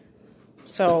sweetened.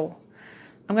 So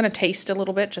I'm going to taste a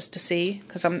little bit just to see,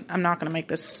 because I'm not going to make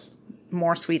this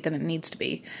more sweet than it needs to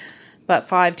be. But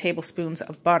 5 tablespoons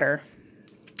of butter,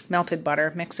 melted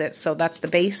butter, mix it. So that's the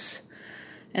base.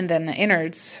 And then the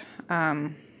innards,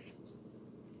 2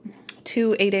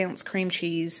 8-ounce cream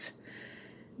cheese,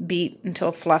 beat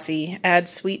until fluffy. Add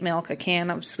sweet milk, a can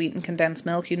of sweetened condensed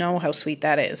milk. You know how sweet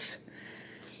that is.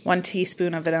 1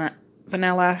 teaspoon of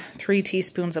vanilla, 3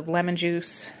 teaspoons of lemon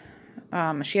juice.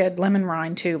 She had lemon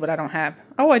rind too, but I don't have.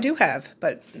 Oh, I do have,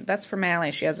 but that's for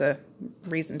Mally. She has a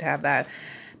reason to have that.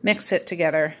 Mix it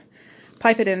together.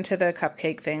 Pipe it into the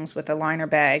cupcake things with a liner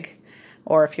bag,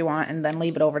 or if you want, and then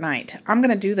leave it overnight. I'm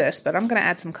going to do this, but I'm going to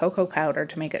add some cocoa powder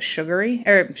to make it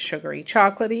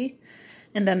chocolatey.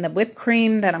 And then the whipped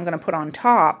cream that I'm going to put on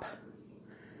top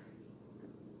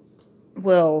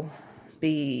will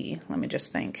be, let me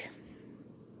just think.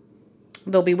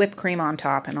 There'll be whipped cream on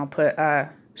top, and I'll put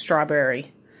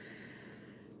strawberry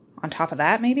on top of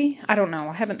that, maybe? I don't know.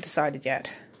 I haven't decided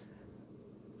yet.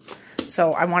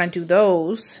 So I want to do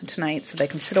those tonight so they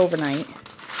can sit overnight.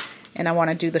 And I want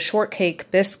to do the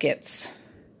shortcake biscuits.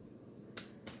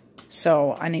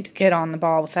 So I need to get on the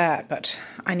ball with that, but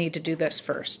I need to do this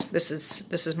first. This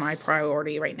is my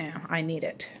priority right now. I need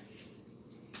it.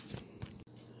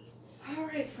 All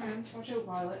right, friends. Watch out,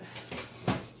 Violet.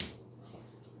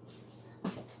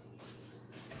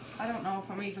 I don't know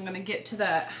if I'm even going to get to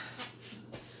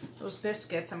those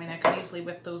biscuits. I mean, I could easily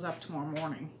whip those up tomorrow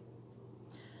morning.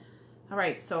 All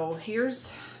right, so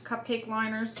here's cupcake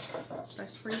liners. Did I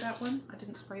spray that one? I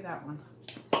didn't spray that one.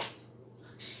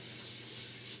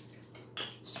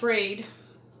 Sprayed.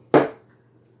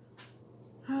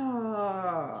 Oh,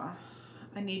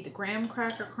 I need the graham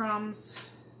cracker crumbs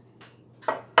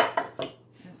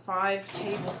and 5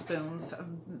 tablespoons of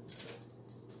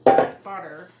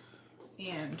butter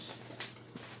and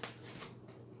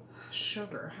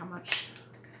sugar. How much?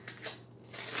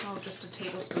 Oh, just a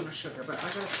tablespoon of sugar, but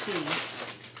I gotta see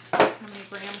how many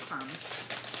graham crumbs.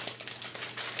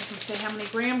 Doesn't say how many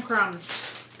graham crumbs.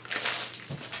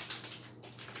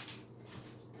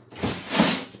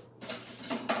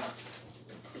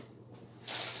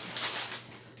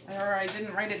 Or I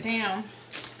didn't write it down.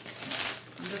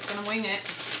 I'm just gonna wing it.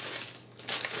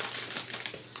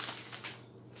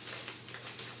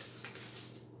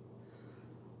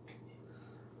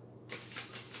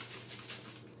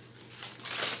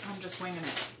 Winging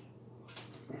it.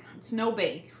 It's no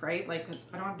bake, right? Like,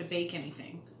 I don't have to bake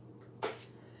anything.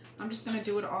 I'm just going to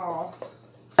do it all.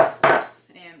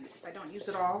 And if I don't use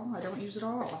it all, I don't use it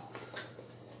all.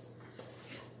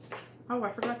 Oh,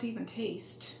 I forgot to even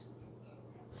taste.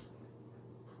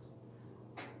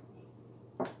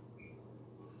 Yeah,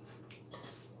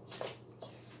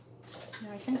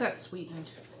 I think that's sweetened.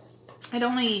 It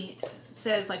only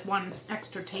says like 1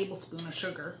 extra tablespoon of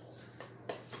sugar.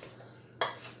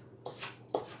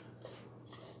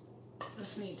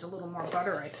 This needs a little more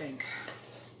butter, I think.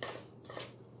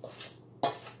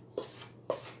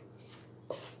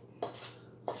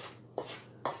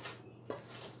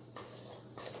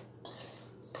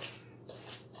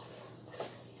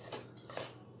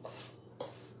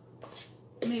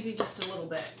 Maybe just a little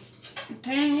bit.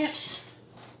 Dang it.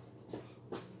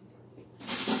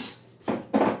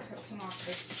 Cut some off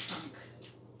this chunk.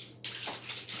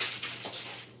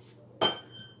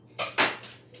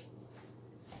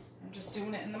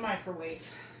 Doing it in the microwave.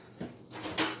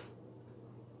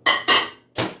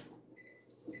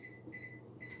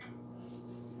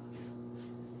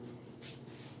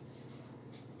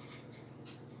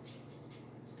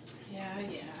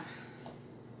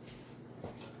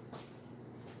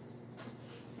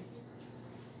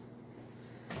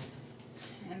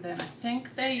 And then I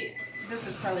think this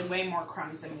is probably way more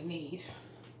crumbs than we need.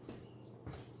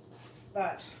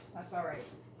 But that's all right.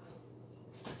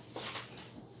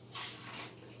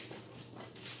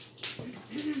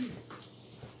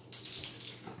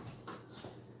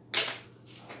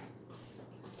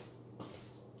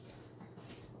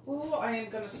 Oh, I am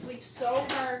going to sleep so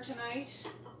hard tonight.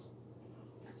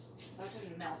 That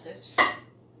didn't melt it.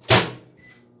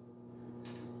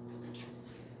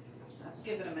 Let's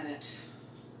give it a minute.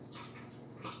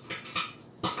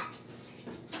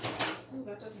 Oh,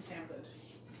 that doesn't sound good.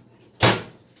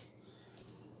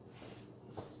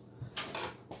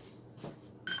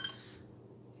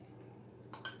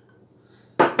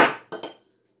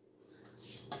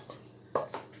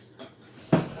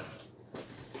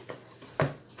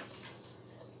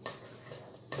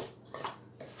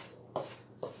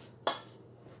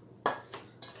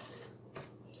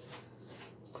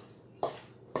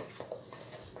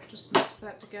 Just mix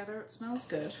that together. It smells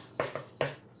good.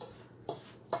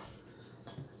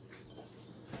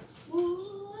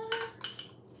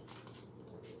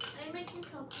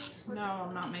 No,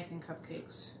 I'm not making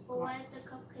cupcakes. Well, why is the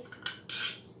cupcake?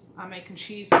 I'm making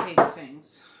cheesecake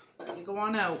things. You go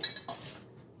on out.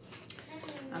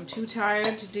 I'm too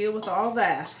tired to deal with all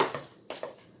that.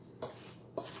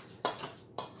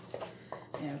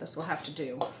 Yeah, this will have to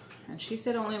do. And she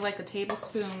said only like a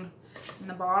tablespoon in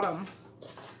the bottom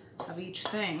of each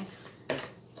thing.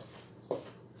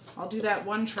 I'll do that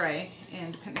one tray,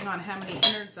 and depending on how many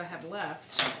innards I have left,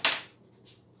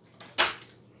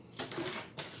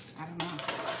 I don't know.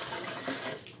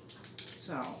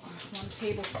 So, 1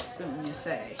 tablespoon, you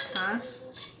say, huh?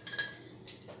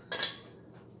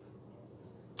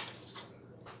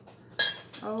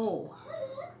 Oh.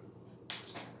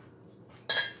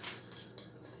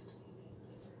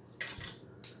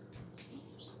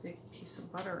 There's a big piece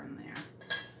of butter in there.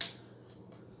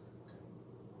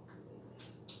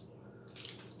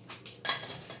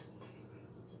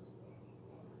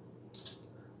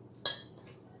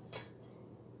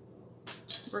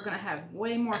 We're going to have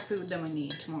way more food than we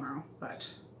need tomorrow, but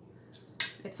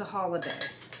it's a holiday.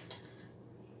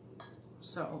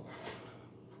 So,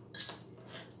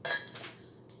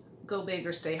 go big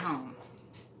or stay home.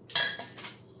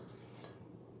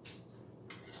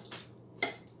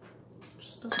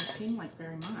 Just doesn't seem like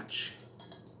very much.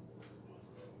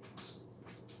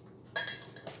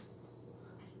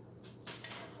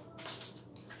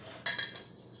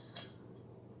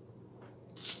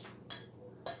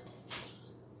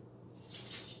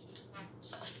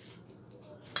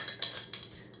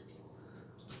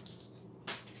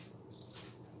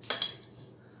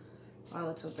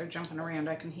 Violet's out there jumping around.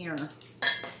 I can hear her.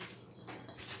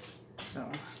 So,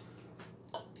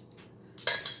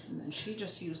 and then she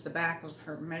just used the back of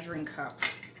her measuring cup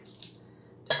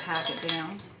to pack it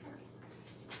down.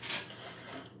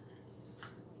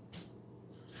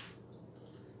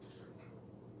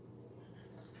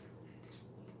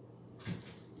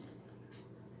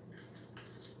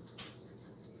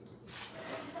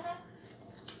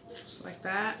 Just like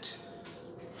that.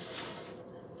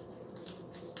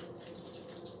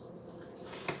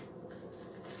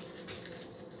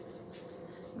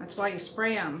 That's why you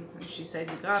spray them. And she said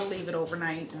you gotta leave it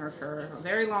overnight or for a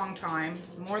very long time,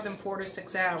 more than 4 to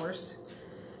 6 hours,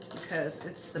 because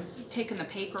it's taking the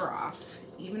paper off.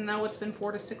 Even though it's been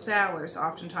 4 to 6 hours,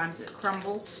 oftentimes it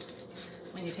crumbles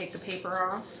when you take the paper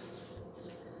off.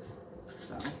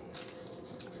 So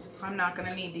I'm not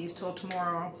gonna need these till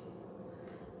tomorrow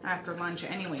after lunch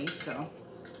anyway, so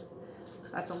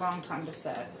that's a long time to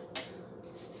set.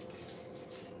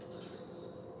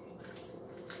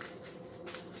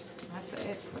 That's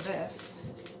it for this.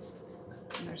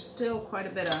 And there's still quite a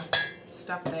bit of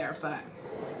stuff there, but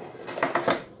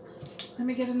let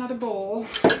me get another bowl.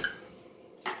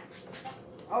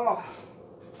 Oh.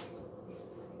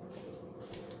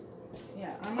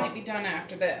 Yeah, I might be done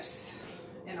after this.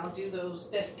 And I'll do those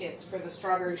biscuits for the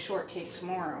strawberry shortcake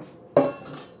tomorrow.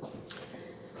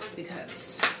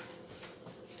 Because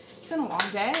it's been a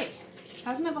long day,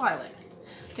 hasn't it, Violet?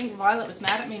 I think Violet was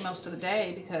mad at me most of the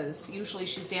day because usually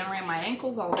she's down around my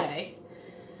ankles all day.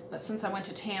 But since I went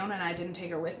to town and I didn't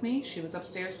take her with me, she was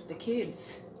upstairs with the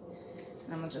kids.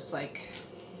 And I'm just like,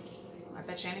 I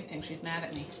bet you anything she's mad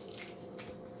at me.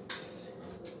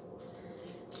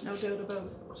 No doubt about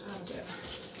it. What time is it?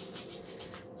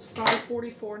 It's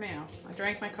 5:44 now. I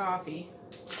drank my coffee.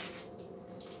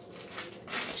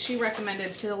 She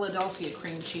recommended Philadelphia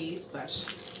cream cheese, but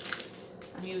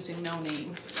I'm using no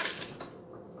name.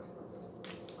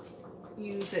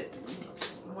 Use it,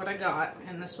 what I got,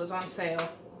 and this was on sale.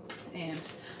 And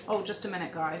oh, just a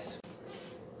minute, guys.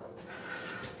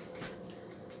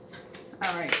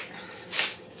 All right.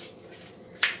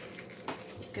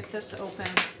 Get this open.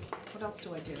 What else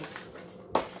do I do?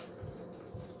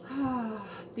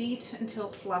 Beat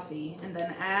until fluffy, and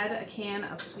then add a can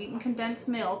of sweetened condensed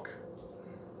milk,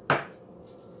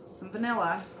 some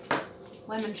vanilla,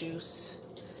 lemon juice,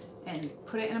 and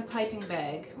put it in a piping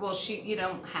bag. Well, you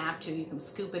don't have to, you can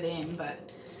scoop it in,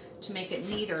 but to make it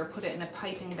neater, put it in a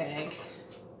piping bag.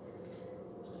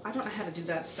 I don't know how to do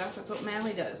that stuff. That's what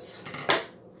Mally does.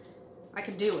 I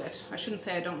can do it. I shouldn't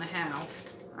say I don't know how.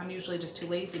 I'm usually just too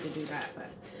lazy to do that, but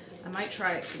I might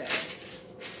try it today.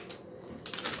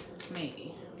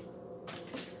 Maybe.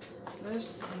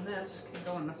 This and this can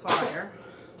go in the fire.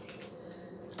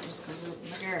 Just goes out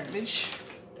in the garbage.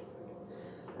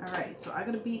 Alright, so I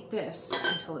gotta beat this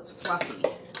until it's fluffy.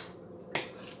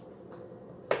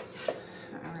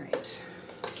 Alright.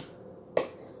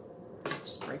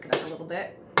 Just break it up a little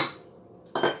bit.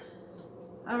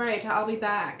 Alright, I'll be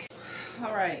back.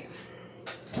 Alright.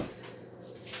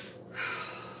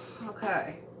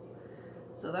 Okay.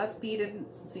 So that's beaten.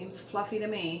 It seems fluffy to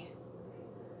me.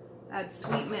 Add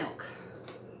sweet milk.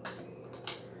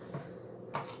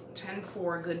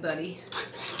 10-4, good buddy.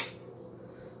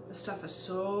 This stuff is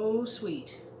so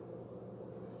sweet.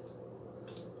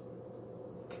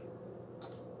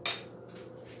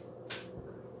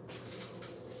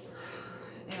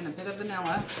 And a bit of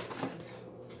vanilla.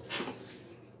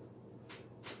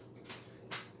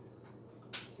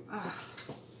 A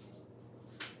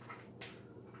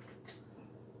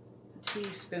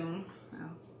teaspoon. Oh.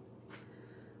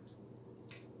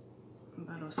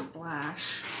 About a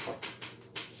splash.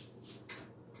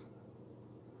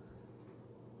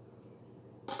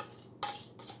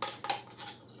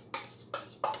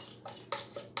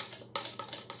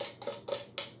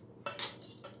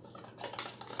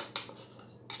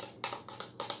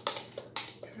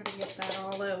 Try to get that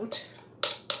all out.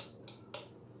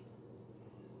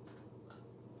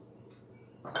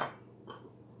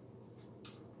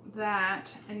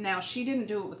 That, and now she didn't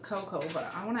do it with cocoa, but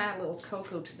I want to add a little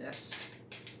cocoa to this.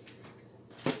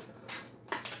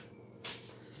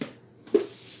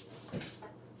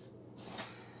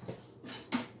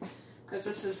 Because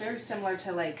this is very similar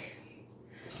to like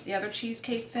the other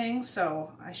cheesecake thing,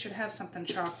 so I should have something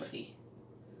chocolatey.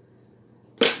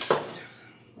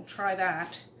 We'll try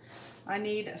that. I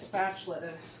need a spatula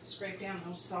to scrape down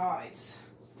those sides.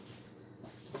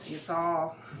 See, it's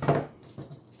all...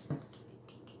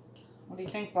 What do you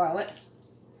think, Violet?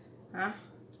 Huh?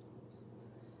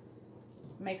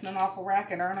 Making an awful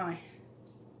racket, aren't I?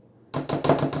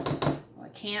 Well, I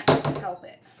can't help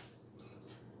it.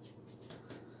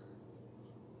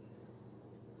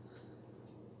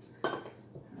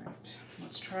 Alright,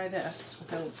 let's try this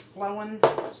without blowing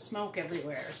smoke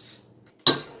everywhere.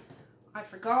 I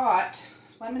forgot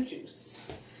lemon juice.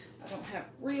 I don't have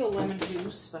real lemon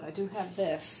juice, but I do have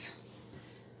this.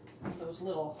 One of those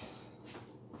little...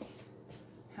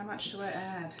 How much do I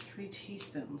add? 3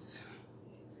 teaspoons.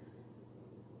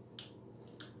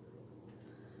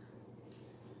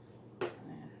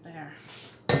 There.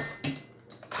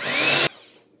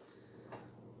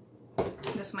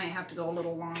 This might have to go a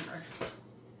little longer.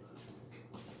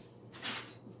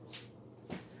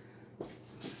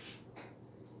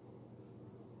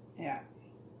 Yeah.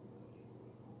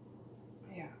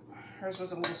 Yeah. Hers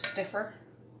was a little stiffer.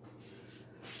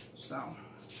 So.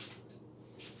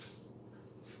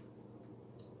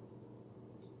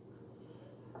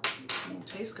 It'll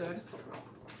taste good.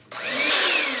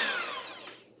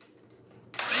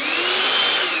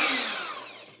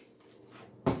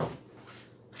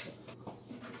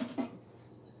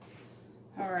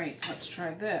 All right, let's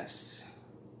try this.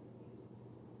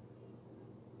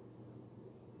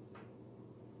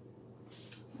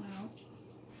 Well,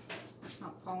 it's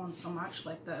not falling so much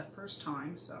like the first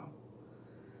time, so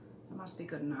it must be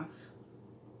good enough.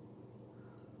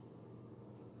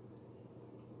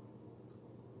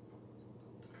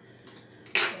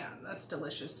 That's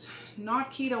delicious.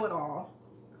 Not keto at all,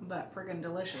 but friggin'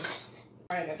 delicious.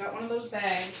 All right, I got one of those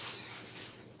bags.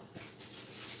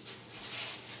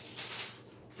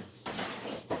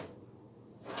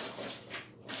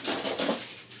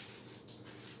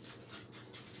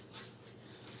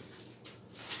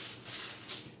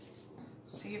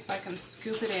 See if I can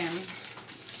scoop it in.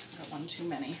 Got one too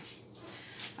many.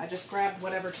 I just grabbed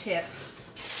whatever tip.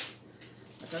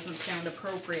 That doesn't sound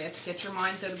appropriate. Get your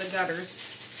minds out of the gutters.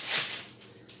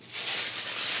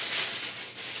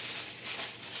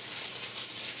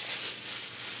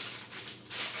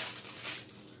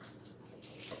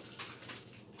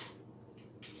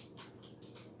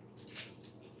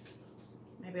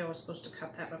 Maybe I was supposed to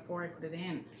cut that before I put it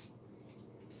in.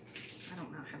 I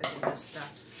don't know how to do this stuff.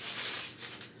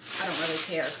 I don't really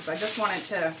care because I just want it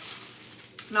to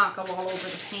not go all over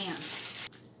the pan.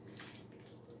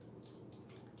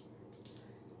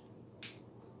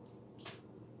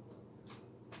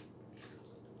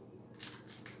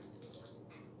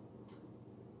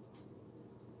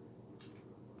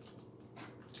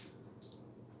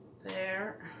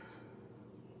 There.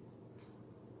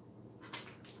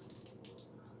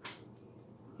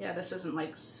 Yeah, this isn't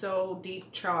like so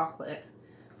deep chocolate,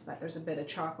 but there's a bit of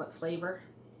chocolate flavor.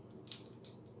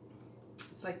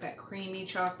 It's like that creamy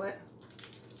chocolate.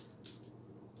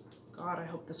 God, I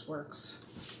hope this works.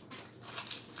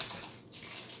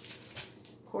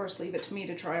 Of course, leave it to me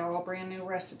to try all brand new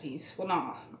recipes. Well,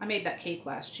 no, I made that cake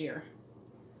last year.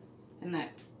 And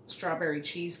that strawberry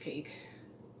cheesecake.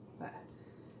 But,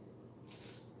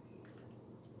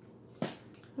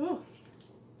 ooh.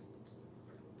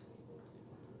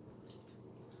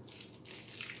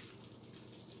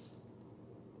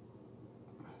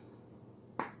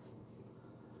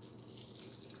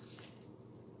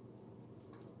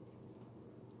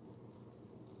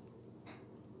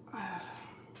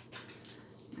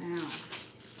 Now,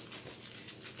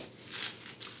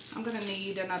 I'm gonna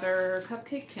need another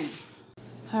cupcake tin.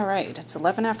 All right, it's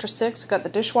 11 after 6. I got the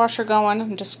dishwasher going.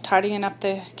 I'm just tidying up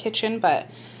the kitchen,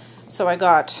 so I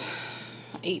got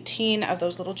 18 of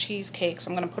those little cheesecakes.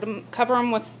 I'm gonna cover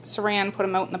them with saran, put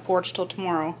them out in the porch till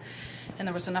tomorrow. And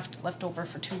there was enough left over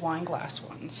for 2 wine glass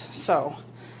ones. So,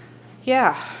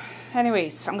 yeah.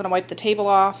 Anyways, I'm gonna wipe the table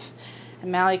off,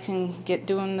 and Mally can get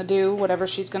doing whatever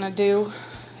she's gonna do.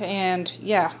 And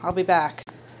yeah, I'll be back.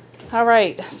 All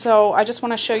right, so I just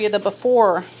want to show you the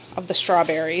before of the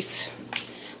strawberries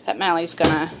that Mally's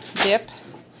gonna dip.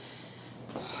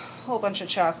 A whole bunch of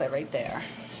chocolate right there.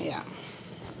 Yeah.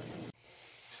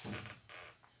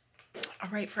 All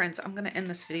right, friends, I'm gonna end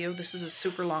this video. This is a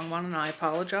super long one, and I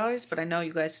apologize, but I know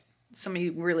you guys, some of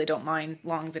you really don't mind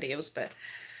long videos, but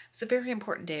it's a very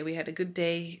important day. We had a good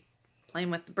day playing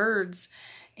with the birds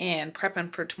and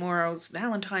prepping for tomorrow's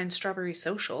Valentine's Strawberry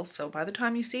Social. So by the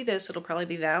time you see this, it'll probably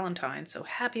be Valentine's. So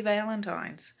happy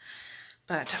Valentine's.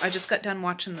 But I just got done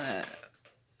watching the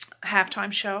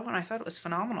halftime show, and I thought it was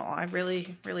phenomenal. I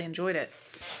really, really enjoyed it.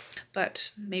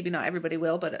 But maybe not everybody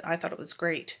will, but I thought it was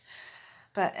great.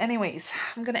 But anyways,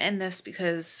 I'm going to end this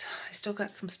because I still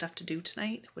got some stuff to do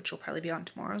tonight, which will probably be on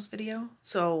tomorrow's video.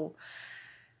 So,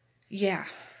 yeah.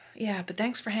 Yeah, but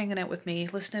thanks for hanging out with me,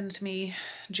 listening to me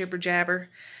jibber jabber,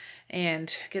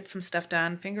 and get some stuff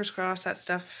done. Fingers crossed that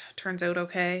stuff turns out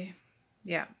okay.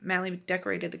 Yeah, Mally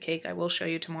decorated the cake. I will show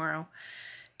you tomorrow.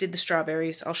 Did the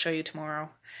strawberries. I'll show you tomorrow.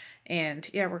 And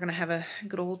yeah, we're going to have a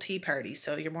good old tea party.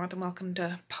 So you're more than welcome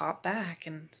to pop back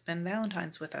and spend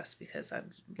Valentine's with us, because I'd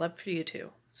love for you to.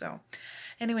 So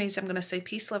anyways, I'm going to say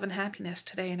peace, love, and happiness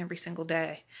today and every single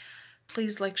day.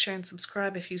 Please like, share, and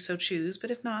subscribe if you so choose,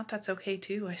 but if not, that's okay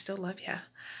too. I still love you.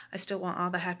 I still want all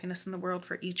the happiness in the world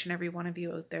for each and every one of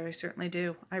you out there. I certainly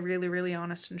do. I really, really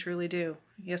honest and truly do.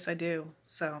 Yes, I do.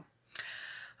 So,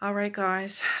 all right,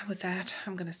 guys. With that,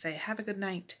 I'm going to say have a good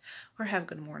night or have a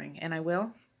good morning, and I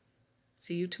will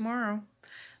see you tomorrow.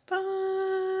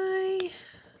 Bye.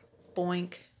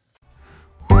 Boink.